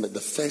 this is the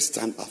first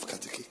time I've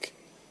cut a cake.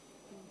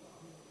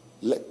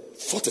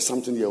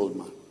 40-something-year-old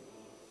man.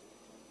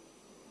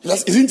 He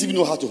didn't even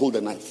know how to hold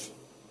a knife.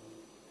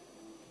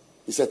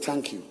 He said,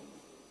 thank you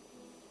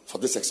for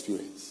this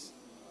experience.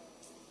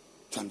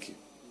 Thank you.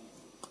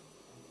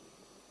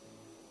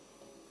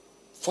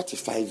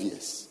 45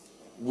 years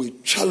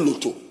with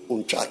chaloto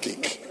on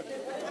cake.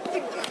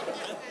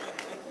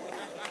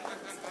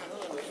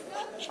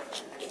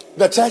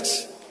 The church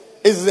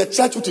is the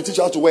church which will teach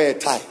you how to wear a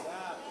tie,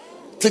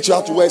 teach you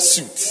how to wear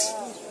suits,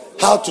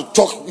 how to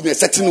talk in a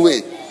certain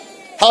way,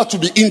 how to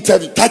be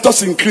interviewed.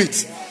 Titus in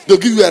Crete, they'll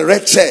give you a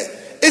red chair.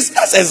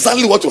 That's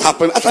exactly what will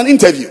happen at an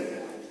interview.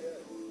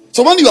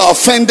 So when you are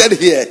offended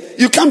here,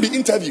 you can't be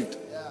interviewed.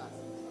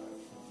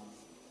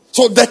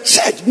 So the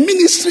church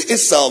ministry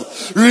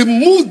itself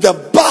remove the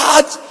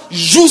bad,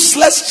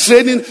 useless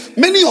training.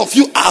 Many of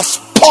you are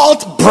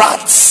spoiled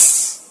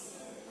brats.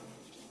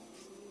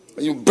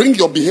 When you bring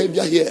your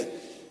behavior here,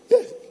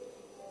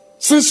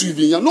 since you've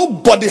been here,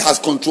 nobody has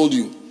controlled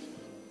you.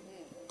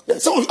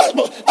 Some of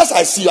you, as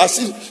I see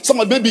some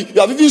of maybe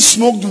you have even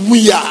smoked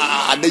weed,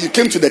 then you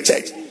came to the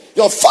church.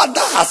 Your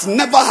father has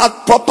never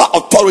had proper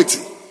authority.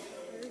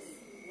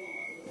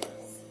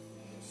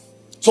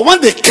 So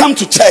when they come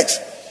to church,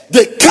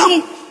 they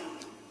come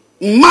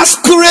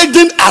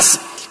masquerading as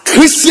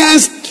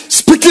Christians,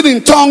 speaking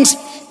in tongues,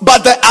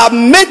 but there are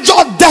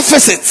major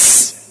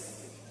deficits,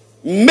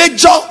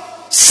 major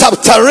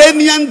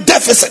subterranean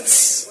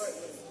deficits.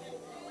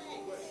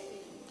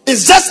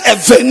 It's just a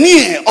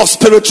veneer of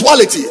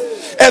spirituality,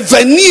 a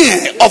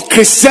veneer of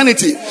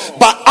Christianity,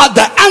 but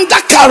the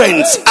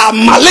undercurrents are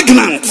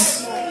malignant.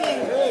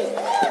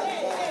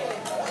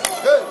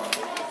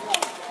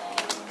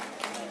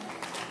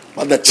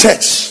 But the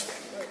church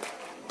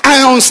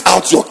irons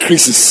out your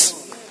creases,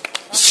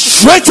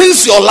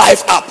 straightens your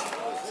life up,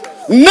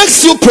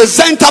 makes you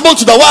presentable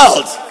to the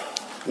world.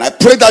 And I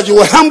pray that you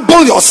will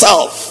humble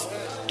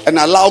yourself and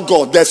allow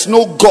God. There's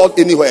no God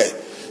anywhere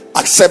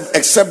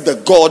except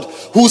the God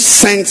who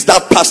sent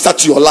that pastor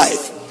to your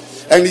life,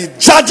 and he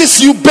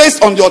judges you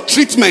based on your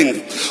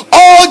treatment.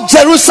 Oh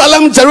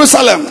Jerusalem,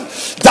 Jerusalem,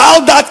 thou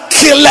that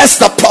killest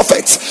the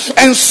prophets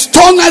and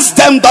stonest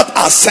them that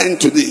are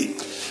sent to thee.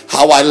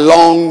 How I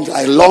long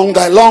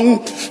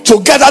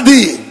to gather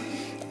thee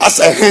as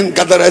a hen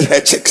gathereth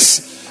her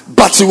chicks,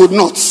 but you would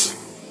not.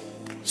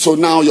 So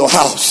now your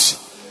house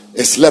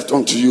is left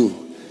unto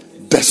you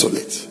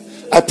desolate.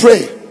 I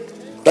pray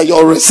that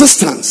your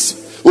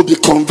resistance will be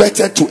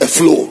converted to a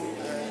flow.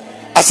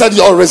 I said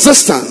your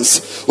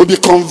resistance will be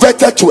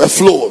converted to a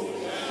flow.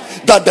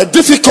 that the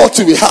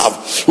difficulty we have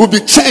will be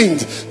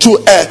changed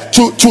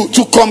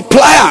to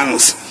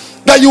compliance,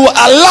 that you will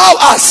allow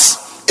us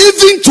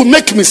even to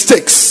make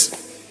mistakes,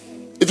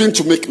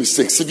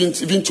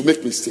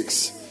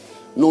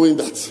 knowing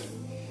that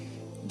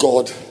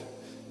God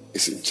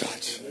is in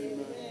charge.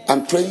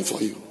 I'm praying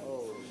for you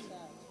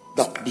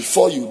that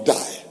before you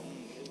die,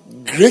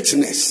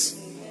 greatness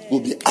will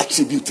be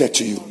attributed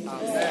to you.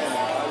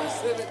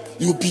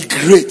 You'll be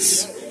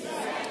great,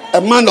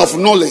 a man of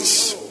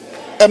knowledge,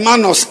 a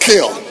man of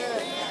skill,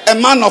 a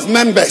man of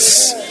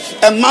members,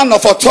 a man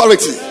of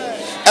authority,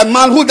 a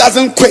man who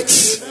doesn't quit,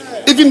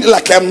 even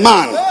like a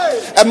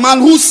man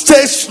who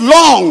stays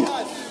long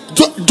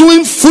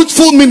doing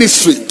fruitful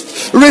ministry.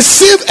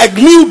 Receive a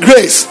new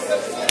grace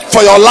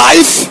for your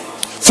life,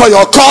 for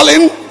your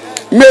calling.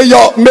 May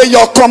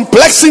your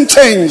complexion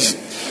change.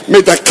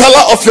 May the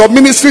color of your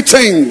ministry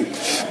change.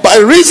 By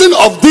reason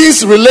of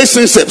these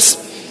relationships,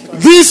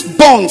 these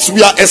bonds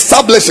we are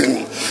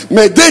establishing,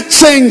 may they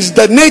change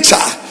the nature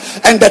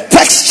and the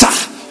texture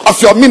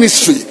of your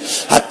ministry.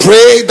 I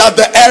pray that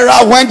the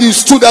era when you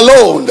stood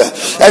alone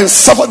and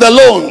suffered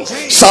alone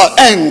shall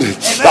end.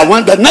 That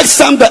when the next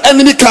time the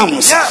enemy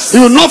comes,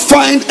 you will not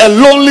find a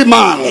lonely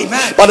man,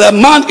 but a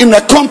man in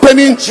a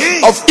company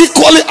of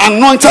equally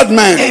anointed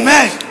men.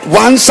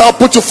 One shall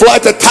put to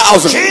flight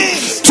 1,000,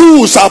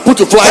 two shall put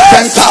to flight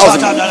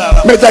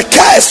 10,000. May the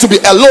curse to be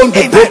alone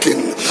be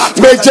broken.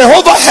 May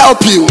Jehovah help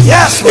you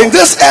in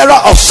this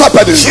era of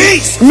shepherding.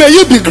 May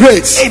you be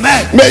great.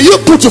 May you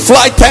put to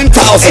flight 10,000.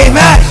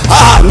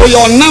 May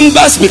your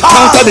numbers be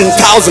counted in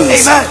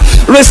thousands.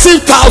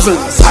 Receive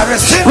thousands.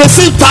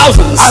 Receive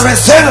thousands.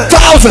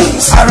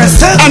 Thousands.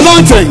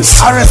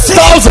 Anointings.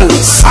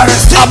 Thousands.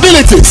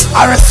 Abilities.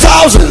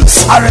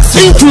 Thousands.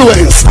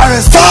 Influence.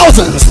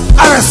 Thousands.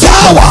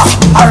 Power.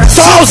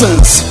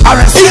 Thousands.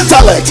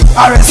 Intellect.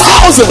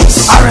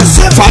 Thousands.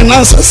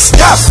 Finances.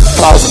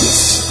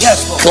 Thousands.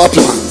 Clap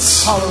your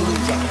hands.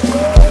 Hallelujah.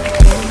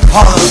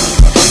 Hallelujah.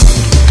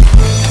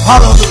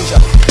 Hallelujah.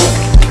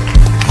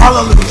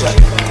 Hallelujah.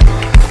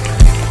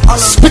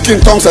 Speak in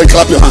tongues and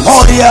clap your hands.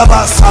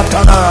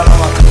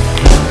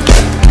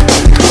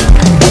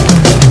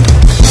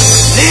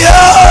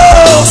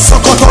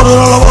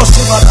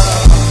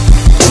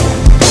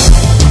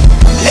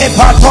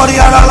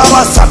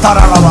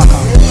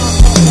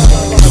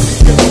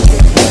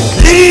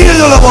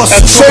 A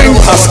change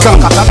has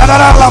come.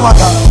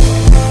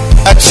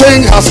 A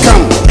change has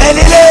come.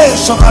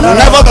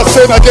 Never the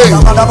same again.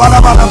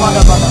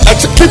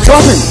 Keep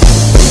clapping.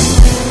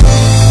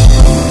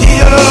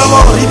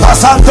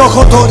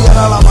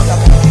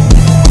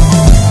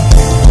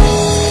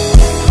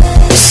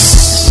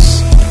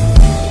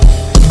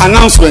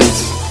 Announcement.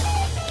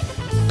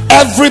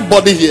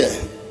 Everybody here,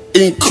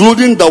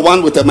 including the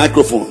one with the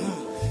microphone,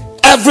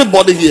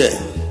 everybody here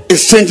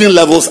is changing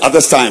levels at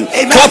this time.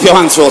 Clap your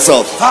hands for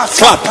yourself.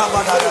 Clap.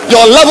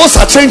 Your levels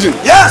are changing.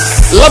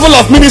 Yes. Level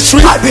of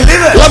ministry. I believe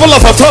it. Level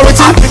of authority.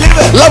 I believe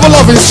it. Level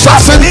of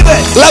instruction. I believe it.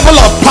 Level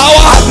of power.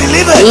 I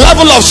believe it.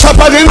 Level of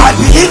shepherding. I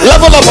believe it.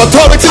 Level of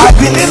authority. I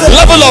believe it.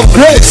 Level of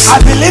grace. I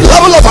believe it.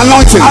 Level of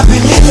anointing I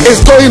believe it. is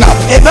going up.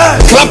 Amen.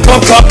 Clap,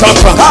 clap, clap, clap,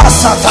 clap.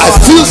 I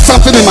feel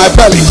something in my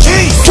belly.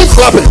 Jesus. Keep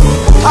clapping.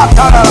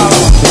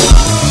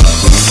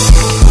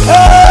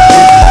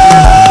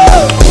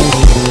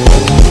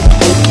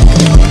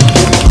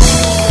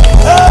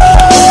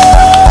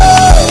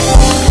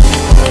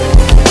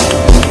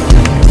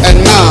 And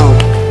now,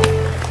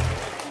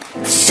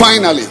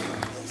 finally,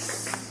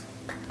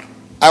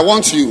 I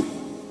want you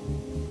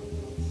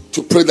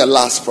to pray the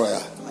last prayer,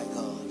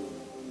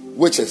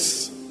 which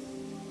is,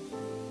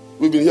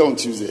 we've been here on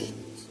Tuesday.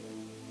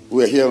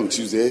 We were here on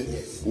Tuesday,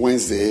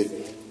 Wednesday,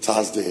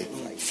 Thursday,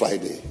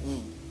 Friday.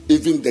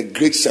 Even the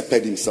great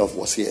shepherd himself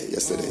was here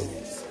yesterday.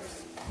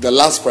 The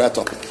last prayer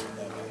topic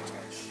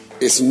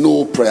is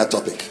no prayer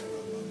topic.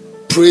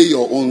 Pray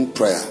your own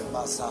prayer.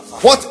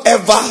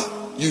 Whatever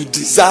you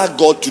desire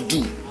God to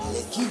do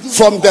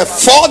from the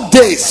 4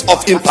 days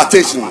of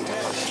impartation,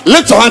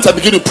 lift your hands and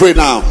begin to pray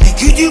now.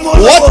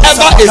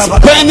 Whatever is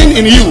burning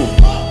in you,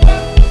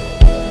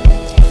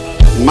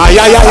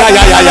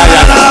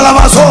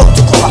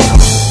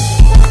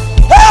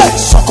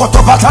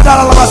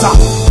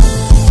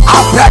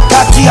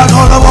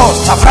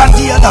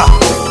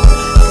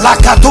 La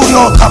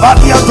Caturio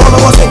Tabadia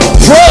Dolobose,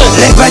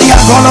 Leberia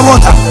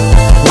Dolobota,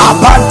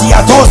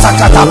 Abandia Dosa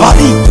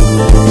Catabari,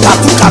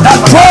 Catucada,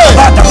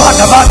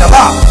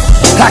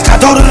 La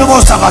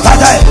Cadoro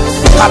Sabatade,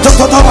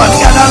 Catototoba,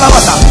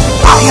 Lavata,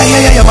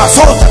 Ayaya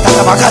Masota,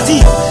 Tatabagati,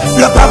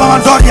 Le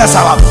Pavamandoria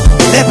Sava,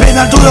 Le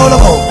Penaturo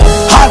Lobo,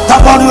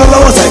 Hataborio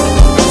Lose,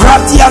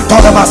 Fratia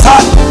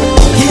Todabasan,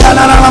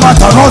 Hiana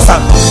Matanosa,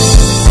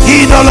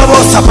 Idolobo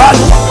Sapal,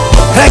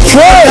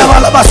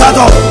 Recruit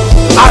Basado.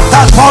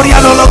 Atatoria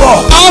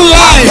lobo.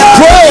 Online,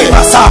 pray.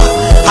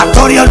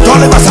 Atoria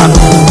tole basa.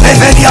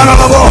 Levediano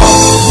lobo.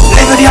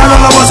 Levediano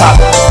lobo sa.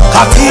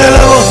 Katire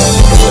lobo.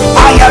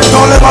 Aya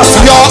tole basa.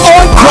 Your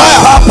own prayer.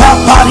 Papa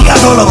paria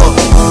lobo.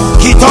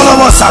 Kitolo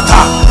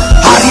bosata.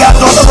 Aria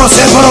lobo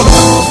se lobo.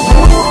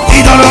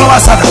 Idolo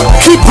basa.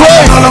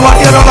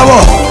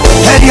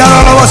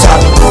 Riarolosa,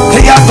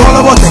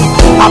 Riatolobote,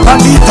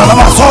 Apandita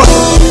Lavasot,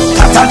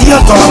 Catalia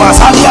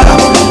Tolavasadiana,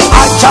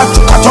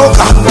 Achatu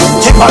Katoka,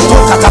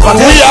 Tipatoka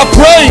Tapane. We are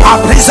praying.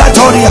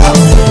 Aprisatoria,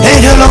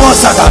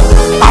 Ediolosada,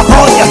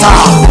 Aponiata,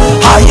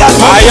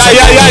 Hayato,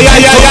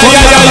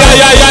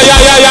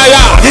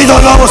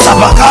 Idolosa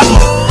Bacani,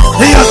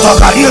 Rio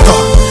Tocarito,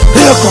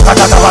 Rio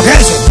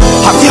Cocatatabagese,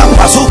 Hakia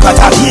Pasuka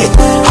Tadi,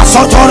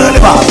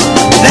 Asotoreba,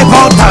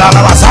 Lebota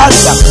la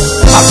Vasalia,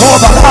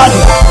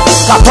 Atobaladia,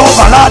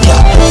 Catobaladia,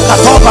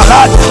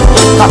 Catobaladia,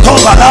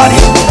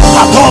 Catobaladia,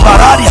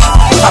 Catobaladia,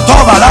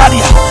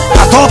 Catobaladia,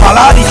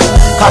 Catobaladia,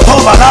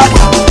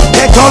 Catobaladia,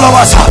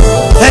 Etolowasa,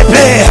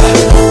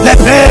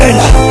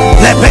 Lepela,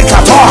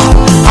 Lepecatoa,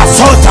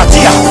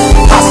 Asotatia,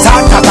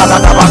 Asanta la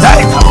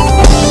Badaika.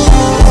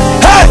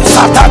 Hey,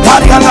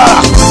 Satatariana,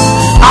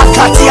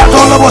 Akatia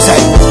Dolobose,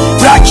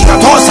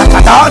 Fracchitosa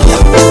Catania,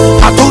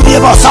 Atudia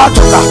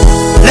Bosatoka,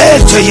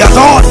 Leche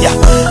Yadoria,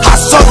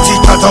 Asoti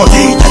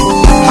Tadodine,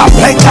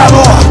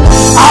 Apecaloa,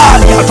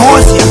 Alia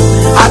Dosia,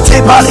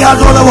 Atebalia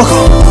Doloboco,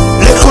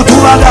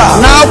 Lecoturada.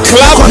 Now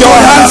clap your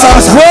hands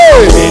and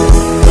pray.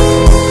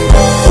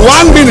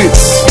 1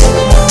 minute.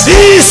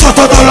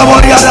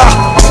 Isotodoloboriada.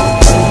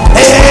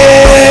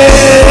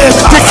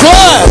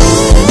 Declare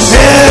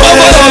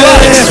over your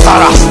life,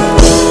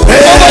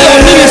 over your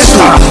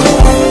ministry.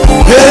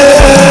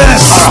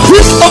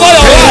 Speak over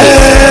your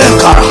life.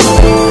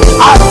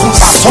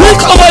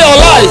 Speak over your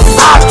life.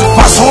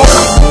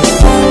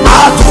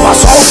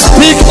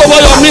 Speak over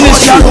your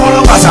ministry.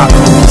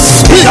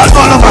 Speak.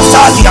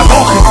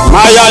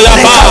 Maya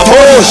Yaba,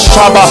 oh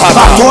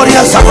Shabahaba.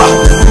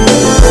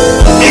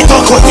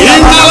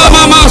 Inala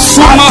Mama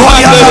Suma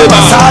Handeleba.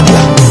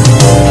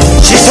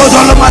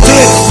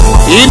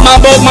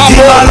 Imabo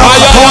Mambo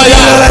Maya.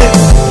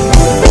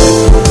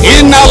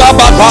 Inala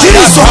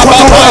Babaya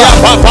Babaya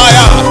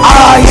Babaya.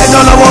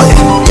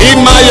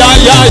 Imaya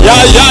ya ya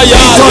ya ya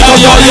ya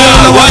ya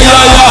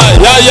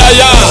ya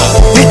ya.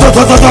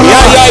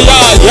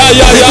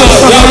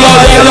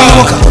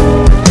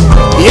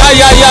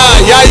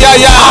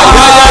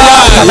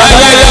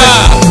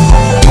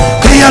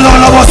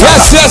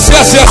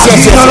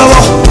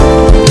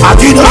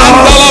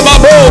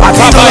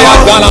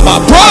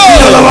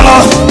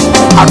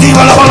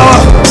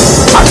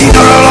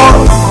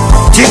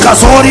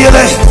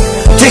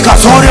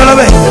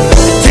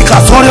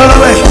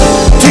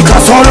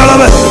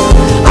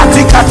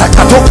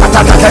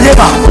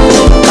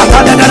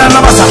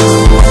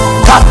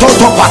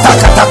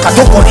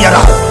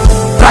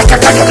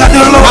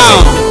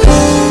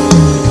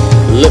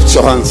 Lift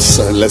your hands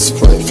and let's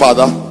pray.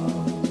 Father,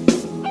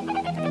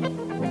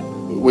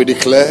 we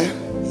declare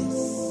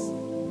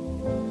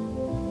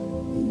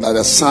that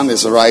the sun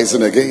is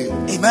rising again.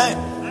 Amen.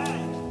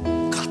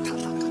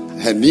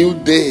 A new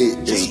day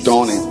is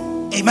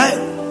dawning.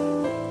 Amen.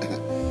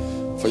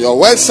 For your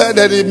word said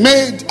that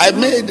I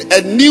made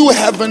a new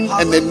heaven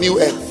and a new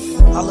earth.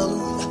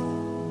 Hallelujah.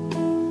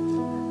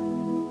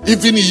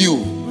 Even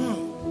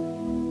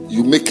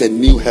you make a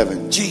new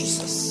heaven,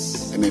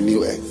 Jesus, and a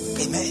new earth.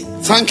 Amen.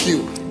 Thank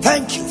you.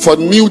 Thank you for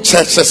new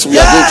churches we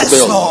are going to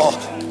build. Lord.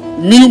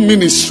 New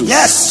ministries.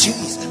 Yes,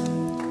 Jesus.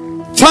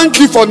 Thank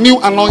you for new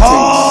anointings.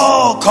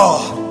 Oh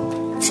God.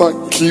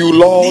 Thank you,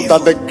 Lord,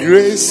 that the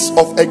grace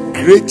of a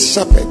great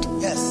shepherd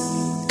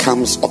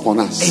comes upon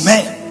us.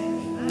 Amen.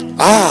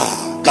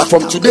 That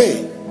from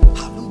today,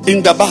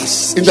 in the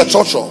bus, in the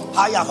church,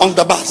 on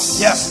the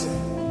bus, yes,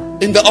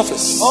 in the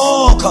office,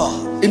 oh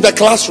God, in the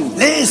classroom,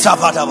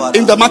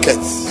 in the market,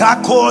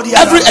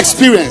 every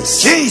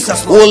experience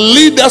Jesus will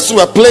lead us to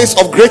a place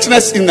of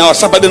greatness in our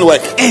shepherding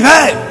work.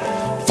 Amen.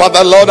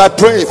 Father, Lord, I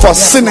pray for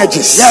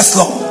synergies. Yes,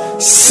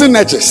 Lord.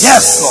 Synergies.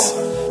 Yes, Lord.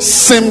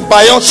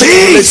 Symbiotic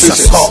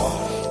relationships.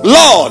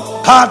 Lord,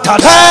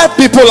 pair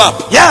people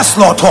up. Yes,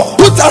 Lord.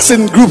 Put us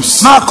in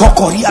groups.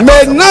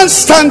 May none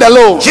stand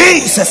alone.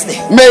 Jesus'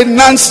 name. May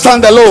none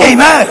stand alone.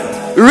 Amen.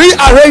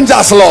 Rearrange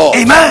us, Lord.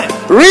 Amen.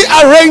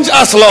 Rearrange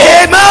us, Lord.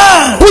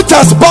 Amen. Put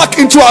us back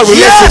into our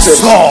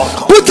relationships. Yes,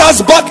 Lord. Put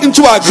us back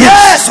into our groups.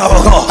 Yes,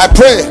 Lord. I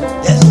pray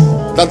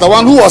that the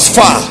one who was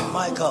far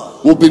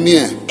will be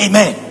near.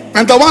 Amen.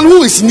 And the one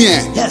who is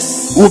near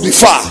will be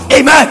far.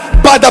 Amen.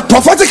 By the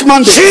prophetic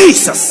mandate,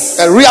 Jesus,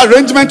 a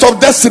rearrangement of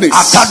destinies,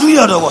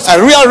 a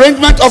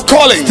rearrangement of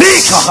callings,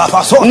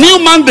 new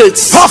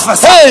mandates.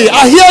 Prophesy. Hey,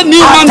 I hear new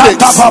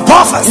mandates.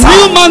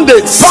 New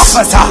mandates.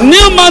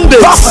 New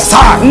mandates.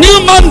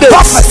 New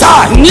mandates.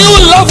 New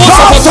levels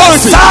of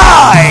authority.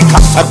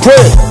 I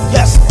pray.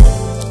 Yes.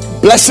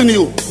 Blessing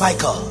you, My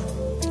God,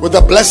 with the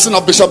blessing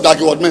of Bishop Dag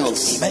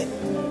Heward-Mills,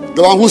 Amen.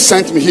 the one who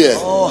sent me here.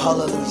 Oh,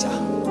 hallelujah.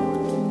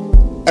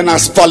 And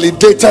has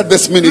validated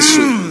this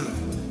ministry,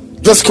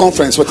 this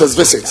conference with his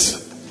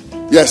visits.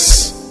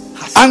 Yes.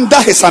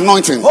 Under his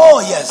anointing. Oh,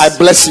 yes. I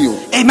bless you.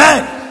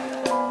 Amen.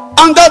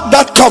 Under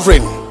that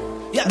covering,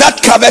 yes,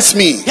 that covers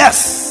me.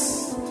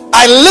 Yes.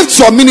 I lift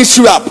your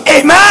ministry up.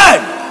 Amen.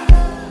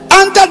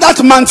 Under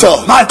that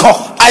mantle, my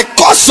God, I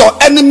cause your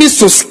enemies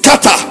to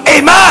scatter.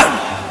 Amen.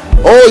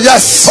 Oh,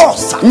 yes.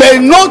 May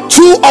no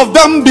two of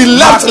them be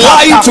left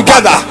lying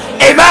together.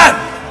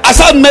 Amen. I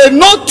said, may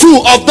no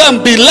two of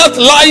them be left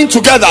lying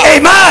together.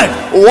 Amen.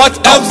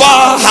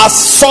 Whatever has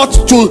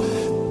sought to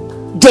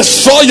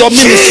destroy your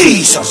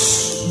ministry,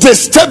 Jesus,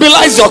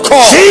 destabilize your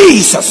call,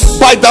 Jesus,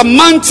 by the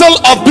mantle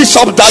of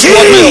Bishop Daddy,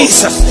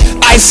 Jesus,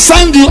 I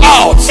send you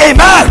out.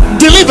 Amen.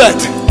 Delivered.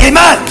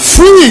 Amen.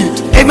 Freed.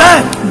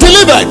 Amen.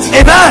 Delivered.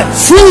 Amen.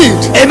 Freed.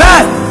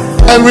 Amen.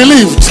 And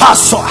relieved. I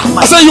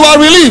said, you are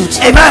relieved.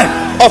 Amen.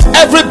 Of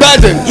every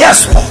burden.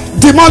 Yes, Lord.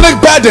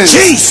 Demonic burden.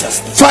 Jesus.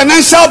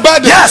 Financial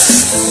burden.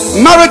 Yes.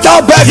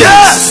 Marital burden.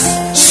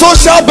 Yes.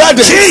 Social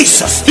burden.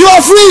 Jesus. You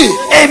are free.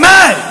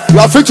 Amen. You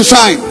are free to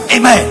shine.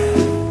 Amen.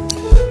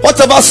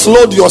 Whatever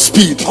slowed your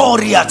speed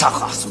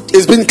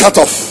is being cut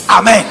off.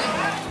 Amen.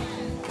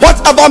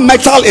 Whatever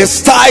metal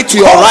is tied to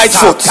your right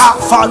foot,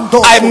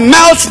 I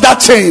melt that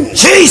chain.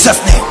 Jesus'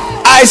 name.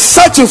 I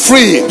set you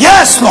free.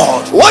 Yes,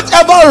 Lord.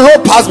 Whatever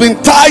rope has been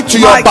tied to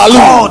your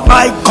balloon,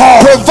 my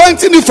God,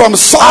 preventing you from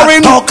soaring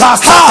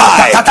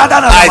high,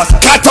 I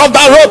cut off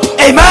that rope.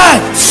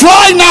 Amen.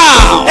 Fly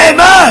now.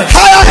 Amen.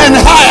 Higher and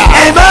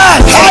higher.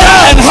 Amen.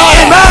 Higher and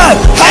higher. Amen.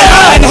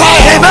 Higher and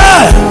higher.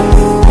 Amen.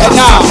 And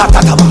now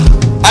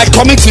I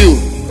commit you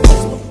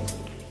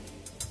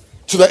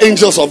to the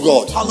angels of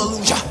God.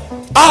 Hallelujah.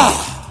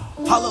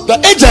 Hallelujah. The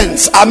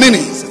agents are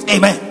many.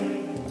 Amen.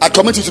 I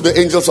commit you to the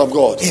angels of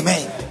God.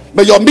 Amen.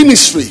 May your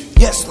ministry,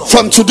 yes, Lord,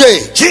 from today,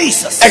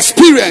 Jesus,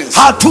 experience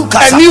a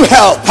new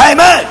help.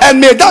 Amen.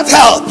 And may that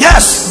help,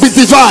 yes, be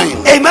divine.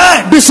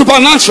 Amen. Be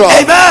supernatural.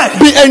 Amen.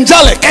 Be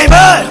angelic.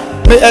 Amen.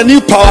 May a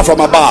new power from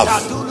above,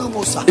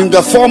 in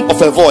the form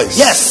of a voice,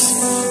 yes,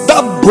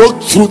 that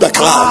broke through the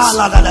clouds,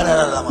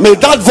 may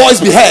that voice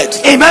be heard.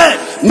 Amen.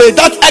 May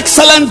that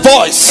excellent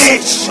voice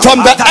from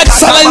the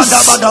excellence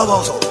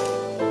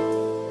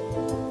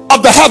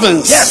of the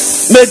heavens,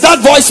 yes, may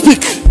that voice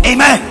speak.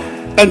 Amen.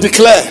 And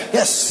declare,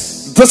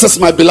 yes, this is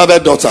my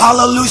beloved daughter.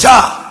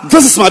 Hallelujah.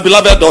 This is my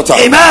beloved daughter.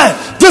 Amen.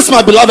 This is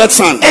my beloved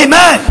son.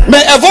 Amen.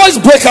 May a voice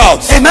break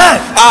out. Amen.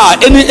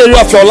 Any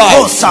area of your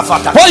life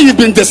where you've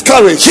been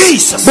discouraged,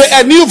 Jesus, may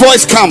a new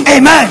voice come.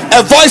 Amen.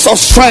 A voice of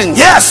strength.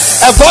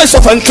 Yes. A voice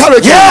of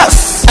encouragement.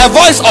 Yes. A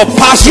voice of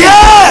passion.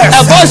 Yes.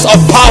 A voice of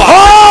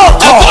power.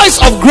 A voice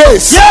of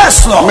grace.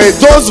 Yes, Lord. May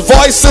those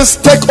voices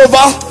take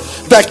over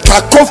the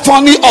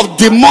cacophony of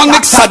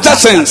demonic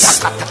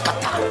suggestions,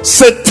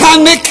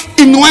 satanic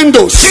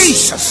innuendos.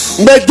 Jesus.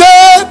 May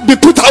they be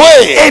put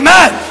away.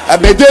 Amen.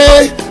 And may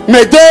they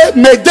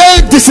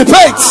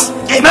dissipate.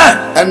 Amen.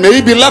 And may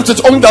you be left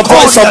with only the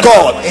voice of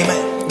God.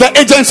 Amen. The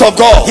agents of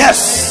God.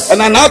 Yes.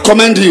 And I now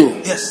commend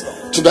you, yes,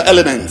 Lord, to the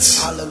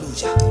elements.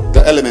 Hallelujah.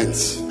 The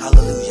elements.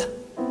 Hallelujah.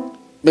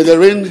 May the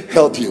rain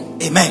help you.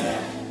 Amen.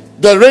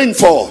 The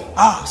rainfall,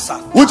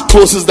 which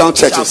closes down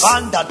churches,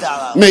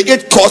 may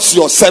it cause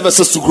your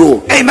services to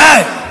grow.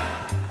 Amen.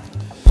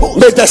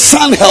 May the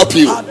sun help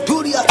you.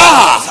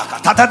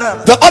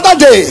 The other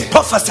day,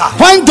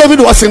 when David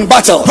was in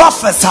battle,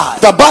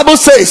 the Bible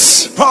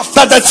says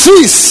that the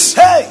trees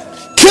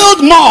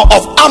killed more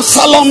of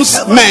Absalom's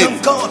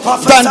men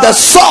than the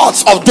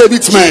swords of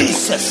David's men.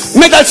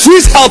 May the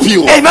trees help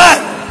you.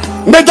 Amen.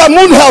 May the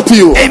moon help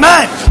you.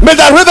 Amen. May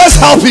the rivers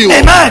help you.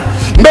 Amen.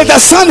 May the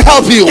sun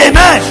help you.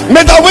 Amen.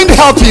 May the wind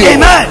help you.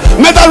 Amen.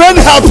 May the rain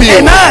help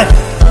you. Amen.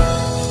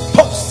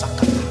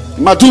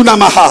 Maduna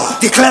Maha.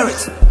 Declare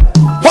it.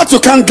 What you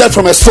can't get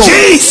from a stone,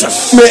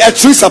 Jesus, may a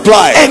tree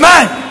supply.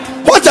 Amen.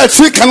 What a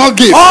tree cannot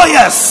give, oh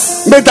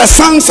yes, may the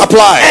sun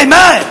supply.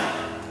 Amen.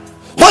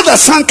 What the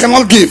sun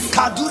cannot give,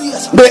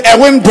 may a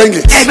wind bring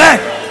it. Amen.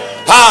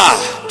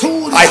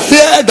 I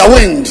hear the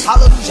wind.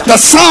 The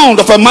sound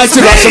of a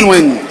mighty rushing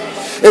wind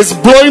is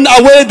blowing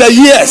away the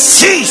years,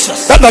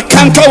 Jesus, that the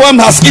cankerworm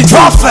has eaten.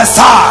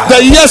 Prophesy.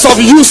 The years of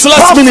useless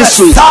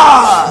ministry.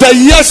 The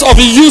years of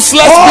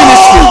useless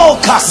ministry.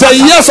 The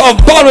years of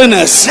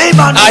barrenness.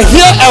 I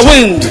hear a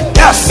wind.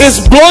 Yes.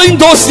 Is blowing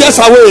those years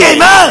away.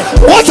 Amen.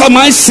 What am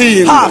I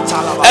seeing?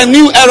 A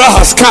new era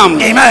has come.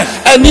 Amen.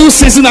 A new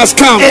season has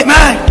come.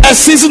 Amen. A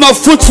season of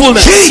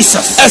fruitfulness.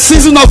 Jesus. A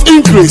season of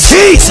increase.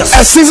 Jesus.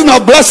 A season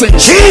of blessing.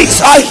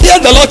 Jesus. I hear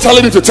the Lord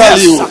telling me to tell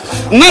you,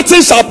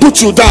 nothing shall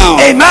put you down.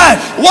 Amen.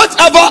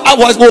 Whatever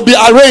will be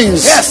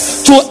arranged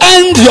to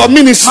end your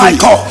ministry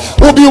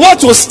will be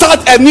what will start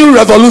a new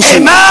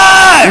revolution.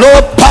 Amen. No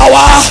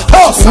power,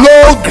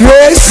 no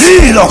grace,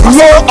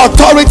 no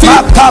authority,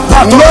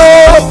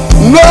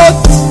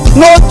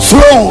 no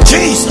throne,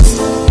 Jesus,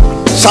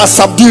 shall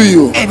subdue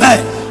you. Amen.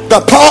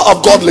 The power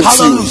of God lifts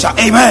you.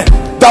 Amen.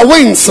 The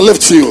winds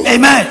lift you.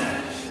 Amen.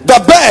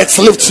 The birds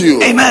lift you.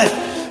 Amen.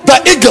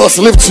 The eagles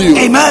lift you.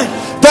 Amen.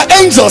 The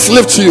angels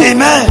lift you.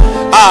 Amen.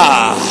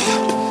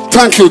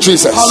 Thank you,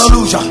 Jesus.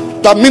 Hallelujah.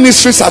 The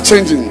ministries are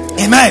changing.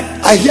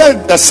 Amen. I hear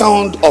the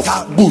sound of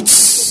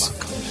boots.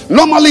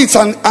 Normally it's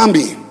an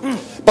army,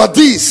 but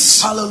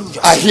these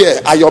are here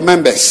are your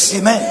members.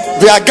 Amen.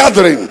 They are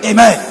gathering.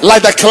 Amen.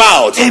 Like the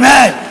cloud.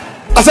 Amen.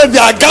 I said they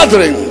are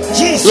gathering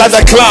Jesus. like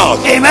the cloud.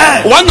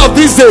 Amen. One of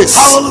these days,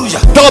 Hallelujah.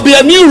 there will be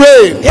a new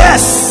rain.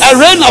 Yes. A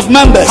rain of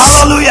members.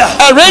 Hallelujah.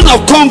 A rain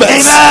of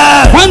converts.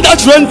 Amen. When that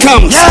rain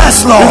comes,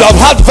 Yes, Lord. you have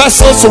had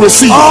vessels to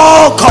receive,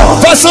 Oh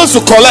God. vessels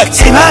to collect.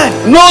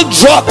 Amen. No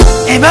drop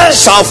Amen.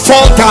 shall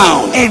fall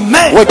down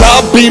Amen.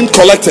 without being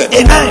collected.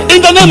 Amen.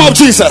 In the name of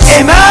Jesus.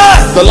 Amen.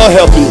 The Lord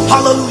help you.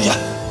 Hallelujah.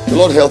 The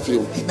Lord help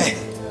you. Amen.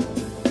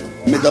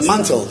 May the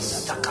mantles.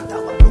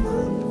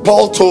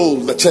 Paul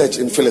told the church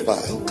in Philippi,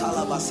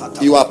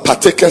 you are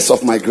partakers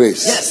of my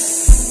grace.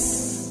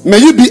 Yes. May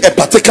you be a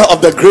partaker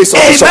of the grace of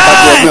Bishop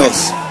Edward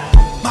Mills.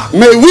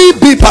 May we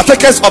be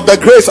partakers of the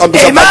grace of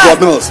Bishop Edward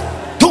Mills.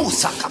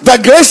 The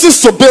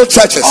graces to build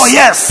churches. Oh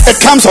yes.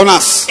 It comes on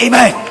us.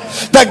 Amen.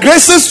 The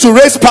graces to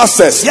raise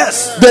pastors.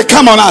 Yes. They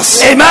come on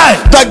us. Amen.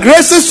 The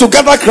graces to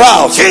gather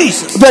crowds.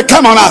 Jesus. They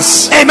come on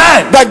us.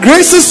 Amen. The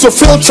graces to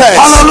fill church.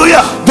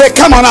 Hallelujah. They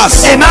come on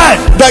us. Amen.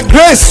 The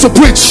grace to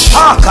preach.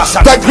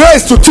 The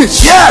grace to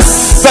teach.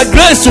 Yes. The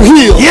grace to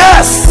heal.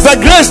 Yes. The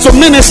grace to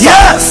minister.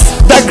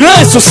 Yes. The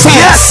grace to sing.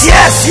 Yes.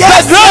 Yes.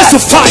 Yes. The grace to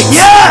fight.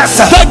 Yes.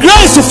 The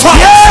grace to fight.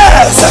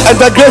 Yes. And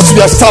the grace to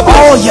be established.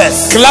 Oh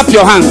yes. Clap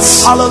your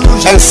hands.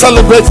 Hallelujah. And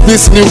celebrate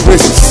these new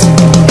graces.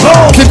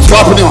 Glory. Keep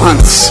clapping your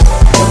hands.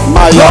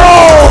 Maya.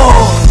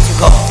 Glory to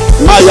God.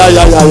 Maya,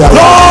 ya, ya, ya.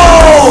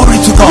 Glory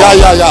to God. Ya,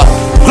 ya, ya.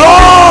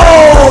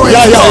 Glory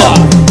Ya, to ya, ya. God.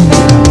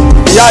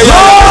 Ya, ya, ya.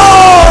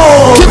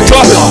 Glory Keep to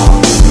clapping.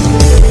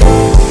 God.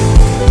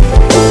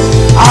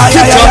 Ay,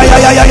 ay, ay, ay,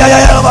 ay, ay, ay,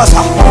 ay, ay,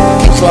 basa.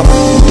 Keep clapping.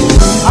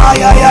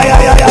 Ay, ay, ay,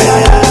 ay, ay, ay,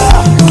 ay,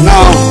 ay.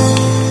 Now,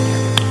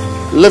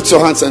 lift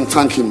your hands and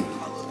thank Him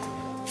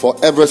for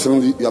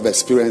everything you have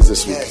experienced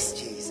this week. Yes,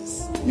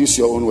 Jesus. Use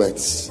your own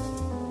words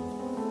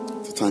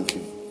to thank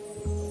Him.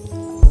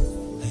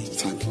 To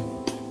thank Him.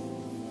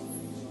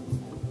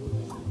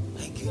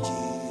 Thank you,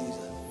 Jesus.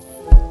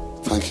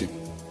 Thank Him.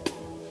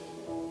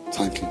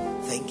 Thank Him.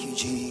 Thank you,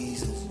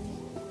 Jesus.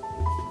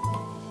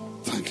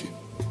 Thank Him.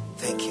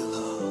 Thank you,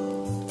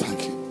 Lord.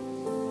 Thank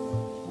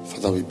you.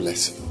 Father, we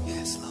bless you.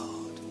 Yes,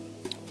 Lord.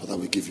 Father,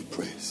 we give you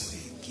praise.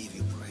 We give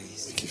you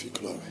praise. We give you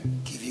glory.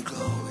 Give you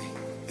glory.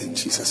 In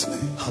Jesus' name.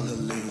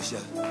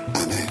 Hallelujah.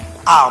 Amen.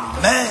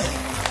 Amen.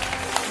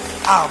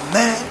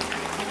 Amen.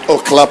 Oh,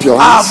 clap your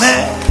hands.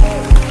 Amen.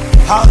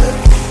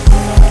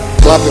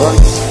 Hallelujah. Clap your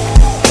hands.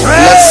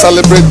 Let's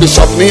celebrate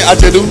Bishop Ni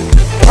Ajedu.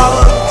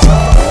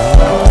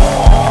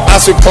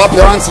 As you clap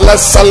your hands,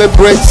 let's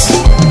celebrate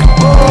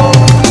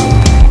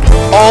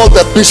all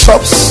the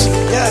bishops,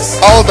 Yes.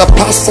 all the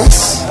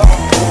pastors,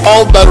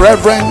 all the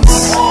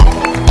reverends,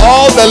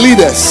 all the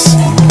leaders,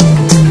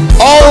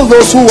 all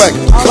those who work.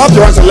 Clap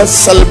your hands and let's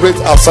celebrate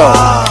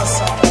ourselves.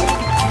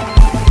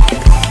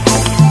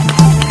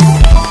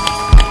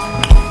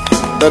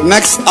 The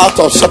next act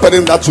of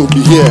shepherding that will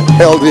be here,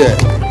 held here,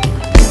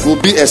 will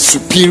be a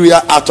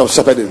superior act of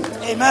shepherding.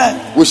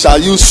 Amen. We shall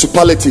use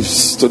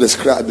superlatives to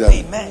describe them.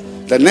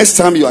 Amen. The next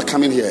time you are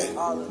coming here,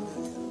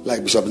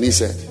 like Bishop Nee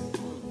said,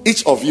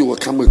 each of you will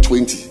come with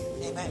 20.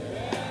 Amen.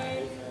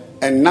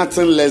 And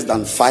nothing less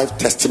than 5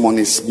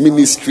 testimonies,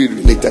 ministry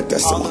related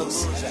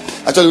testimonies.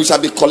 Actually, we shall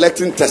be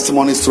collecting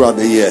testimonies throughout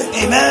the year.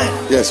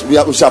 Amen. Yes, we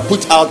shall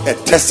put out a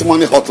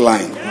testimony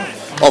hotline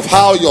of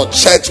how your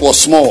church was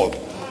small,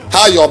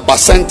 how your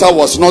bacenta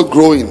was not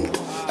growing,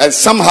 and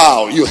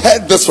somehow you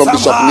heard this from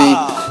Bishop Nee,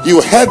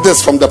 you heard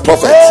this from the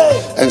prophet,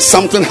 and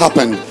something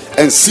happened,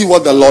 and see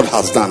what the Lord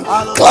has done.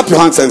 Clap your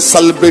hands and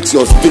celebrate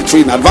your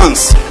victory in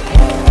advance.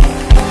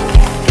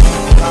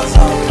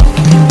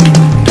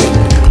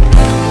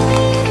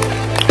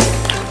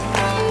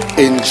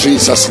 In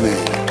Jesus'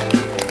 name,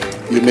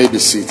 you may be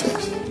seated.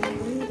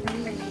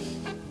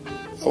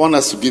 I want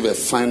us to give a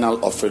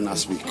final offering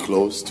as we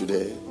close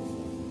today.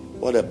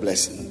 What a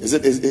blessing. Is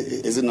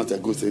it not a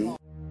good thing?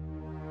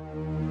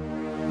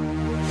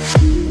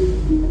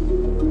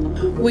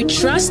 We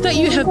trust that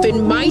you have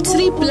been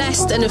mightily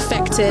blessed and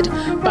affected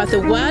by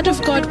the word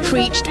of God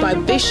preached by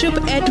Bishop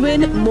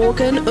Edwin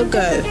Morgan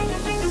Ogo.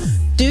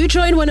 Do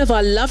join one of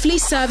our lovely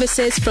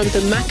services from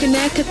the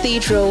Mackinac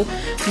Cathedral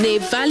near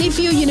Valley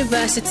View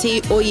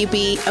University,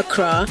 Oyubi,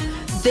 Accra,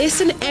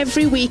 this and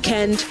every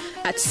weekend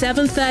at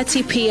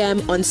 7:30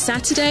 p.m. on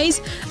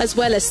Saturdays, as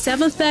well as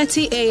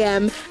 7:30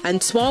 a.m.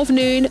 and 12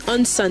 noon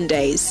on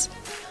Sundays.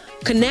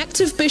 Connect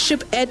with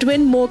Bishop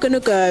Edwin Morgan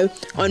Ogo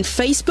on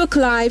Facebook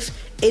Live,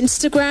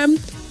 Instagram,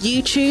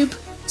 YouTube,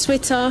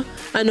 Twitter,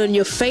 and on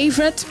your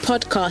favorite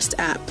podcast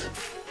app.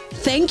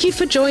 Thank you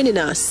for joining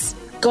us.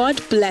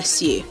 God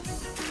bless you.